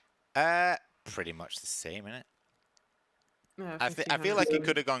 Pretty much the same, innit? Yeah, I feel 1,500. like it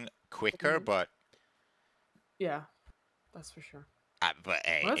could have gone quicker, but Yeah, that's for sure. but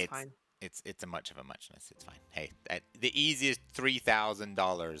hey, Well, that's fine. it's a much of a muchness. It's fine. Hey, the easiest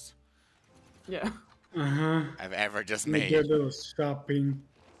 $3,000 Yeah. I've ever just You made. get those shopping.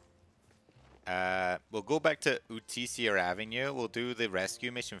 We'll go back to Utisia Avenue. We'll do the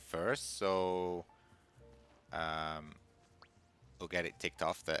rescue mission first, so we'll get it ticked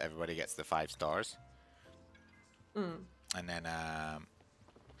off that everybody gets the 5 stars. And then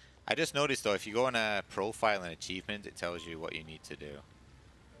I just noticed though, if you go on a profile and achievement, it tells you what you need to do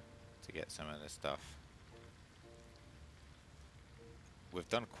to get some of this stuff. We've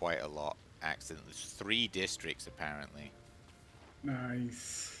done quite a lot. Accidentally, there's 3 districts apparently.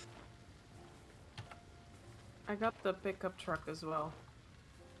 Nice. I got the pickup truck as well.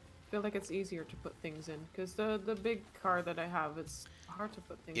 I feel like it's easier to put things in because the big car that I have, it's hard to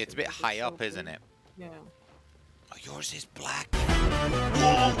put things in. Yeah, it's a bit because high so up, isn't big. it? Yeah. Oh, yours is black.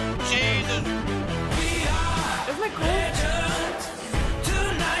 Whoa, Jesus! Isn't it cool?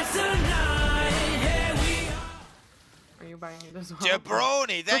 Are you buying it as well?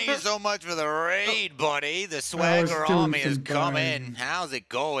 Jabroni, thank you so much for the raid, buddy. The I was Swagger doing Army has some come buying. in. How's it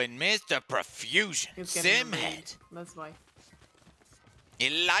going, Mr. Profusion? It's getting a Simhead. raid, that's why.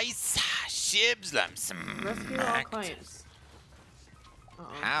 Eliza Shibslam. Rescue all clients.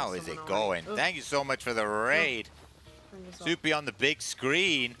 How is it going? Thank you so much for the raid. Soupy on the big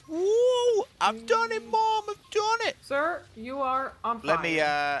screen. Woo! I've done it, Mom. I've done it. Sir, you are on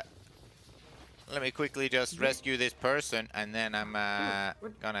fire. Let me quickly just rescue this person, and then I'm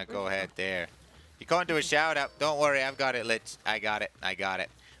gonna go ahead there. You can't do a shout out. Don't worry, I've got it, Lich. I got it. I got it.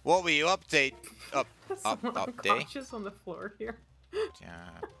 What will you update? Someone Update. unconscious on the floor here.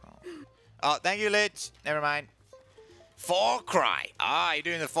 Oh, thank you, Lich. Never mind. Far Cry. Ah, you're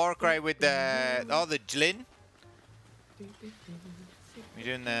doing the Far Cry with the the Jlin.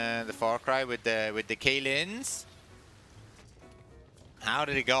 You're doing the Far Cry with the Kalins. How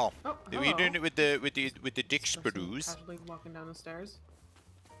did it go? Oh, Were you doing it with the Dick Sparrows? Casually walking down the stairs.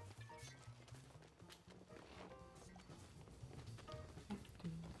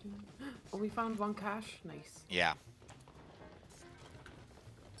 Oh, we found one cache. Nice. Yeah.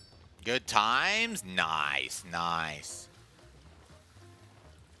 Good times. Nice, nice.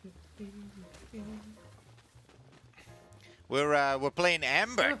 We're playing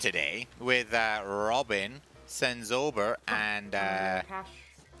Embr today with Robin, Senzober, and Cache.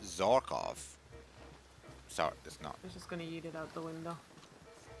 Zorkov. Sorry, it's not. I was just gonna eat it out the window.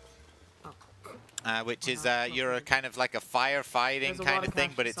 Which is you're a kind of like a firefighting kind of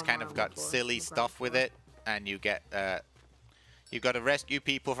thing, but it's kind of got silly stuff with it, and you get you've got to rescue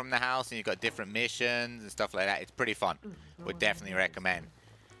people from the house, and you've got different missions and stuff like that. It's pretty fun. Would definitely recommend.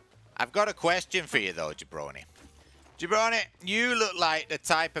 I've got a question for you though, Jabroni. Jabroni, you look like the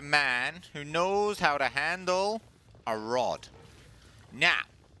type of man who knows how to handle a rod. Now,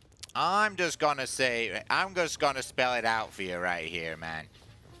 I'm just gonna spell it out for you right here, man.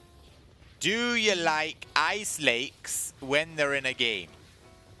 Do you like ice lakes when they're in a game?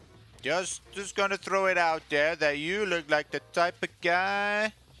 Just gonna throw it out there that you look like the type of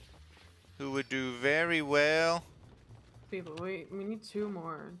guy who would do very well. People, we need 2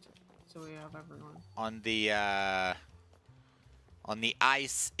 more, so we have everyone. On the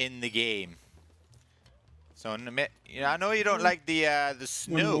ice in the game. So I know you don't like the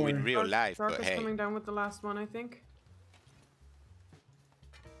snow in real life, Zark but is hey. coming down with the last one, I think.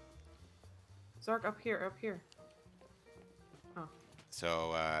 Zark, up here. Oh.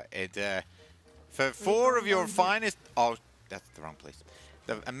 So for 4 of your finest. Oh, that's the wrong place.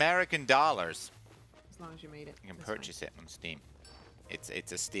 The American dollars. As long as you made it. You can purchase it on Steam. It's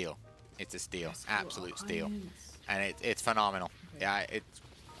a steal. It's a steal. Absolute steal. And it's phenomenal. Okay.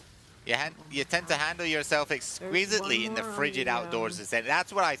 Yeah, you tend to handle yourself exquisitely in the frigid outdoors.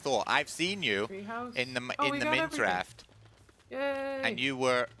 That's what I thought. I've seen you in the mint draft, Yay. and you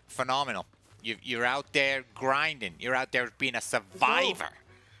were phenomenal. You're out there grinding. You're out there being a survivor.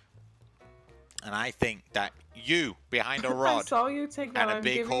 And I think that you behind a rod I saw you take that and a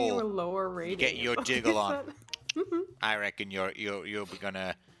big hole, you a lower rating. get your jiggle on. I reckon you're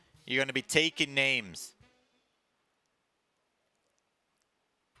gonna be taking names.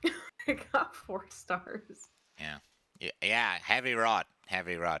 I got 4 stars. Yeah. Heavy rod.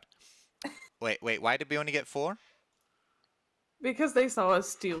 Wait. Why did we only get 4? Because they saw us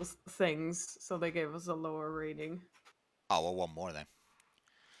steal things, so they gave us a lower rating. Oh, well, 1 more then.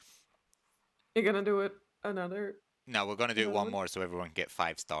 You're gonna do it another? No, we're gonna do it 1 more so everyone can get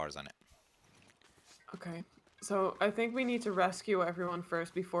 5 stars on it. Okay. So I think we need to rescue everyone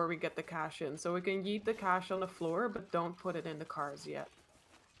first before we get the cash in. So we can yeet the cash on the floor, but don't put it in the cars yet.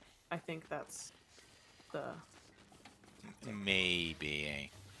 I think that's the...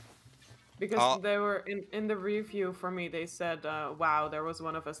 Maybe. Because they were in the review for me. They said, "Wow, there was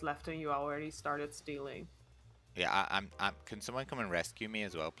one of us left, and you already started stealing." Yeah, I'm. Can someone come and rescue me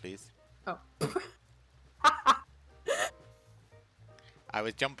as well, please? Oh. I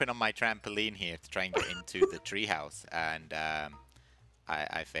was jumping on my trampoline here to try and get into the treehouse, and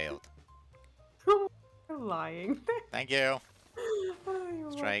I failed. You're lying. Thank you. Oh,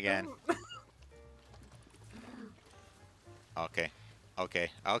 Let's try again. Okay,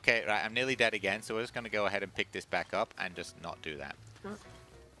 right, I'm nearly dead again, so we're just going to go ahead and pick this back up and just not do that.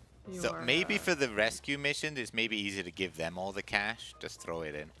 So maybe for the rescue mission, it's maybe easier to give them all the cash. Just throw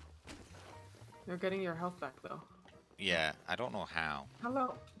it in. You're getting your health back, though. Yeah, I don't know how.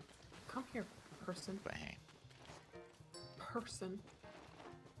 Hello. Come here, person. But hey. Person.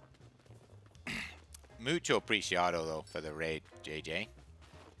 Mucho apreciado, though, for the raid, JJ.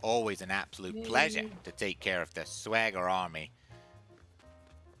 Always an absolute pleasure to take care of the Swagger army.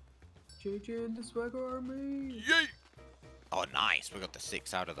 JJ and the Swagger Army. Yay! Oh, nice. We got the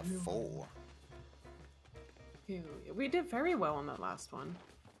 6 out of the 4. We did very well on that last one.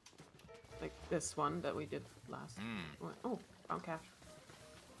 Like this one that we did last. Oh, found cash.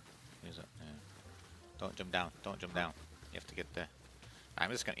 Here's it. Yeah. Don't jump down. Don't jump down. You have to get the...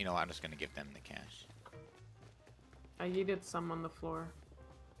 I'm just gonna... You know what? I'm just gonna give them the cash. I yeeted some on the floor.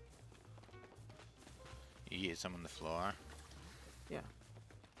 You get some on the floor. Yeah.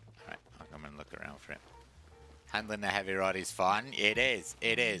 Alright, I'll come and look around for it. Handling the heavy rod is fun. It is.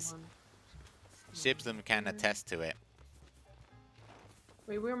 It is. Shipslam can attest to it.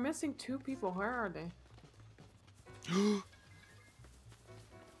 Wait, we're missing 2 people. Where are they?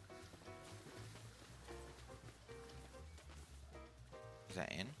 Is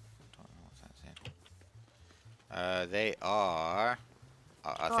that in? Don't know what that's in. They are...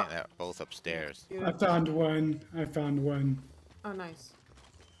 I think they're both upstairs. I found one. I found one. Oh, nice.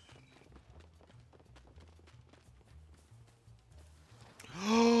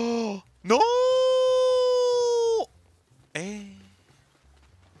 No! Eh.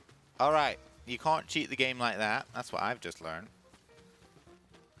 Alright, you can't cheat the game like that. That's what I've just learned.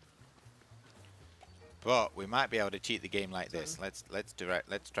 But we might be able to cheat the game like this. Let's try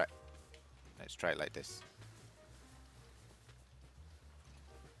it like this.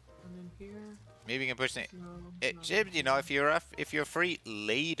 And in here. Maybe you can push it. No, Shibs, you know, if you're free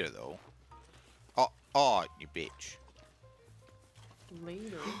later though. Oh, you bitch.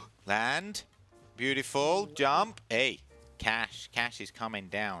 Later. Land. Beautiful. Jump. Hey. Cash. Cash is coming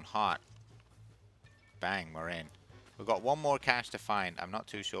down hot. Bang, we're in. We've got one more cash to find. I'm not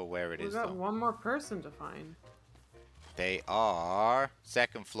too sure where it is We got though. one more person to find. They are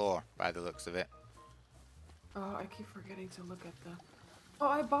 2nd floor by the looks of it. Oh, I keep forgetting to look at the... Oh,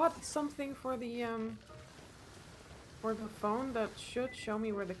 I bought something for the phone that should show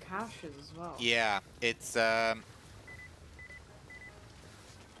me where the cash is as well. Yeah, it's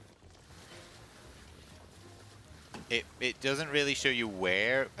it doesn't really show you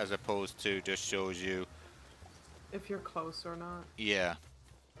where, as opposed to just shows you. If you're close or not. Yeah.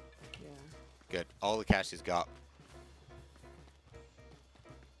 Yeah. Good. All the cash is got.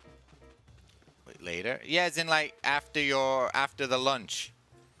 Wait, later? Yeah, it's in like after the lunch.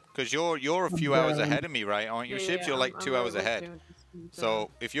 Cause you're a few hours ahead of me, right? Aren't you, Shibs? You're like 2 hours ahead. So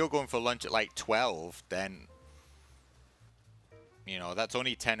if you're going for lunch at like 12, then you know that's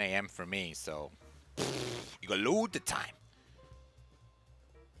only 10 a.m. for me. So you got loads of time.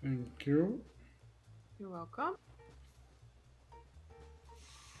 Thank you. You're welcome.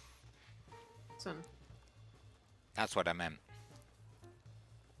 Listen. That's what I meant.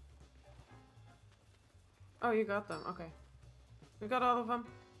 Oh, you got them. Okay. You got all of them?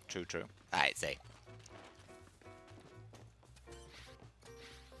 True, true. I'd say.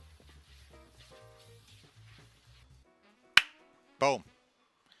 Boom.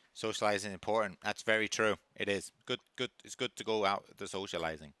 Socializing is important. That's very true. It is. Good. It's good to go out to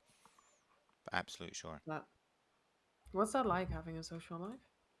socializing. Absolutely sure. What's that like, having a social life?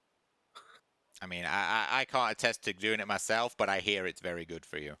 I mean, I can't attest to doing it myself, but I hear it's very good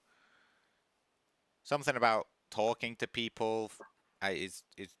for you. Something about talking to people, it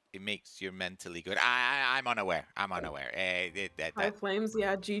makes you mentally good. I'm unaware. I'm unaware. High flames,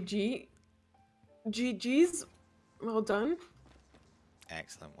 yeah. GG. GG's. Well done.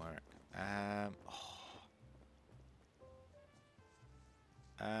 Excellent work.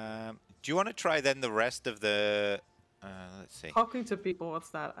 Do you want to try then the rest of the? Let's see. Talking to people. What's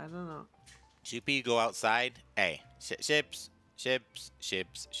that? I don't know. GP, go outside. Hey, ships.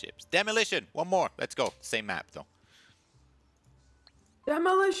 Demolition. One more. Let's go. Same map though.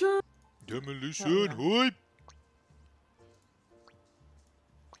 Demolition. Demolition. Hype.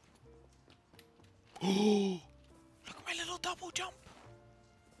 Oh, look at my little double jump.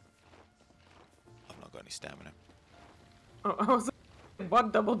 I've not got any stamina. Oh, I was like,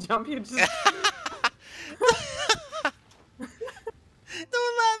 what double jump? You just.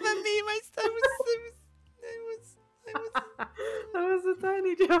 Don't laugh at me. My stomach That was a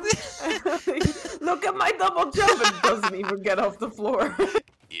tiny jump. Look at my double jump. It doesn't even get off the floor.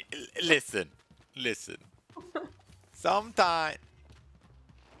 Listen. Sometime.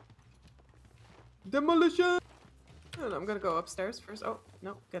 Demolition. And I'm gonna go upstairs first. Oh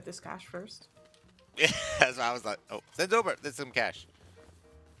no, get this cash first. That's why I was like, oh, send over. There's some cash.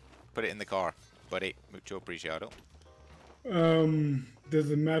 Put it in the car, buddy. Mucho apreciado. Does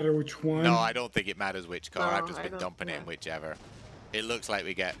it matter which one? No, I don't think it matters which car. No, I've just I been don't- dumping it in whichever. It looks like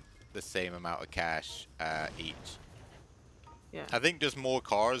we get the same amount of cash each. Yeah. I think just more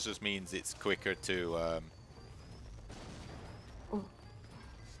cars just means it's quicker to. Oh.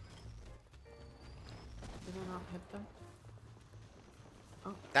 Did I not hit that?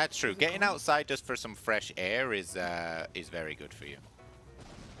 Oh. That's true. Is it Getting going? outside just for some fresh air is very good for you.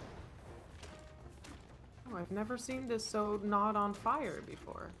 Oh, I've never seen this so not on fire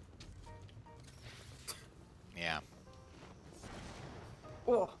before. Yeah.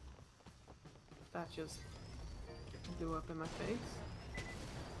 Oh. That just blew up in my face.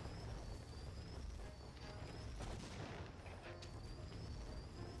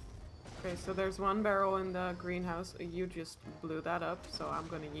 Okay, so there's one barrel in the greenhouse. You just blew that up, so I'm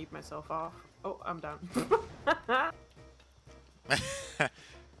gonna yeet myself off. Oh, I'm down.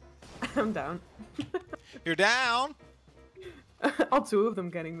 I'm down. You're down. All two of them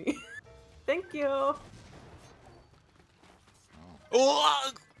getting me. Thank you.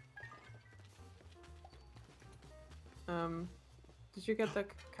 Oh. Did you get the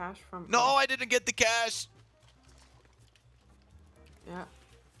cash from? No, I didn't get the cash. Yeah.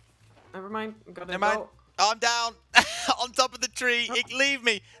 Never mind. Gotta Never mind. go. I'm down on top of the tree. Oh. Leave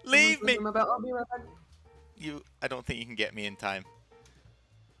me. Leave me. I'll be right back. I don't think you can get me in time.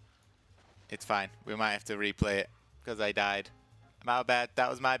 It's fine. We might have to replay it because I died. My bad. That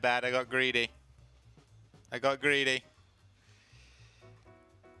was my bad. I got greedy. I got greedy.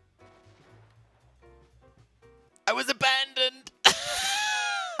 I was abandoned.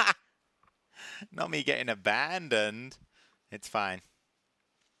 Not me getting abandoned. It's fine.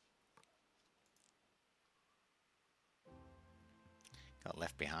 Got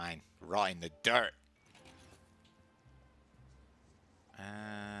left behind. Raw in the dirt.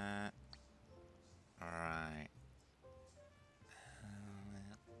 Alright.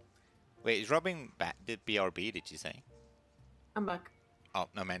 Wait, is Robin back? Did BRB, did you say? I'm back. Oh,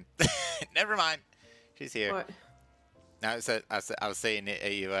 no, man. Never mind. She's here. What? No, I was saying,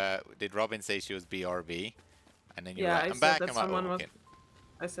 did Robin say she was BRB? And then you Yeah, were like, I I'm said back. that I'm like, someone oh, was. okay.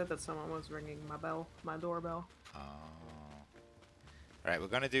 I said that someone was ringing my doorbell. Oh. Alright, we're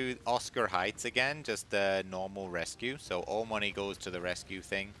going to do Oscar Heights again, just the normal rescue. So all money goes to the rescue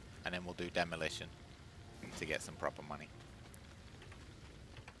thing, and then we'll do demolition to get some proper money.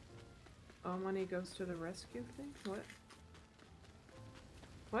 All money goes to the rescue thing? What?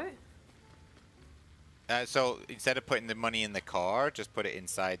 What? So instead of putting the money in the car, just put it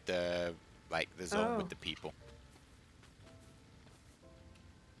inside the zone Oh. with the people.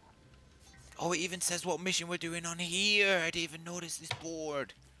 Oh, it even says what mission we're doing on here. I didn't even notice this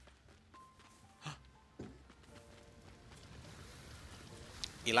board.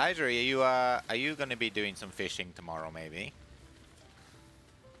 Elijah, are you going to be doing some fishing tomorrow? Maybe.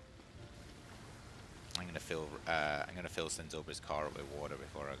 I'm gonna fill Senzobra's car up with water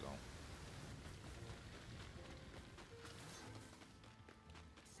before I go.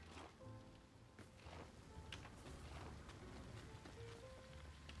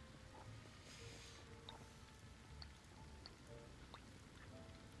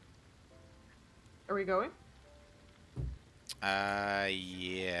 Are we going?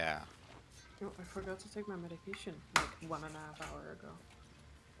 Yeah. Oh, I forgot to take my medication like 1.5 hours ago.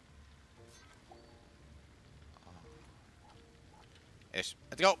 Ish.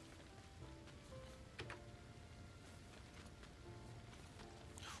 Let's go.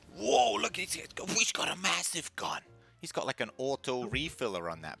 Whoa, look, he's got a massive gun. He's got like an auto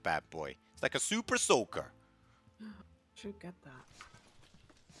refiller on that bad boy. It's like a super soaker. Should get that.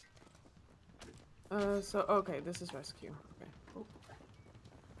 So, okay, this is rescue. Okay. Oh.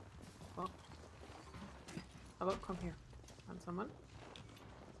 Well. Hello, come here. Want someone?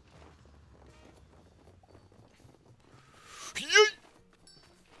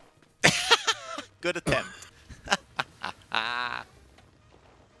 Good attempt. I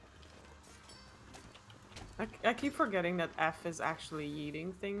keep forgetting that F is actually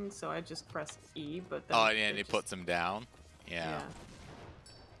yeeting things, so I just press E, but then Oh, yeah, and it he just- puts him down. Yeah.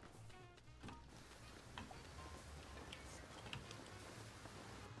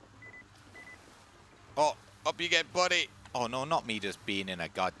 Oh, up you get, buddy. Oh, no, not me just being in a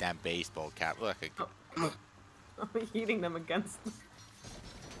goddamn baseball cap. Look, I'm yeeting them against.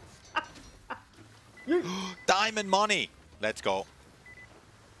 diamond money. Let's go.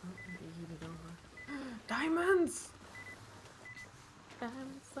 Yeet it over. Diamonds!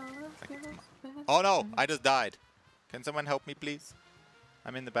 Diamonds are the best. Oh, no, I just died. Can someone help me, please?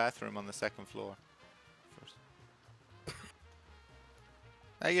 I'm in the bathroom on the 2nd floor. First.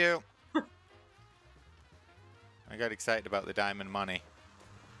 Thank you. I got excited about the diamond money.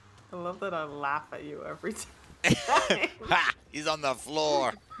 I love that I laugh at you every time. Ha! He's on the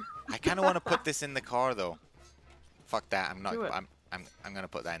floor. I kind of want to put this in the car though. Fuck that. I'm not. Do it. I'm gonna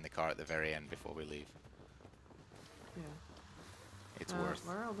put that in the car at the very end before we leave. Yeah. It's worth.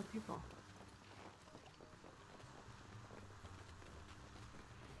 Where are all the people?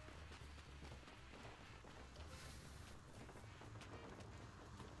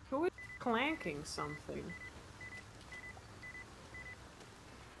 Who is clanking something?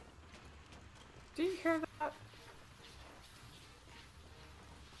 Do you hear that?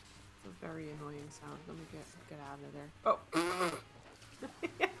 It's a very annoying sound. Let me get out of there. Oh!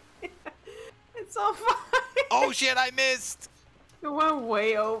 It's all fine! Oh shit! I missed. It went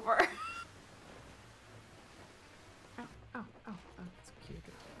way over. Ow, ow, ow, ow. It's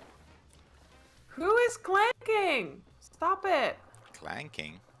cute. Who is clanking? Stop it!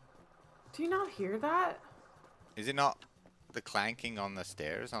 Clanking. Do you not hear that? Is it not the clanking on the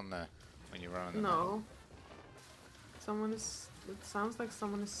stairs on the when you run on the metal? No. Someone is. It sounds like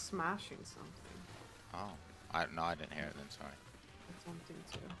someone is smashing something. Oh, I didn't hear it then. Sorry. It's something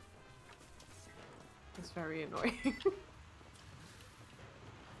too. It's very annoying.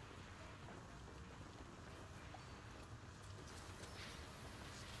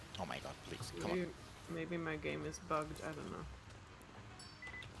 Oh my god! Please come on. Maybe my game is bugged. I don't know.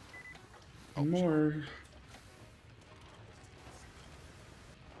 Oh, More.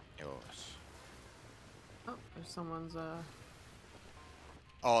 Yours. Oh, there's someone's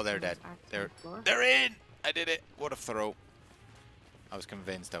Oh, they're dead. someone's active on the floor. They're in. I did it. What a throw. I was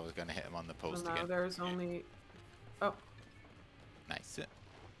convinced I was gonna hit him on the So post now again. there's only. Oh. Nice.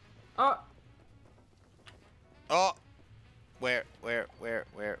 Oh. Oh. Where?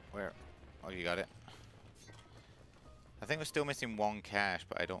 Oh, you got it. I think we're still missing one cache,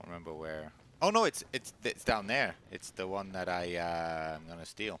 but I don't remember where. Oh no, it's down there. It's the one that I'm gonna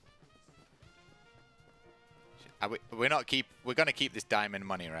steal. We're gonna keep this diamond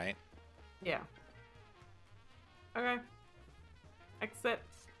money, right? Yeah. Okay. Exit.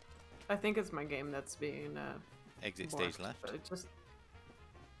 I think it's my game that's being Exit blocked, stage left. but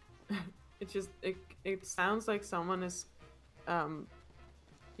it sounds like someone is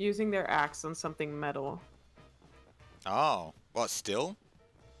using their axe on something metal. Oh, what? Still?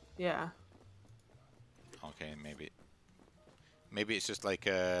 Yeah. Okay, maybe it's just like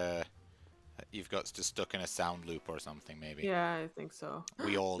you've got just stuck in a sound loop or something. Maybe. Yeah, I think so.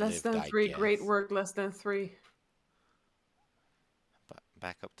 We all less lived, than I 3. guess. Great work. Less than 3. But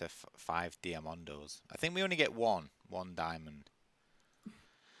back up to 5 diamondos. I think we only get one diamond.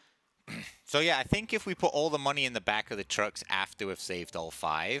 So yeah, I think if we put all the money in the back of the trucks after we've saved all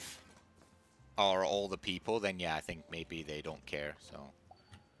 5, or all the people, then yeah, I think maybe they don't care. So,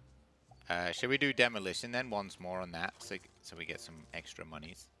 should we do demolition then once more on that, so we get some extra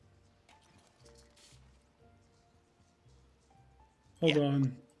monies? Hold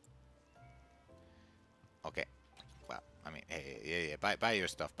on. Okay. Well, I mean, hey, yeah. Buy your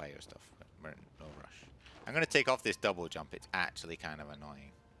stuff. We're in no rush. I'm gonna take off this double jump. It's actually kind of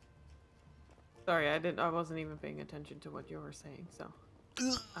annoying. Sorry, I wasn't even paying attention to what you were saying. So.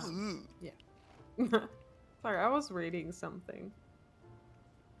 Yeah. Sorry, I was reading something.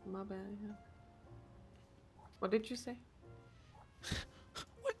 My bad. Yeah. What did you say?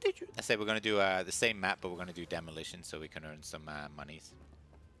 What did you? I said we're gonna do the same map, but we're gonna do demolition so we can earn some monies.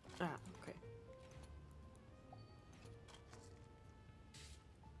 Ah, okay.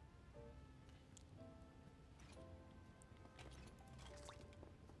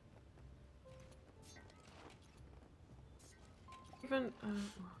 Even.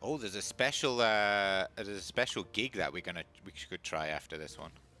 Oh, there's a special gig that we should try after this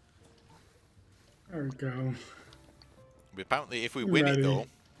one. There we go. Apparently, if we win it Ready. though,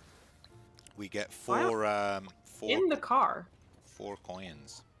 we get 4 in the car. 4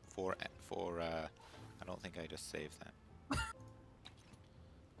 coins. 4. I don't think I just saved that.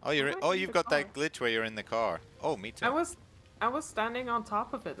 Oh, you've got that glitch where you're in the car. Oh, me too. I was standing on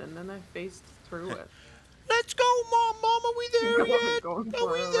top of it and then I faced through it. Let's go, Mom, are we there yet? Going Are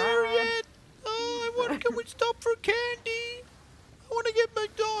for we a there ride. yet? Can we stop for candy? I want to get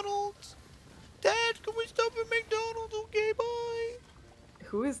McDonald's. Dad, can we stop at McDonald's? Okay, bye.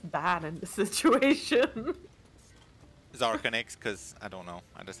 Who is bad in this situation? Zarkanix, because I don't know.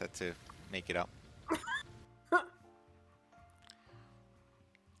 I just had to make it up.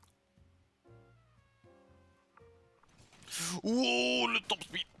 Whoa, let's top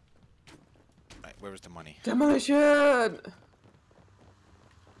speed. Right, where is the money? Demolition!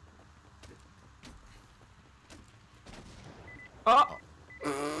 Oh!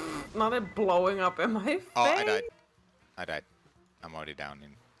 Not it blowing up in my face. Oh, I died. I'm already down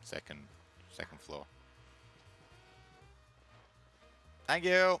in second floor. Thank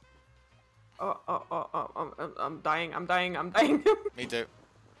you. I'm dying. I'm dying. I'm dying. Me too.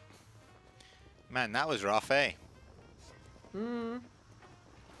 Man, that was rough, eh? Hmm.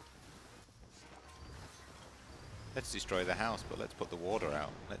 Let's destroy the house, but let's put the water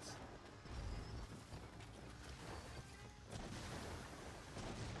out. Let's.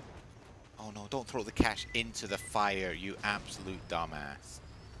 Oh no, don't throw the cash into the fire, you absolute dumbass.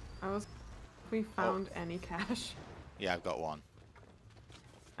 We found any cash. Yeah, I've got one.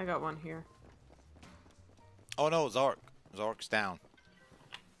 I got one here. Oh no, Zork. Zork's down.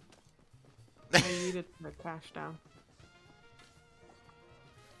 I needed the cash down.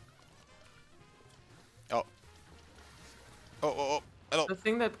 Oh. Oh, hello. The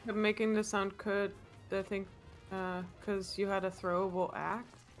thing that kept making the sound could, I think, because you had a throwable axe.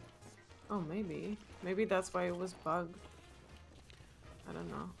 Oh, maybe. Maybe that's why it was bugged. I don't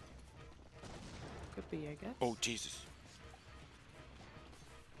know. Could be, I guess. Oh, Jesus.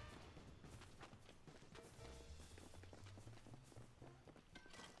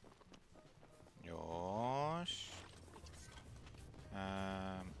 Yosh.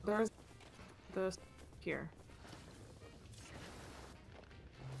 There's the here.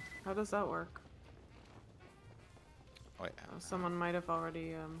 How does that work? Wait. Oh, someone might have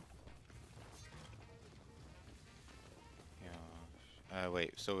already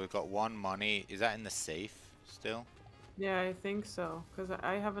Wait, so we've got one money. Is that in the safe still? Yeah, I think so. Because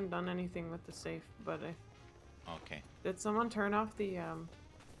I haven't done anything with the safe, but Okay. did someone turn off the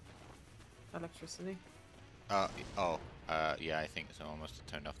electricity? Yeah, I think someone must have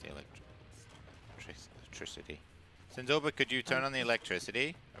turned off the electricity. Senzoba, could you turn on the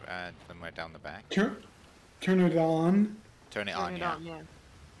electricity? Somewhere down the back. Turn it on. Turn it Turn on, it yeah. on, yeah.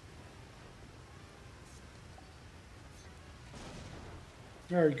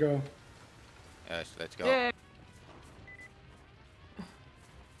 There we go. Yes, let's go. Yeah.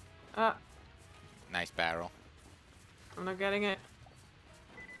 Nice barrel. I'm not getting it.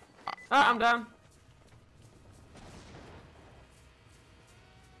 I'm down.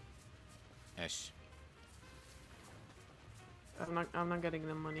 Yes. I'm not getting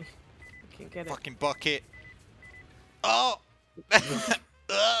the money. I can't get it. Fucking bucket. Oh!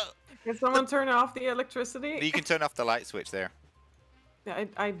 Can someone turn off the electricity? You can turn off the light switch there. Yeah,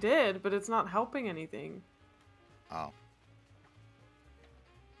 I did, but it's not helping anything. Oh.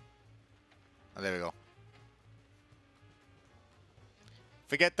 Oh, there we go.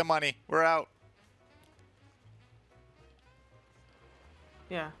 Forget the money. We're out.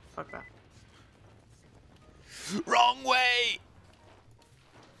 Yeah, fuck that. Wrong way!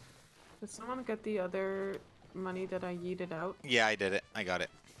 Did someone get the other money that I yeeted out? Yeah, I did it. I got it.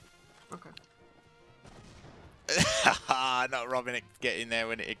 Okay. Not Robin getting there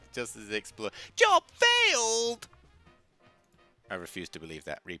when it just as it explodes. Job failed! I refuse to believe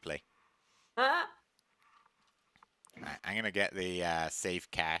that. Replay. Ah! Right, I'm gonna get the save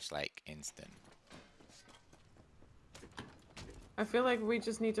cash like instant. I feel like we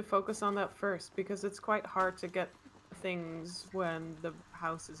just need to focus on that first because it's quite hard to get things when the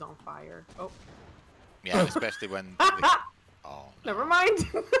house is on fire. Oh. Yeah, especially when. The... Oh. No. Never mind.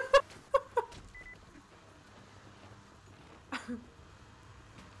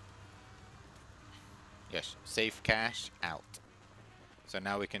 Yes, save cash out. So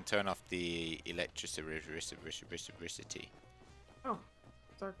now we can turn off the electricity. Oh,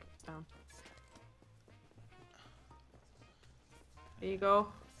 dark down. There you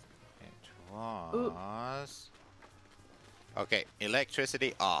go. It was. Okay,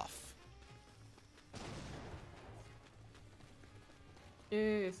 electricity off.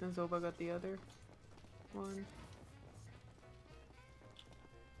 Yay, since Oba got the other one.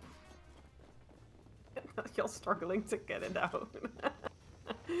 You're struggling to get it out.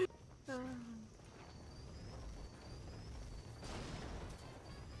 Did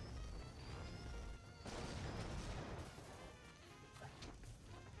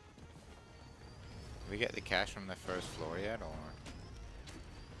we get the cash from the first floor yet, or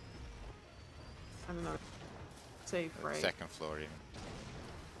I don't know. Safe, right? second floor even?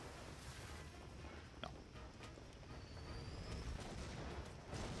 No.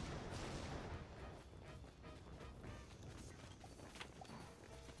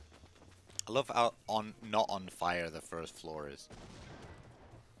 I love how not on fire the first floor is.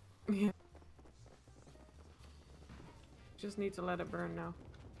 Yeah. Just need to let it burn now.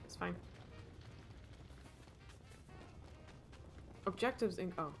 It's fine. Objectives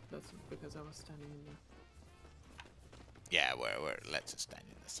in. Oh, that's because I was standing in there. Yeah, let's just stand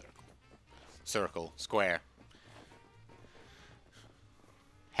in the circle. Circle, square.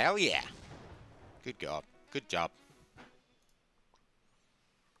 Hell yeah. Good job. Good job.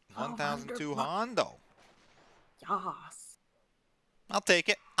 1,200. Yes. I'll take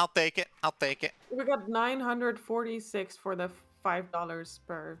it. I'll take it. I'll take it. We got 946 for the $5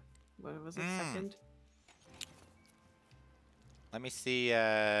 per. What was it? Second. Let me see.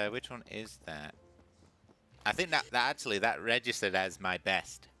 Which one is that? I think that actually that registered as my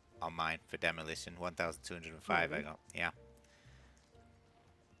best on mine for demolition. 1,205. I got. Yeah.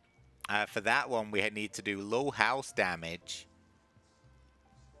 For that one, we need to do low house damage,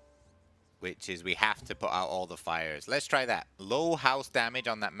 which is we have to put out all the fires. Let's try that. Low house damage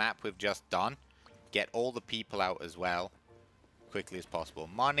on that map we've just done. Get all the people out as well, quickly as possible.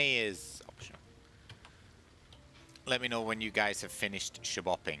 Money is optional. Let me know when you guys have finished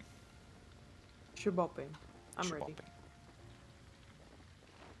shabopping. Shabopping. I'm ready.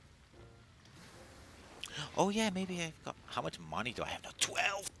 Oh yeah, maybe I've got. How much money do I have now?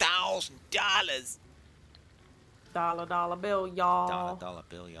 $12,000. Dollar bill, y'all. Dollar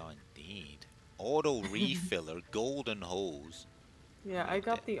bill, y'all. Indeed. Auto refiller, golden hose. Yeah, I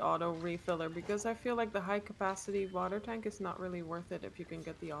got the auto refiller because I feel like the high capacity water tank is not really worth it if you can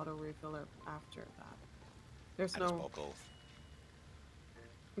get the auto refiller after that.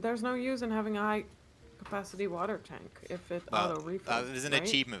 There's no use in having a high capacity water tank if it auto refills. There's an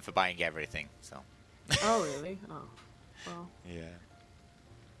achievement for buying everything, so. Oh really? Oh, well. Yeah.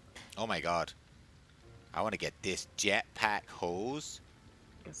 Oh my god. I want to get this jetpack hose.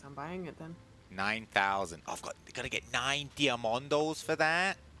 Guess I'm buying it then. 9,000. Oh, I've got to get 9 diamondos for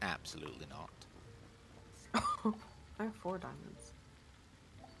that? Absolutely not. I have 4 diamonds.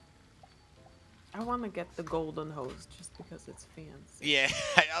 I want to get the golden hose just because it's fancy. Yeah,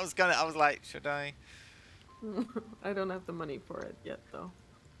 I was like, should I? I don't have the money for it yet though.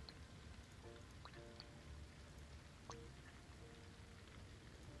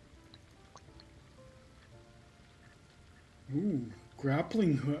 Ooh,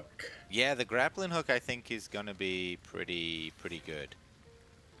 grappling hook. Yeah, the grappling hook I think is gonna be pretty good.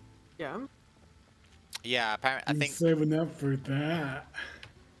 Yeah. Yeah, apparently I think. Saving up for that.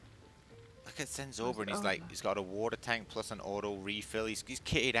 Look at Senzober, and he's got a water tank plus an auto refill. He's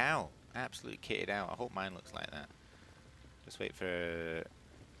kitted out, absolutely kitted out. I hope mine looks like that. Just wait for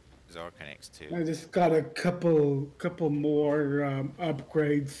Zorkanix too. I just got a couple more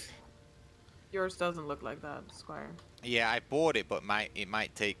upgrades. Yours doesn't look like that, Squire. Yeah, I bought it, but it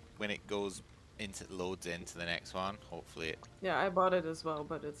might take when it loads into the next one. Hopefully it. Yeah, I bought it as well,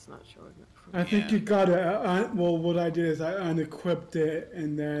 but it's not showing it for me. I think you gotta. Well, what I did is I unequipped it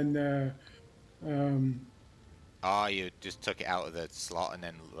and then. Oh, you just took it out of the slot and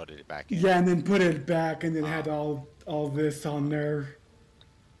then loaded it back in. Yeah, and then put it back, and then had all this on there.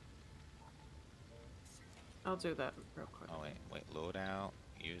 I'll do that real quick. Oh wait, loadout.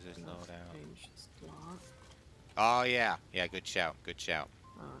 Users loadout. Change slot. Oh yeah, good shout. No,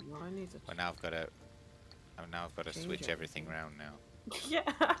 I need to. But now I've got to switch everything around now. Yeah.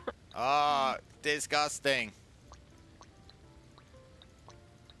 Oh, disgusting.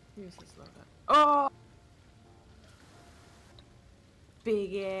 Use this loadout. Oh.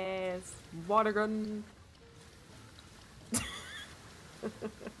 Big ass water gun.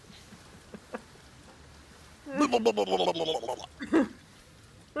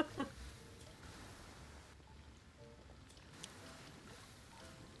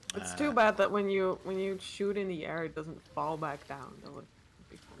 It's too bad that when you shoot in the air, it doesn't fall back down. That would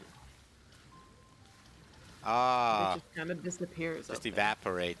be funny. Ah. It just kind of disappears. Just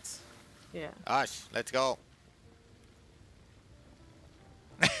evaporates. Yeah. Ush, let's go.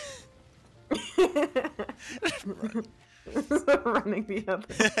 Running the other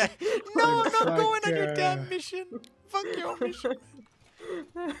way. No, I'm not going on your damn mission. Fuck your mission.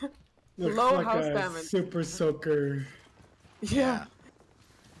 Low like house a damage. Super soaker. Yeah.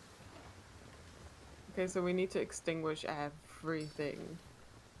 Okay, so we need to extinguish everything.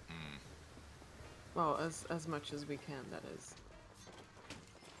 Well, as much as we can, that is.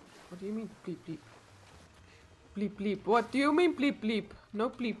 What do you mean bleep bleep? Bleep bleep. What do you mean bleep bleep? No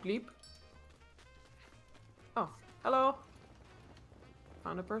bleep bleep. Oh, hello.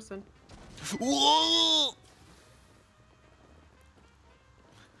 Found a person. Whoa!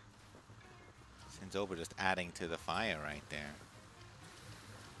 Senzober just adding to the fire right there.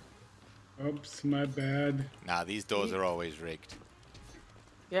 Oops, my bad. Nah, these doors are always rigged.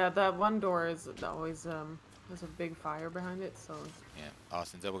 Yeah, that one door is always there's a big fire behind it, so. Yeah. Oh,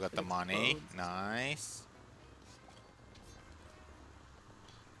 Senzober got the money. Nice.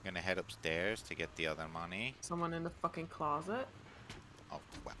 Gonna head upstairs to get the other money. Someone in the fucking closet. Oh,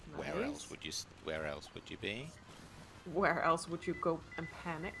 where else would you? Where else would you be? Where else would you go and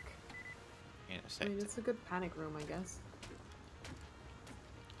panic? I Intersect. mean, it's a good panic room, I guess.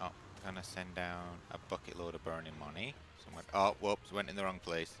 Oh, gonna send down a bucket load of burning money. Somewhere. Oh, whoops, went in the wrong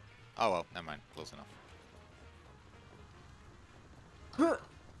place. Oh well, never mind. Close enough.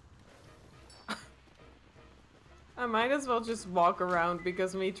 I might as well just walk around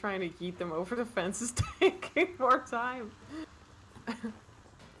because me trying to yeet them over the fence is taking more time.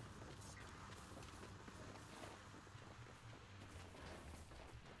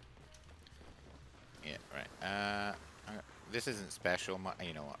 Yeah, right. This isn't special.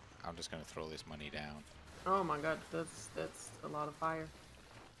 You know what? I'm just gonna throw this money down. Oh my god, that's a lot of fire.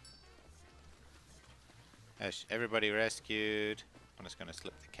 Everybody rescued. I'm just gonna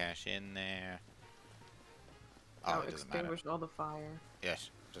slip the cash in there. Oh, it doesn't matter. Extinguished all the fire. Yes,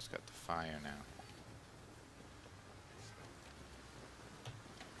 just got the fire now.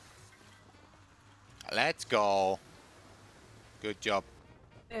 Let's go. Good job.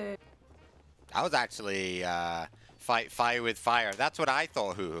 Hey. That was actually fight fire with fire. That's what I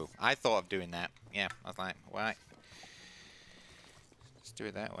thought, hoo-hoo. I thought of doing that. Yeah, I was like, why? Let's do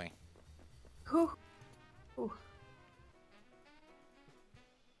it that way. Whew. Whew.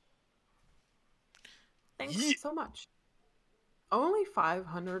 Thanks so much. Only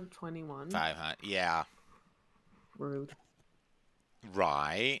 521. 500, yeah. Rude.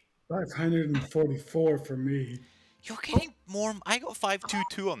 Right. 544 for me. You're getting more. I got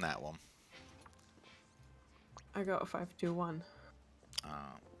 522 on that one. I got a 521. Uh,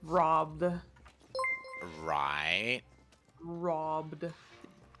 Robbed. right. Robbed.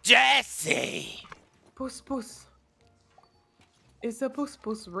 Jesse! Puss puss. It's a puss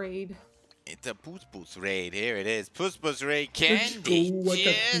puss raid. It's a Puss Puss raid. Here it is. Puss Puss raid candy.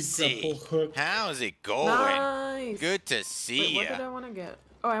 Jesse! How's it going? Nice. Good to see Wait, what ya. did I want to get?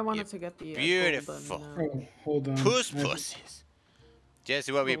 Oh, I wanted to get the Beautiful. golden, Oh, hold on. Puss Pusses.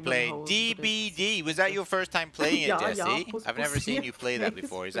 Jesse, what we Golden playing? hose, but DBD. Was that your first time playing it, Yeah, Jesse? yeah, Puss I've never Puss, seen yeah, you play that it's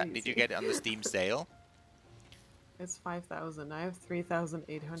before. Did you crazy. get it on the Steam sale? It's 5,000. I have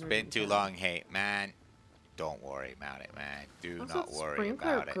 3,800. It's been too long. Hey, man. Don't worry about it, man. Do Also, not worry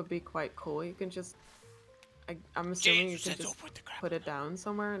sprinkler about it. could be quite cool. You can just, I'm assuming you can Jesus, just open the crap. put it down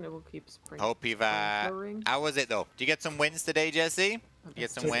somewhere and it will keep sprinkling. Hope you've, how was it though? Did you get some wins today, Jesse? You get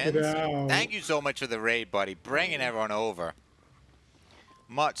some Check it wins? out. Thank you so much for the raid, buddy. Bringing everyone over.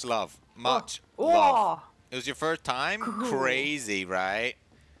 Much love. Much love. Oh! It was your first time? Cool. Crazy, right?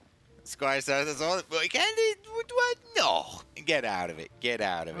 Squire says that's all. But candy, what? No. Get out of it. Get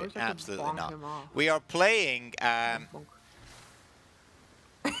out of I it. wish I could Absolutely bonk not. him off. We are playing.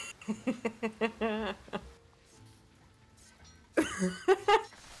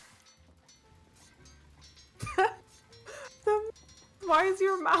 Why is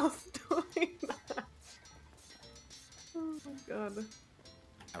your mouth doing that? Oh my god.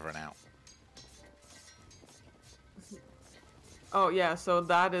 I've run out. Oh yeah, so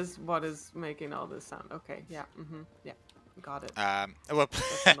that is what is making all this sound. Okay, yeah, yeah, got it. Well,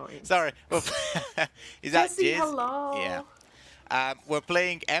 annoying. sorry. Well, is that Jesse, Jizz? hello. Yeah. We're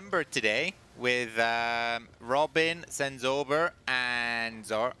playing Embr today with Robin, Senzober, and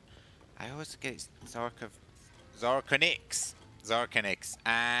I always get Zorkonix. Zorkonix.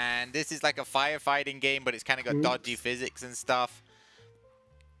 And this is like a firefighting game, but it's kind of got dodgy physics and stuff.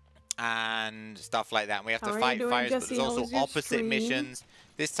 And stuff like that. And we have to fight fires, but there's also opposite missions.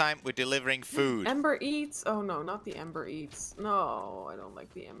 This time we're delivering food. Embr Eats. Oh no, not the Embr Eats. No, I don't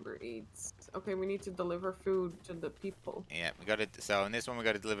like the Embr Eats. Okay, we need to deliver food to the people. Yeah, we got to. So in this one, we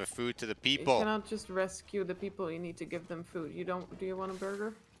got to deliver food to the people. You cannot just rescue the people. You need to give them food. You don't. Do you want a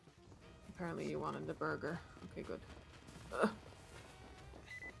burger? Apparently, you wanted the burger. Okay, good.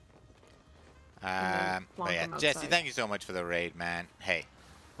 But yeah, Jesse, thank you so much for the raid, man. Hey,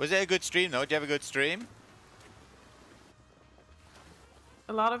 was it a good stream though? Did you have a good stream?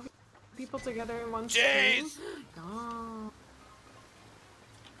 A lot of people together in one Jeez! stream. Oh.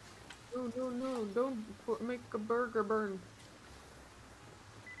 No, don't make a burger burn.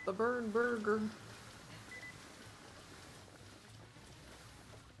 The burger.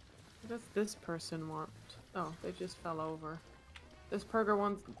 What does this person want? Oh, they just fell over. This person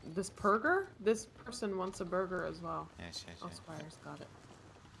wants a burger as well. Yes. Oh, Squire's got it.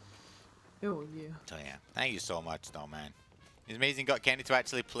 Oh, yeah. So yeah, thank you so much though, man. It's amazing got Kenny to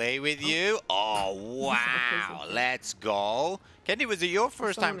actually play with you. Oh, wow. Let's go. Kenny, was it your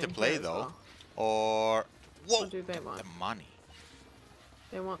first time to play though? Well. Or... Whoa, What do they want? the money.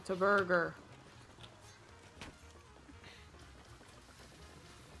 They want a burger.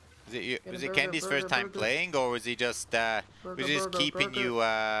 Was it Kenny's first time playing, or was he just keeping you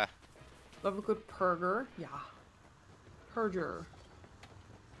Love a good burger. Yeah. Perger.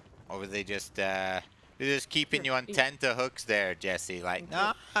 or was he just They're just keeping you on tenterhooks there, Jesse. Like,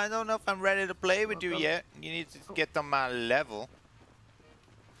 no, I don't know if I'm ready to play with you yet. You need to get on my level.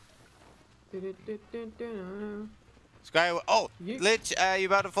 Squire, oh, Lich, you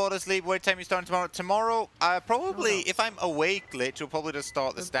about to fall asleep? What time you starting tomorrow? Tomorrow, probably, if I'm awake, Lich, we'll probably just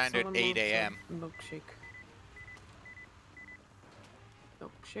start the standard 8 a.m. Milkshake.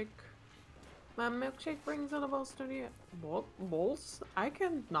 Milkshake. My milkshake brings out a balls to the balls? I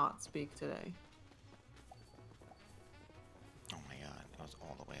cannot speak today. Oh my god, it was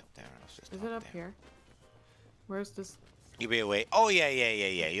all the way up there. I was just Is it up here? Where's this? You'll be awake. Oh yeah.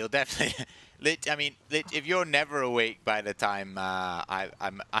 You'll definitely. Lich, I mean, Lich, if you're never awake by the time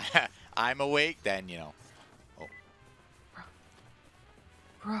I'm awake, then you know. Oh.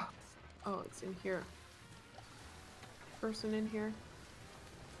 Bruh. Oh, it's in here. Person in here.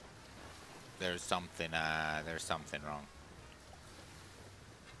 There's something wrong.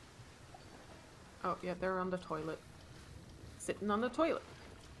 Oh yeah, they're on the toilet. Sitting on the toilet.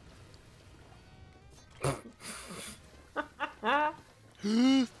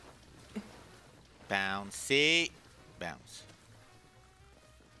 Bouncy. Bounce.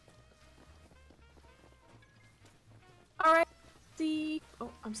 Alright. See. Oh,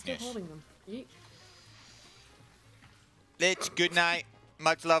 I'm still holding them. Yeet. Lich, good night.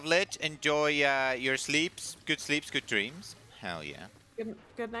 Much love, Lich. Enjoy your sleeps. Good sleeps, good dreams. Hell yeah.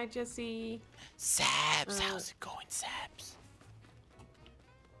 Good night, Jesse. Sabs, how's it going, Sabs?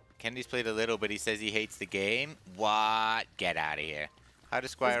 Kennedy's played a little, but he says he hates the game. What? Get out of here. How does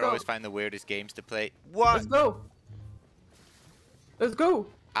Squire always find the weirdest games to play? What? Let's go. Let's go.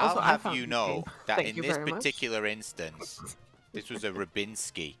 I'll have you know that in this particular instance, this was a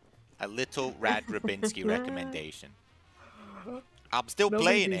Rabinski. A LittleRadRobin recommendation. I'm still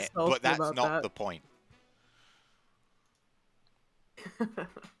playing it, but that's not the point.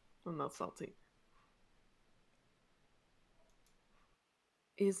 I'm not salty.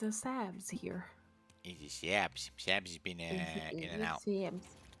 Is the Sabs here? Easy Sabs. Sabs has been in and out.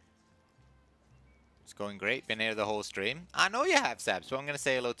 It's going great. Been here the whole stream. I know you have, Sabs, so I'm going to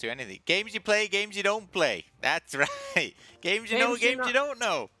say hello to anything. Games you play, games you don't play. That's right. Games you know, games you don't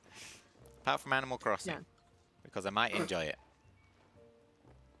know. Apart from Animal Crossing. Yeah. Because I might enjoy it.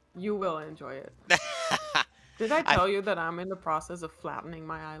 You will enjoy it. Did I tell you that I'm in the process of flattening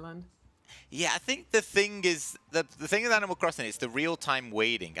my island? Yeah, I think the thing is the thing with Animal Crossing is the real-time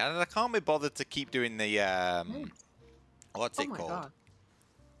waiting, and I can't be bothered to keep doing the what's it called? God.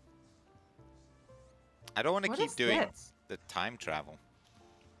 I don't want to keep doing the time travel.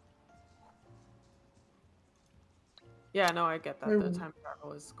 Yeah, no, I get that. The time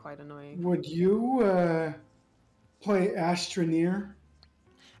travel is quite annoying. Would you play Astroneer?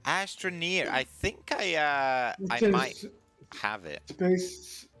 Astroneer, I think I might have it.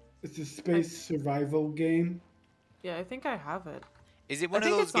 It's a space survival game. Yeah, I think I have it. Is it one of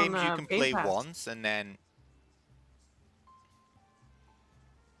those games you can play once and then?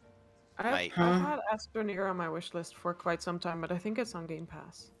 I've had Astroneer on my wish list for quite some time, but I think it's on Game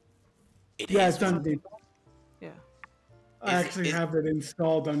Pass. Yeah, it's on Game Pass. Yeah. I actually have it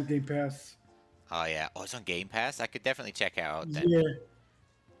installed on Game Pass. Oh yeah, oh it's on Game Pass. I could definitely check it out then. Yeah.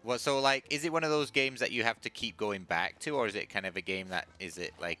 Well, so like, is it one of those games that you have to keep going back to, or is it kind of a game that is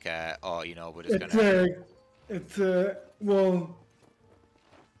it like, oh, you know, we're just gonna? Well,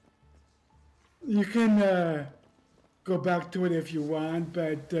 you can go back to it if you want,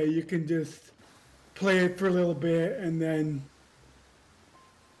 but you can just play it for a little bit and then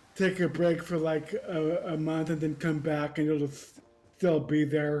take a break for like a month and then come back and it'll still be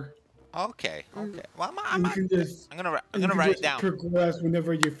there. Okay. Okay. Well, I'm gonna write it down. Progress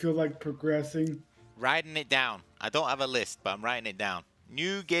whenever you feel like progressing. Writing it down. I don't have a list, but I'm writing it down.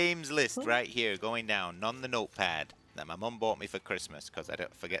 New games list right here, going down on the notepad that my mum bought me for Christmas because I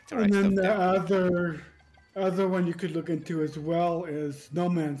don't forget to write stuff down. And then the other one you could look into as well is No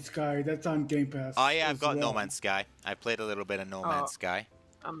Man's Sky. That's on Game Pass. Oh yeah, I've got No Man's Sky. I played a little bit of No Man's Sky.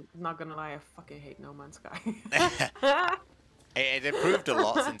 I'm not gonna lie, I fucking hate No Man's Sky. It improved a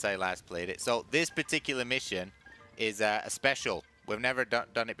lot since I last played it. So this particular mission is a special. We've never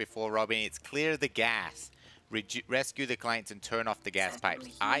done it before, Robin. It's clear the gas, rescue the clients, and turn off the gas pipes.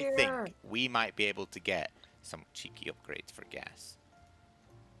 I think we might be able to get some cheeky upgrades for gas.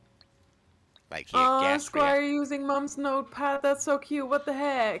 Like here, gas. Squire using Mom's notepad. That's so cute. What the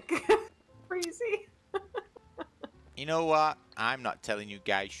heck? Crazy. You know what? I'm not telling you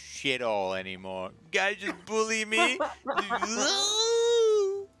guys shit all anymore. Guys just bully me.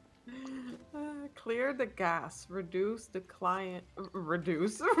 Clear the gas. Reduce the client.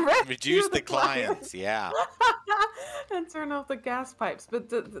 Reduce the clients. Yeah. And turn off the gas pipes. But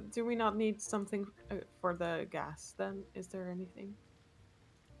do we not need something for the gas then? Is there anything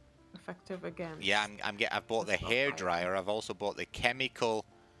effective against? Yeah, I've bought the hair dryer. I've also bought the chemical.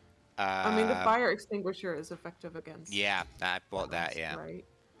 I mean, the fire extinguisher is effective against. Yeah, I bought that. gas, Yeah. Right.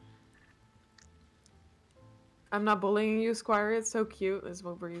 I'm not bullying you, Squire. It's so cute, is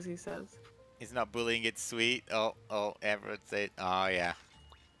what Breezy says. It's not bullying. It's sweet. Oh, Everett said. Oh yeah.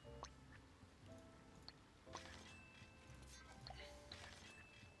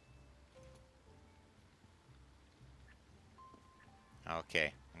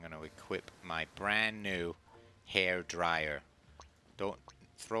 Okay, I'm gonna equip my brand new hair dryer. Don't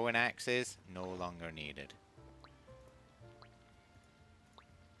throwing axes no longer needed.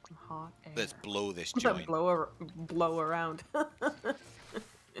 Hot air. Let's blow this joint. blow around. Okay,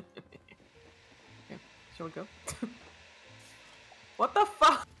 shall we go? What the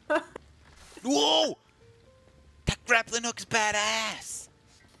fuck? Whoa! That grappling hook's badass.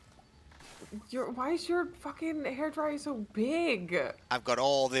 Why is your fucking hairdryer so big? I've got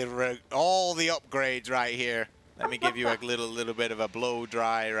all the upgrades right here. Let me give you a little bit of a blow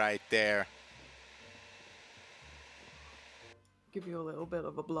dry right there. Give you a little bit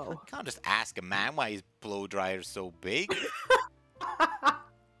of a blow. You can't just ask a man why his blow dryer's so big.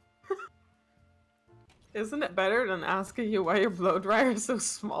 Isn't it better than asking you why your blow dryer is so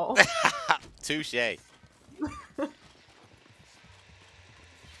small? Touche. Wait.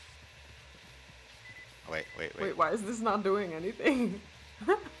 Wait, why is this not doing anything?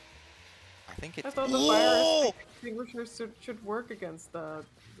 I think it's. I thought the fire extinguisher should work against the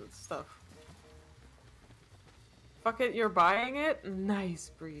stuff. Fuck it, you're buying it?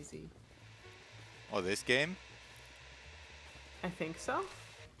 Nice, Breezy. Oh, this game? I think so.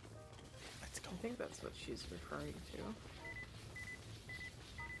 Let's go. I think that's what she's referring to.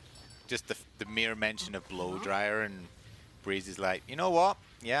 Just the mere mention of blow dryer and Breezy's like, you know what?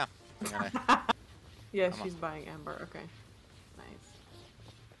 Yeah. I'm gonna... Yeah, she's buying Embr. Okay. Nice.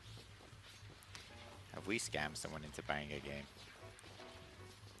 Have we scammed someone into buying a game?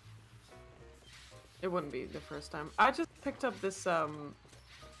 It wouldn't be the first time. I just picked up this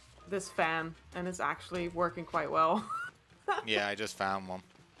this fan and it's actually working quite well. Yeah, I just found one.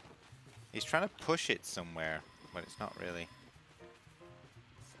 He's trying to push it somewhere, but it's not really.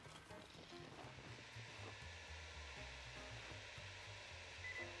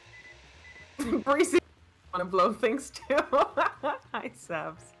 Breezy want to blow things too. Hi,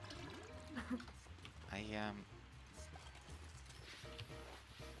 Sabs.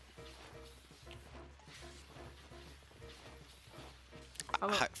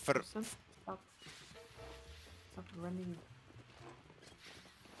 Hello, person. Stop running.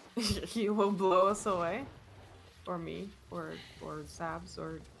 You will blow us away, or me, or Sabs,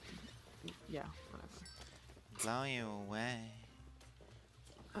 or yeah, whatever. Blow you away.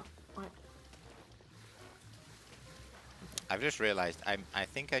 Oh, what? I've just realized I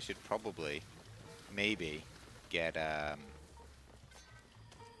think I should probably maybe get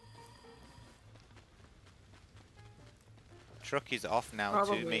truck is off now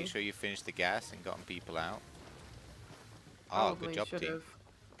Probably. to make sure you finish the gas and gotten people out. Oh, Probably good job, should team.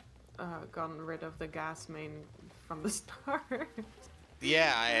 have gotten rid of the gas main from the start.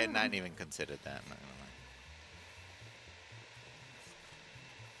 Yeah, I hadn't even considered that. Not gonna lie.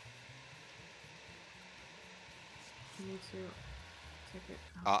 You need to take it.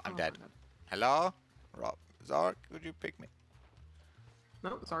 Oh, I'm dead. my God. Hello? Rob Zark, would you pick me?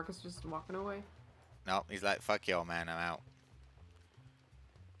 No, Zark is just walking away. No, he's like, fuck you, man, I'm out.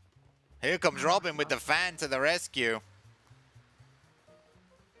 Here comes Robin with the fan to the rescue.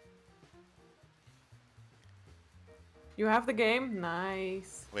 You have the game?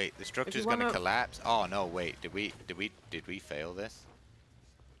 Nice. Wait, the structure's you gonna wanna- collapse. Oh no, wait, did we fail this?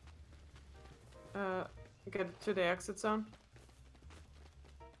 Get to the exit zone.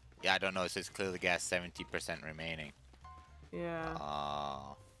 Yeah, I don't know. It says clear the gas, 70% remaining. Yeah.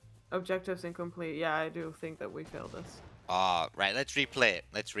 Oh. Objectives incomplete. Yeah, I do think that we failed this. Oh, right. Let's replay it.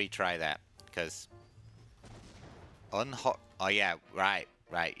 Let's retry that, because oh yeah, right.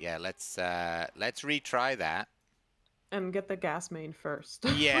 Yeah, let's retry that. And get the gas main first.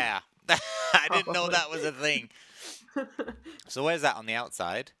 Yeah, I didn't know Probably. that was a thing. So where's that on the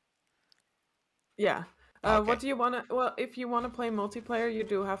outside? Yeah. Okay. What do you want to... Well, if you want to play multiplayer, you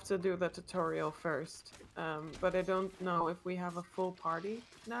do have to do the tutorial first. But I don't know if we have a full party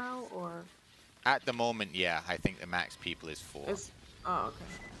now, or... At the moment, yeah, I think the max people is 4, Oh, okay.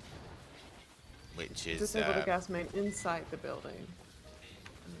 which is Disable the gas main inside the building.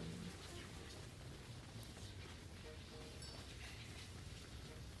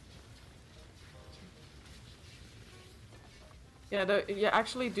 Yeah, you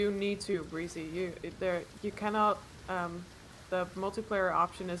actually do need to, Breezy. You cannot. The multiplayer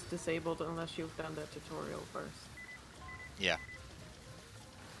option is disabled unless you've done the tutorial first. Yeah.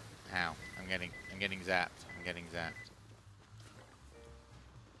 Ow. I'm getting zapped. I'm getting zapped.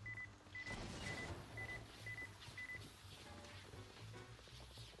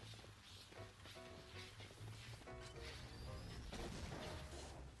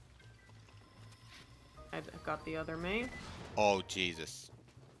 I got the other main. Oh, Jesus.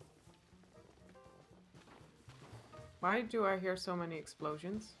 Why do I hear so many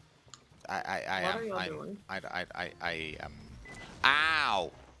explosions? What are y'all doing? I am.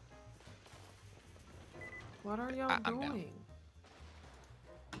 Ow! What are y'all I'm down. doing?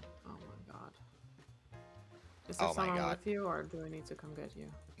 Oh my god. Is there Oh my someone god. with you, or do I need to come get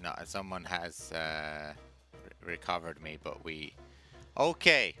you? No, someone has recovered me, but we...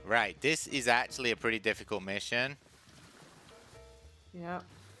 Okay, right. This is actually a pretty difficult mission. Yep.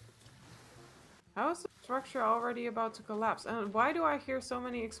 How is the structure already about to collapse? And why do I hear so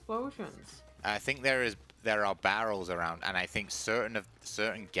many explosions? I think there are barrels around, and I think certain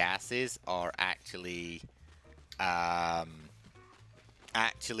gases are actually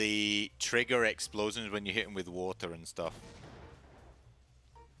trigger explosions when you hit them with water and stuff.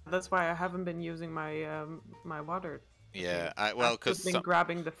 That's why I haven't been using my my water. Yeah, I've just been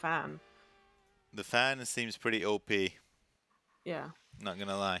grabbing the fan. The fan seems pretty OP. Yeah. Not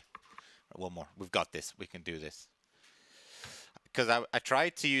gonna lie. One more. We've got this. We can do this. Because I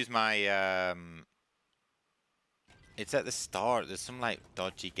tried to use my it's at the start. There's some like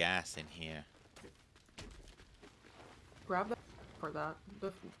dodgy gas in here. Grab that for that.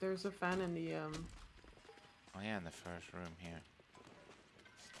 There's a fan in the Oh yeah, in the first room here.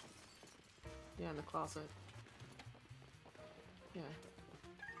 Yeah, in the closet. Yeah.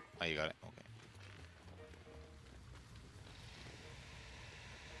 Oh, you got it. Okay.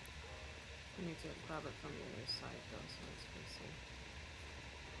 I need to grab it from the other side though, so it's easy.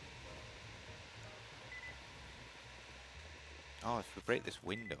 Oh, if we break this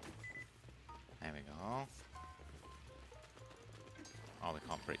window. There we go. Oh, we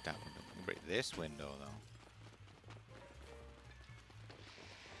can't break that window. We can break this window though.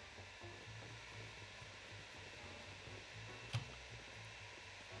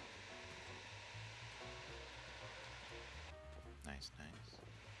 Nice, nice.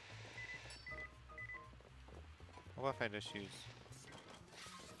 What if I just use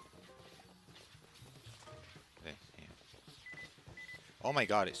this here? Oh my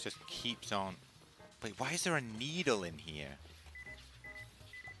god, it just keeps on. Wait, why is there a needle in here?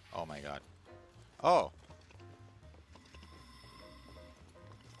 Oh my god. Oh!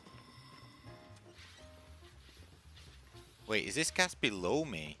 Wait, is this gas below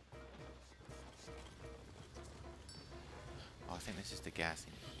me? Oh, I think this is the gas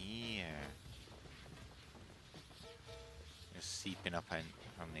in here. Just seeping up in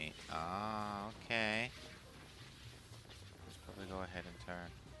from the... Ah, okay. Let's probably go ahead and turn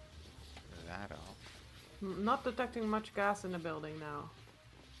that off. Not detecting much gas in the building now.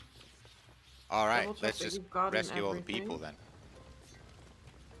 Alright, Double check let's that just you've gotten rescue all the everything. people then.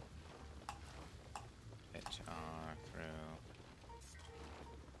 HR through...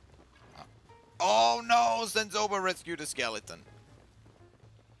 Oh no! Senzoba rescued a skeleton!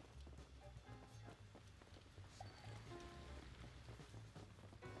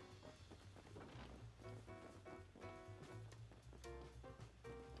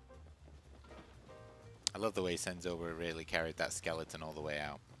 I love the way Senzoba really carried that skeleton all the way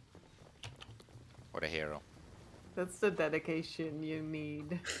out. What a hero. That's the dedication you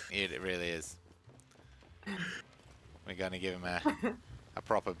need. It really is. We're gonna give him a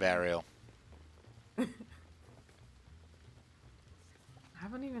proper burial. I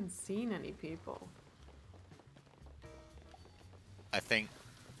haven't even seen any people. I think...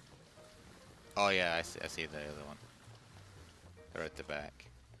 Oh yeah, I see the other one. They're at the back.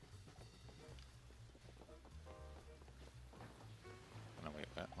 Oh, no, wait,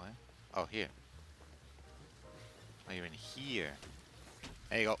 what? Oh, here. Oh, you're in here.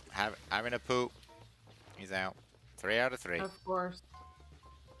 There you go. Having a poop. He's out. 3 out of 3. Of course.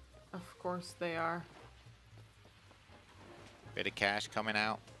 Of course they are. Bit of cash coming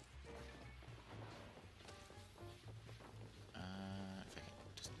out. If I can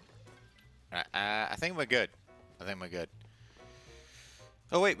just... Right, I think we're good. I think we're good.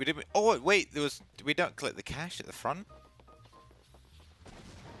 Oh wait, we didn't. Oh wait, there was. Did we not collect the cash at the front?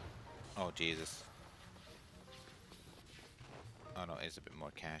 Oh Jesus. Oh no, it's a bit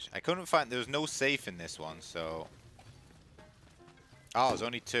more cash. I couldn't find. There was no safe in this one, so. Oh, there's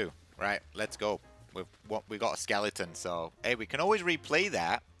only 2. Right, let's go. we got a skeleton, so hey, we can always replay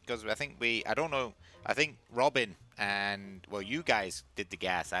that because I think I don't know. I think Robin and well, you guys did the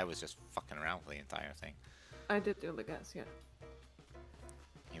gas. I was just fucking around for the entire thing. I did do the gas, yeah.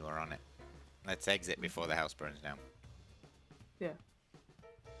 You were on it. Let's exit before the house burns down. Yeah.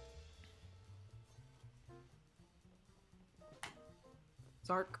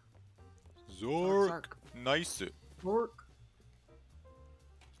 Zark. Zork. Nice. Zork.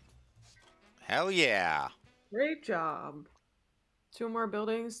 Hell yeah. Great job. 2 more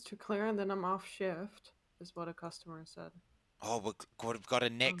buildings to clear and then I'm off shift, is what a customer said. Oh, we've got a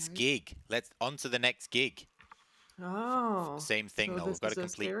next Alright. gig. Let's on to the next gig. Oh. Same thing so though. this We've got is to a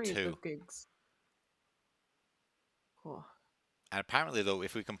complete series 2. of gigs. Cool. And apparently though,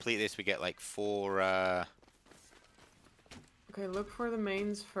 if we complete this, we get like 4. Okay, look for the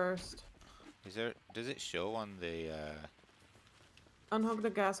mains first. Does it show on the? Unhook the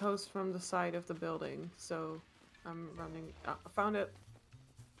gas hose from the side of the building. So I'm running. I found it.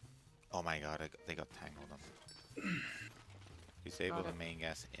 Oh my god, they got tangled on. Disable the main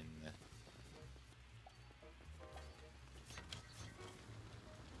gas in the.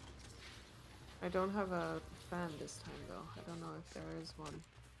 I don't have a fan this time though. I don't know if there is one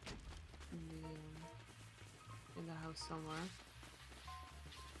in the house somewhere.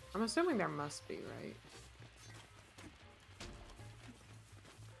 I'm assuming there must be, right?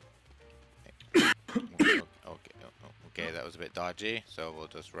 Okay, that was a bit dodgy, so we'll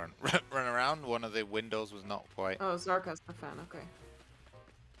just run around. One of the windows was not quite. Oh, Zark has the fan. Okay.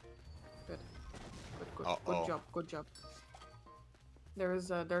 Good. Good job. Good job.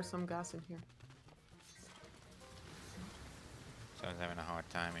 There's some gas in here. Someone's having a hard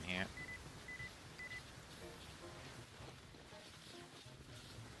time in here.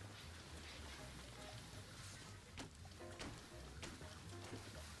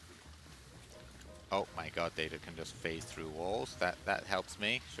 Oh my god, they can just phase through walls. That helps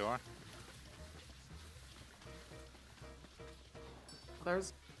me, sure.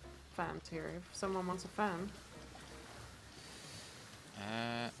 There's fans here. If someone wants a fan.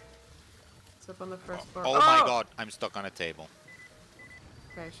 It's up on the first floor. Oh my god, I'm stuck on a table.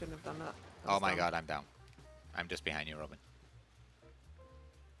 Okay, I shouldn't have done that. Oh my god, I'm down. I'm just behind you, Robin.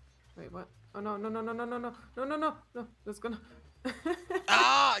 Wait, what? Oh no, no, no, no, no, no, no, no, no, no, no. That's gonna...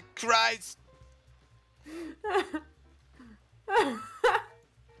 Ah, Christ!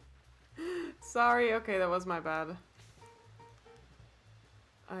 Sorry, okay, that was my bad.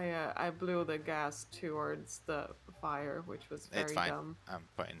 I blew the gas towards the fire, which was very It's fine. dumb. I'm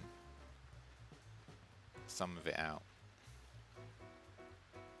putting some of it out.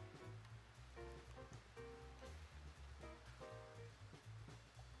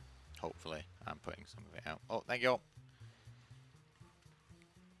 Hopefully, I'm putting some of it out. Oh, thank you.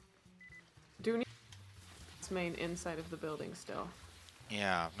 Do need its main inside of the building still.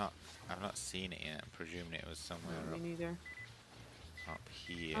 Yeah, I've not seen it yet. I'm presuming it was somewhere Me neither. up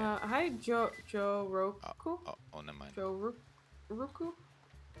here. Hi, Joe Roku. Oh, never mind. Joe Ruku.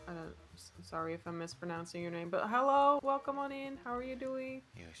 Sorry if I'm mispronouncing your name, but hello, welcome on in. How are you doing?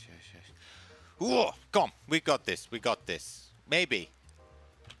 Yes. Whoa, come, we got this. We got this. Maybe.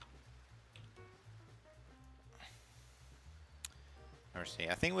 Mercy.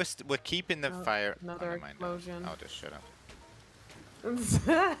 I think we're keeping the fire. Another never mind. explosion. I'll just shut up.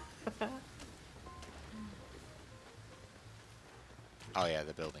 Oh yeah,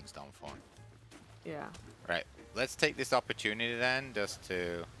 the building's done for. Yeah. Right. Let's take this opportunity then, just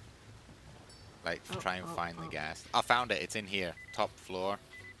to like try and find the gas. I found it. It's in here, top floor.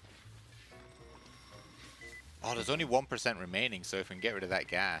 Oh, there's only 1% remaining, so if we can get rid of that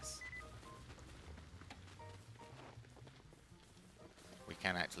gas, we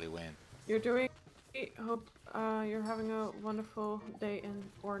can actually win. You're doing. Hope you're having a wonderful day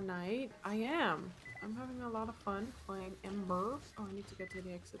or night. I am. I'm having a lot of fun playing Embr. Oh, I need to get to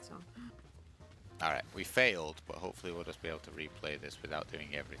the exit zone. Alright, we failed, but hopefully we'll just be able to replay this without doing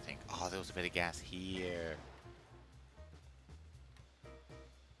everything. Oh, there was a bit of gas here.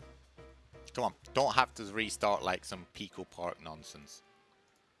 Come on, don't have to restart like some Pico Park nonsense.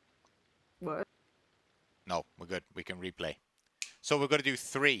 What? No, we're good. We can replay. So we've got to do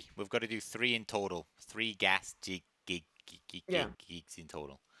 3. We've got to do 3 in total. 3 gas gigs in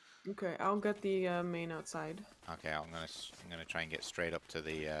total. Okay, I'll get the main outside. Okay, I'm gonna try and get straight up to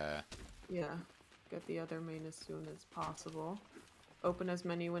the. Yeah, get the other main as soon as possible. Open as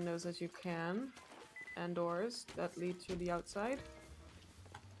many windows as you can, and doors that lead to the outside.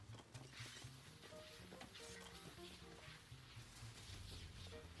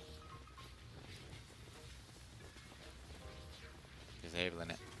 Disabling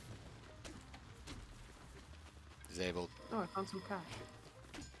it. disabled. Oh, I found some cash.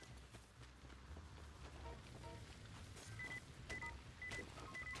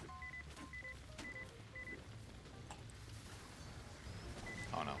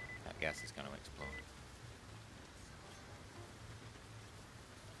 Oh no, that gas is going to explode.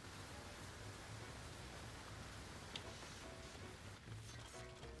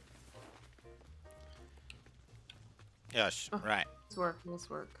 Yes, Oh. right. Let's work. Let's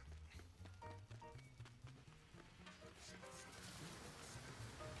work.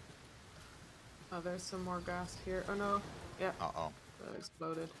 Oh, there's some more gas here. Oh no. Yeah. Uh-oh. That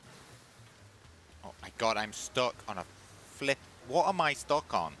exploded. Oh my god, I'm stuck on a flip. What am I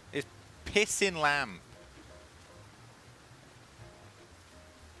stuck on? It's pissing lamb.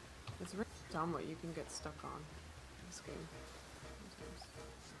 It's really dumb what you can get stuck on in this game. Sometimes.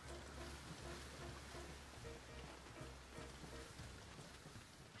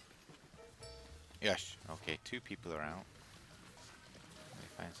 Yes. Okay, 2 people are out. Let me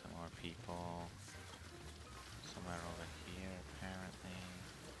find some more people. Somewhere over here, apparently.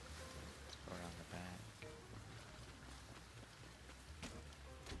 Let's go around the back.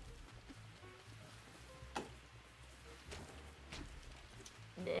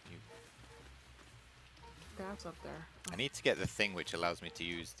 You. Gas up there. I need to get the thing which allows me to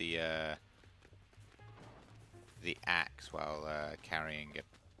use the axe while carrying a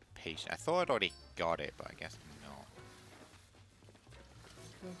patient. I thought I'd already got it, but I guess no.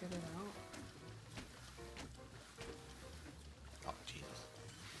 Can I get it out? Oh Jesus!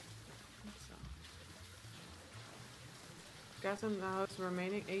 I think so. Gas in the house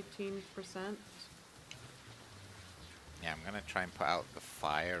remaining 18%. Yeah, I'm gonna try and put out the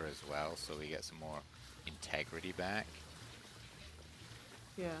fire as well, so we get some more integrity back.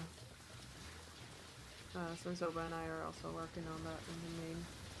 Yeah. Since Oba and I are also working on that in the main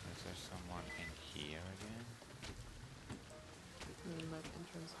Is there someone in here again? like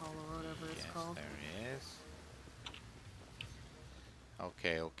entrance hall or whatever it's Yes, called. there is.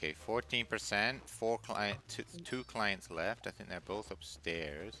 Okay, okay, 14%. Two clients left. I think they're both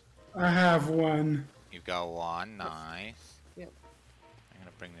upstairs. I have one. You've got one, nice. Yep. I'm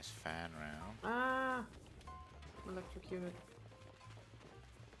gonna bring this fan round. Ah! Electrocuted.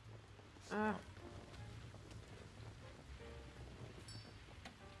 Ah!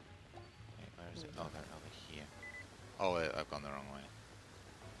 Wait, where is it? Oh, they're over here. Oh, I've gone the wrong way.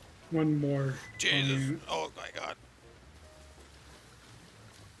 One more. Jesus! Oh my god!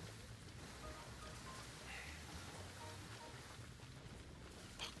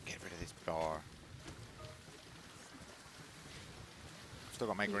 Get rid of this bar. I've still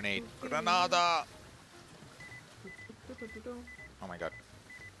got my grenade. Granada! Oh my god.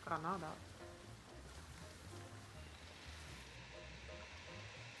 Granada.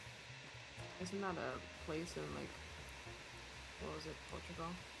 Isn't that a place in like, what was it,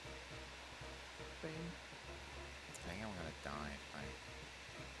 Portugal? Spain? I think I'm gonna die.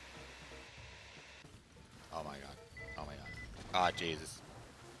 Oh my god. Oh my god. Ah, Jesus.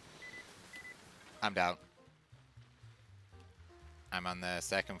 I'm down. I'm on the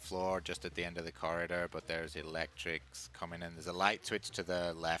 2nd floor, just at the end of the corridor, but there's electrics coming in. There's a light switch to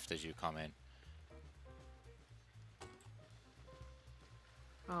the left as you come in.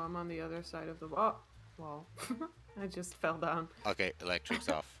 Oh, I'm on the other side of the wall. I just fell down. Okay, electric's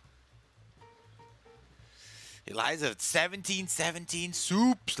off. Eliza, 1717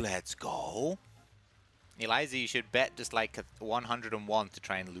 soups, let's go. Eliza, you should bet just like 101 to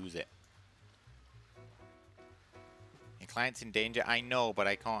try and lose it. Your client's in danger, I know, but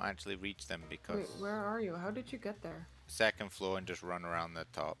I can't actually reach them because... Wait, where are you? How did you get there? 2nd floor and just run around the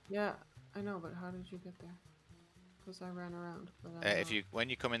top. Yeah, I know, but how did you get there? Because I ran around. But When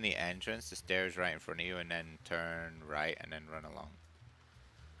you come in the entrance, the stairs right in front of you, and then turn right and then run along.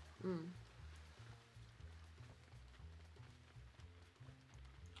 Mm.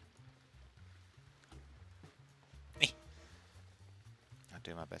 I'll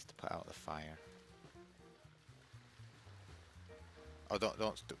do my best to put out the fire. Oh,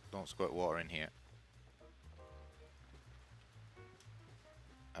 don't squirt water in here.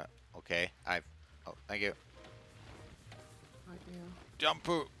 Okay, oh, thank you. Right, yeah.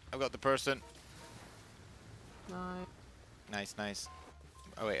 Jumpu! I've got the person. Nice. Nice, nice.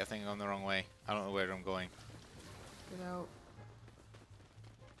 Oh wait, I think I'm going the wrong way. I don't know where I'm going. Get out.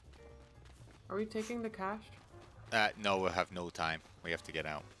 Are we taking the cash? No, we have no time. We have to get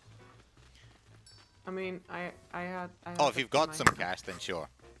out. I mean, I had Oh, if it you've in got my some hand. cash, then sure.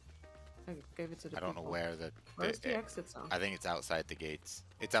 I gave it to the I don't know people. where the... Where's the exit zone? I think it's outside the gates.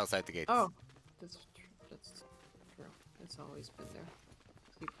 It's outside the gates. Oh, that's true. It's always been there.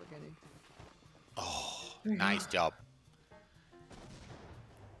 Keep forgetting. Oh, There you nice go. job.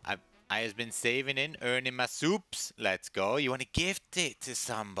 I has been saving in, earning my soups. Let's go. You want to gift it to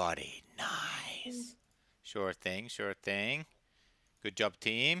somebody? Nice. Sure thing, sure thing. Good job,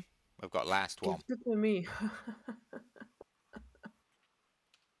 team. We've got last one. Gift it to me.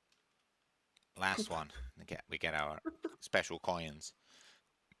 Last one. We get our special coins.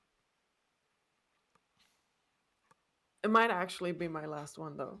 It might actually be my last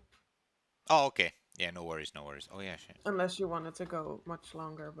one though. Oh, okay. Yeah, no worries, no worries. Oh yeah, shit. Unless you wanted to go much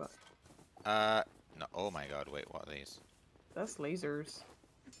longer, but No. Oh my God. Wait, what are these? that's lasers.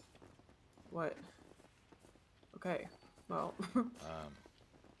 What? Okay. Well,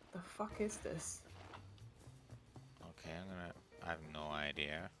 the fuck is this? Okay, I have no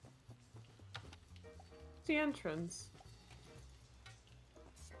idea. It's the entrance.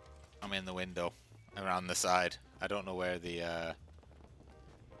 I'm in the window, around the side. I don't know where the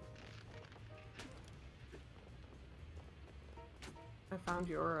I found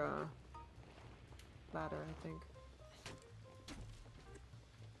your ladder, I think.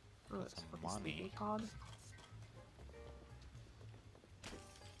 Oh, Got that's some fucking money. sleeping pod.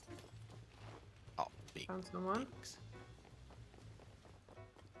 Oh, big Found someone. pigs.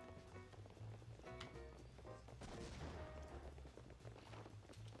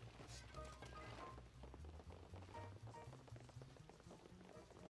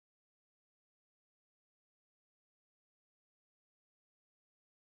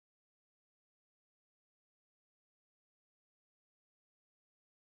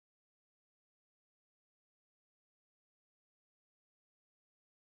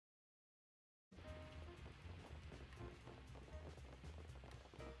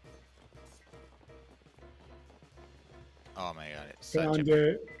 Oh my God, it's such a... Found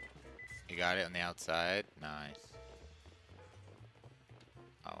it. You got it on the outside? Nice.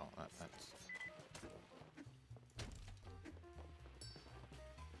 Oh, that's...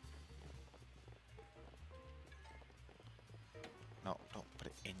 No, don't put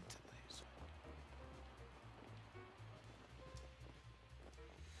it into this.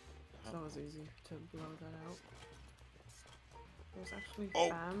 That was easy to blow that out. There's actually Oh.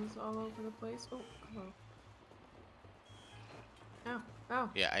 fans all over the place. Oh, hello. Ow, ow.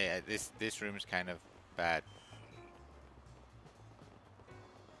 Yeah, this room's kind of bad.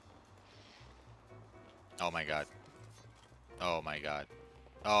 Oh my God. Oh my God.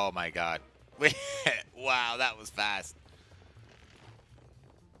 Oh my God. Wait, wow, that was fast.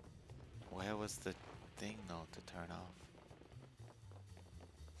 Where was the thing though to turn off?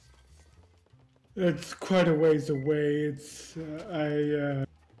 It's quite a ways away. It's Oh,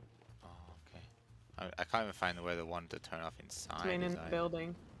 okay. I can't even find where the one to turn off inside It's main is in the either.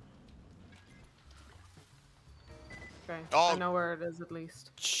 building. Okay, Oh. I know where it is at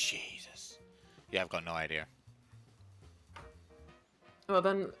least. Jesus. Yeah, I've got no idea. Well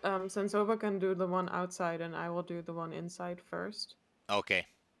then, since Oba can do the one outside and I will do the one inside first, Okay.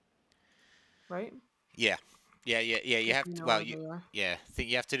 right? Yeah. Yeah. You If have you to. know Well, where they are. yeah. Think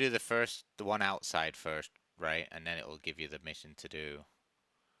you have to do the one outside first, right? And then it will give you the mission to do.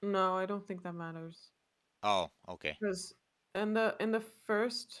 No, I don't think that matters. Oh, okay. Because in the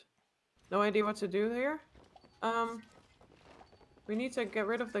first, no idea what to do here. We need to get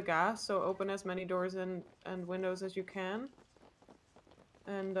rid of the gas, so open as many doors and windows as you can,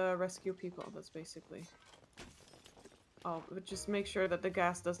 and rescue people. That's basically. Oh, but just make sure that the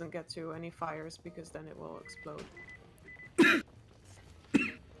gas doesn't get to any fires because then it will explode.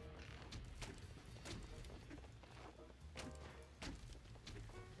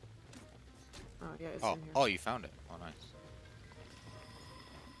 Oh yeah, it's in here. Oh, you found it. Oh, nice.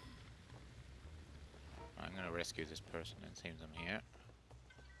 I'm gonna rescue this person. It seems I'm here.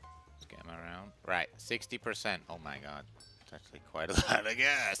 Let's get him around. Right, 60%. Oh my God, it's actually quite a lot of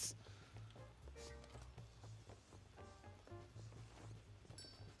gas.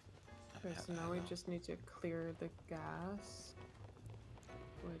 Okay, so now we just need to clear the gas,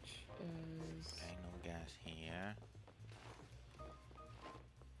 which is. Okay, no gas here.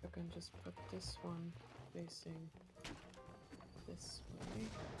 I can just put this one facing this way.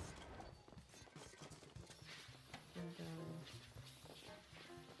 And then...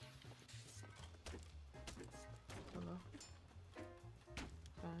 Hello?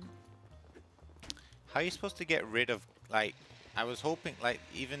 Fan? How are you supposed to get rid of, like, I was hoping, like,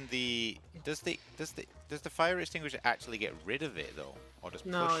 even the... Does the fire extinguisher actually get rid of it, though? Or just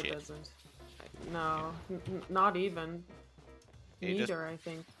No, push it it? doesn't. No, not even. It just- Neither, I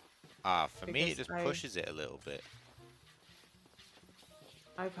think. For me, it Because just pushes it a little bit.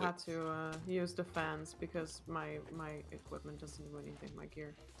 I've had to use the fans because my equipment doesn't do anything, my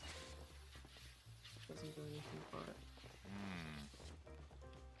gear. doesn't do anything for it.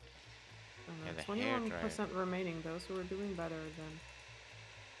 Yeah, the 21% remaining. Those who are doing better than.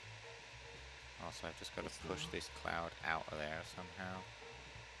 Also, I've just got to push this cloud out of there somehow.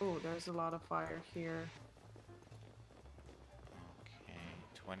 Oh, there's a lot of fire here. Okay,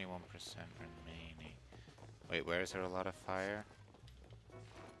 21% remaining. Wait, where is there a lot of fire?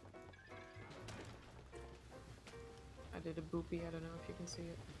 I did a boopy. I don't know if you can see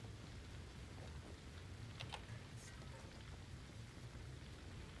it.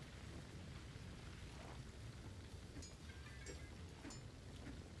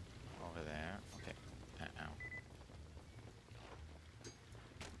 Over there. Okay. Ow.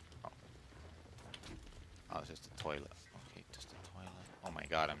 Oh. Oh, it's just a toilet. Okay, just a toilet. Oh my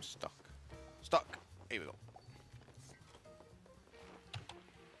god, I'm stuck. Stuck! Here we go.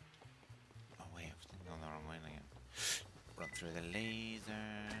 Oh wait, I'm going the wrong way again. Run through the laser.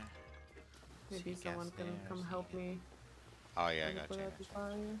 Maybe someone can come help me. Oh yeah, I got put you. out the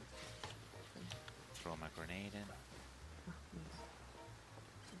fire. Throw my grenade in. Oh, nice.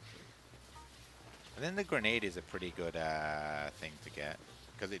 And then the grenade is a pretty good thing to get.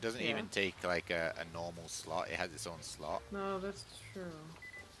 Because it doesn't even take like a normal slot. It has its own slot. No, that's true.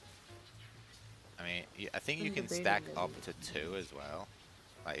 I mean, I think you can stack up to 2 as well.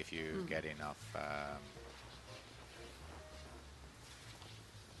 Like if you get enough...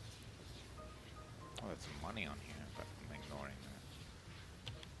 Oh, there's some money on here, but I'm ignoring that.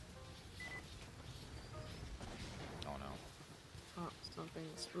 Oh no. Oh, something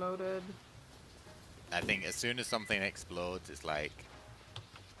exploded. I think as soon as something explodes, it's like...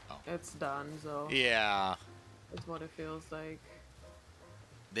 Oh. It's done, so... Yeah. That's what it feels like.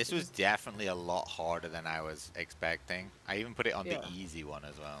 This was definitely a lot harder than I was expecting. I even put it on the easy one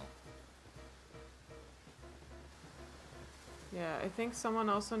as well. Yeah, I think someone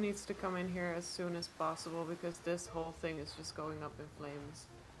also needs to come in here as soon as possible because this whole thing is just going up in flames.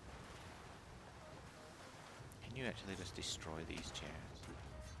 Can you actually just destroy these chairs?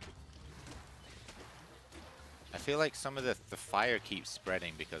 I feel like some of the fire keeps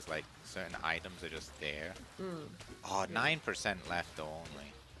spreading because like certain items are just there. Oh, 9% left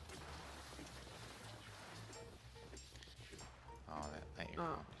only. Oh, that you're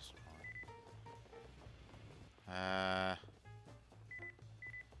going to destroy.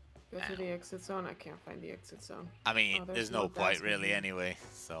 Go to the exit zone. I can't find the exit zone. I mean, there's no point really anyway,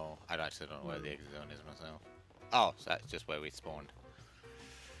 so I actually don't know where the exit zone is myself. Oh, so that's just where we spawned.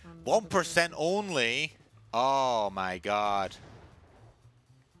 1% only? Oh my god.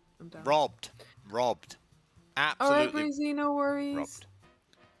 I'm down. Robbed. Robbed. Absolutely. Alright, Breezy, no worries. Robbed.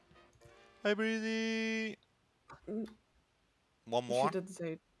 Hi, Breezy. One more?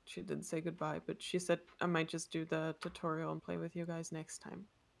 She did say goodbye, but she said I might just do the tutorial and play with you guys next time.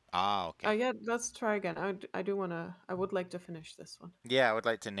 Ah, okay. Yeah, let's try again. I would like to finish this one. Yeah, I would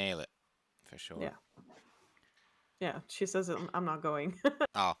like to nail it. For sure. Yeah. Yeah, she says I'm not going.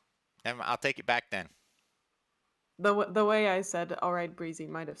 Oh, I'll take it back then. The way I said, alright, Breezy,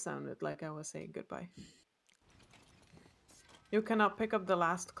 might have sounded like I was saying goodbye. You cannot pick up the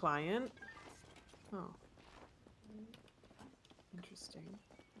last client? Oh. Interesting.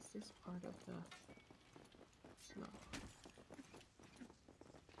 Is this part of the... No.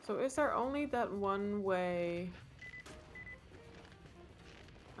 So is there only that one way...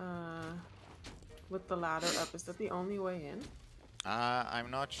 with the ladder up? Is that the only way in? I'm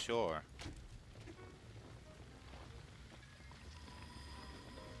not sure.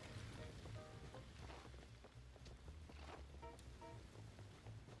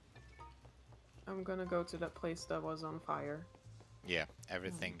 I'm gonna go to that place that was on fire. Yeah,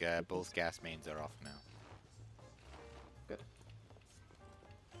 everything, both gas mains are off now. Good.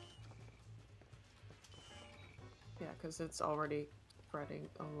 Yeah, because it's already spreading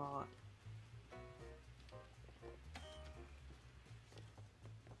a lot.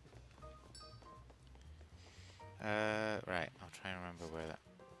 Right, I'll try and remember where that...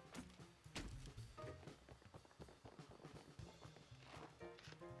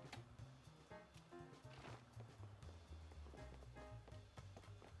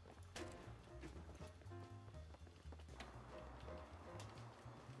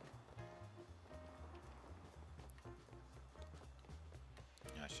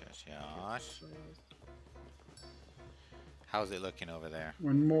 Gosh. How's it looking over there?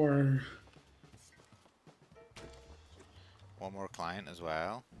 One more. One more client as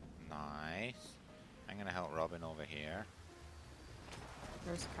well. Nice. I'm gonna help Robin over here.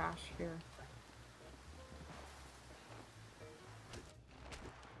 There's cash here.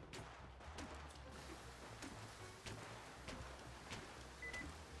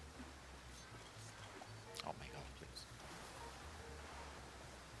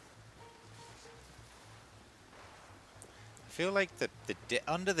 feel like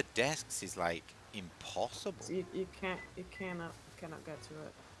under the desks is like impossible. So you cannot get to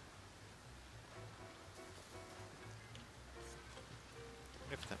it.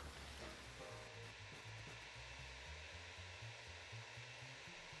 If the-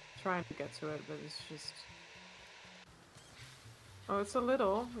 Trying to get to it, but it's just. Oh, it's a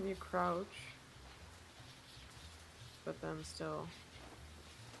little when you crouch, but then still.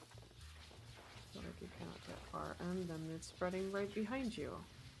 Feel like you cannot get far, and then it's spreading right behind you.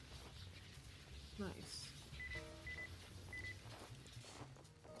 Nice.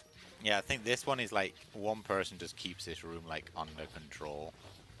 Yeah, I think this one is like one person just keeps this room like under control,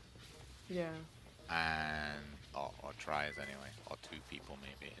 Yeah. and or tries anyway, or two people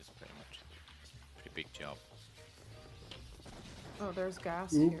maybe is pretty big job. Oh, there's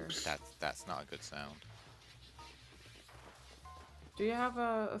gas Oops. here. That's not a good sound. Do you have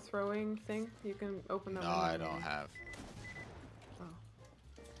a throwing thing? You can open that No, window. I don't have. Oh.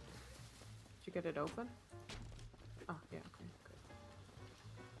 Did you get it open? Oh, yeah, okay, good.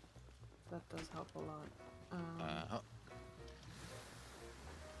 That does help a lot. Oh.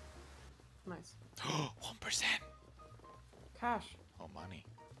 Nice. 1%. Cash. Oh, money.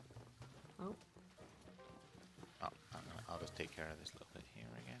 Oh. Oh, I'll just take care of this little bit here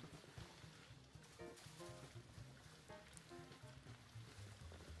again.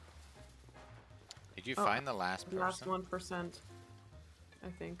 Did you find the last person? Last 1%, I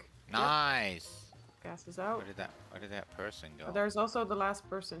think. Nice. Yep. Gas is out. Where did that person go? Oh, there's also the last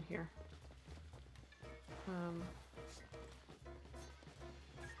person here.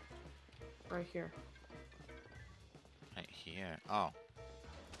 Right here. Right here. Oh.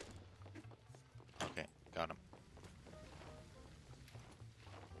 Okay, got him.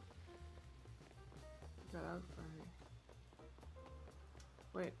 Get out from here.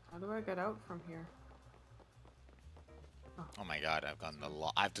 Wait, how do I get out from here? Oh my god, I've gotten a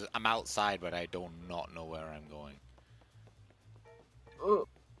lot. I'm outside, but I do not know where I'm going. Oh,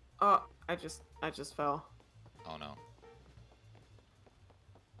 oh, I just fell. Oh no.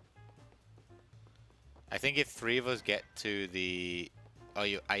 I think if 3 of us get to the... are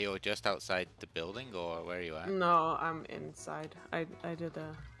you just outside the building, or where are you at? No, I'm inside. I did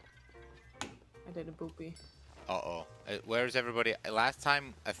a boopy. Uh-oh. Where's everybody? Last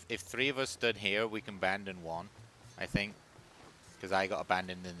time, if 3 of us stood here, we can abandon 1, I think. Because I got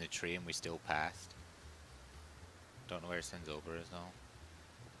abandoned in the tree and we still passed. Don't know where Senzober is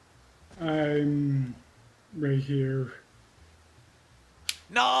though. I'm right here.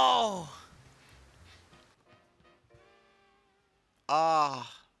 No!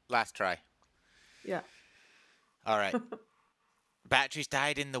 Ah, last try. Yeah. Alright. Batteries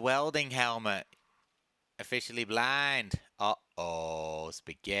died in the welding helmet. Officially blind. Uh-oh,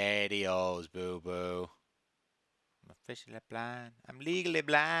 SpaghettiOs, boo-boo. I'm officially blind. I'm legally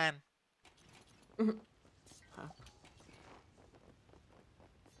blind. Huh.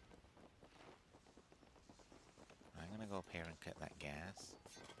 I'm gonna go up here and cut that gas.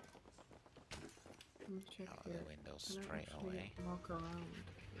 Let me check Out here. of the window Can I straight actually away. walk around?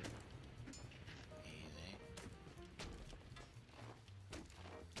 Easy.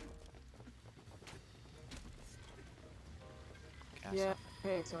 Gas Yeah. up.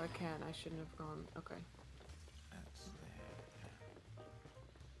 Okay, so I can. I shouldn't have gone. Okay. That's there.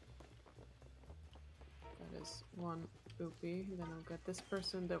 That is one boopy. Then I'll get this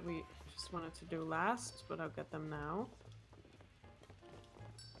person that we just wanted to do last, but I'll get them now.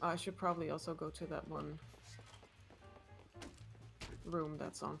 I should probably also go to that one room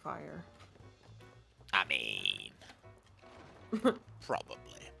that's on fire. I mean,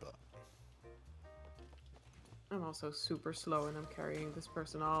 probably, but I'm also super slow and I'm carrying this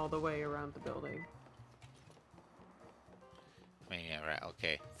person all the way around the building. I mean, yeah, right.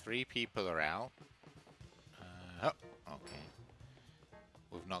 Okay, 3 people are out. Oh, okay.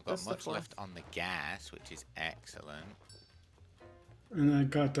 We've not got That's the much fourth. left on the gas, which is excellent. And I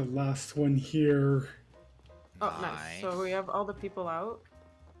got the last one here. Oh, nice. So we have all the people out.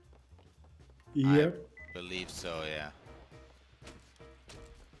 Yep. I believe so, yeah.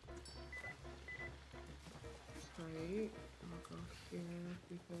 Great. I'll go here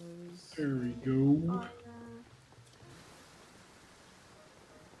because. There we go. Fire.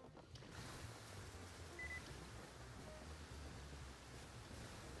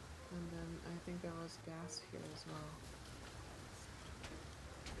 And then I think there was gas here as well.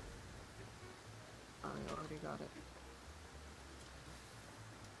 Oh, I already got it.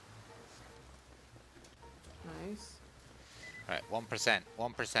 Nice. Right, 1%.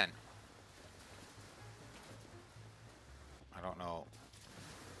 1%. I don't know.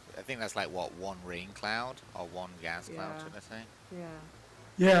 I think that's like what, one rain cloud or one gas cloud, Yeah. should I say? Yeah.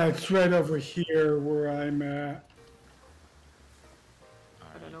 Yeah, it's right over here where I'm at.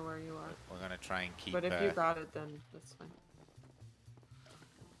 I don't know where you are. We're gonna try and keep. But if you got it, then that's fine.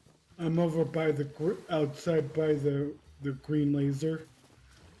 I'm over by the outside by the green laser.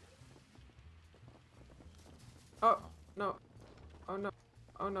 Oh no! Oh no!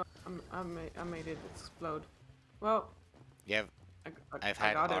 Oh no! I made it explode. Well, Yeah, I've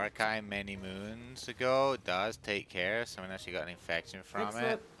had got it. Archive many moons ago. It does take care. Someone actually got an infection from Exit,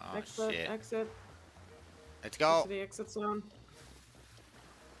 it. Oh exit, shit! exit. Let's go. To the exit zone.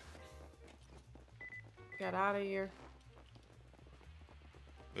 Get out of here.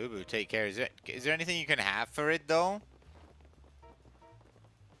 Boo boo, take care. Is there anything you can have for it though?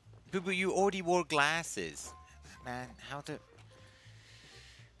 Boo boo, you already wore glasses. Man, how to?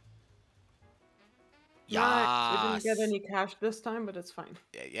 Yeah, we didn't get Yes. any cash this time, but it's fine.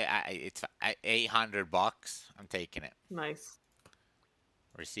 Yeah, it's $800. I'm taking it. Nice.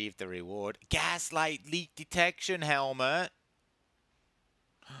 Receive the reward. Gaslight leak detection helmet.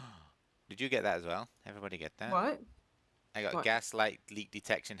 Did you get that as well? Everybody get that? What? I got What? gaslight leak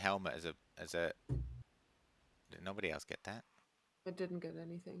detection helmet as a. Did nobody else get that? I didn't get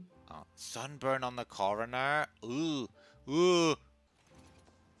anything. Oh, sunburn on the coroner. Ooh, ooh.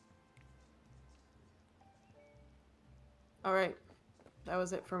 All right, that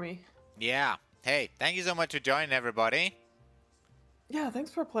was it for me. Yeah. Hey, thank you so much for joining, everybody. Yeah,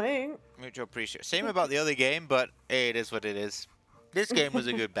 thanks for playing. Mutual appreciate. Same about the other game, but hey, it is what it is. This game was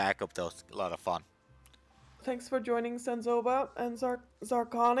a good backup, though. A lot of fun. Thanks for joining Senzoba and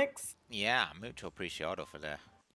Zarconix. Yeah, mucho appreciado for the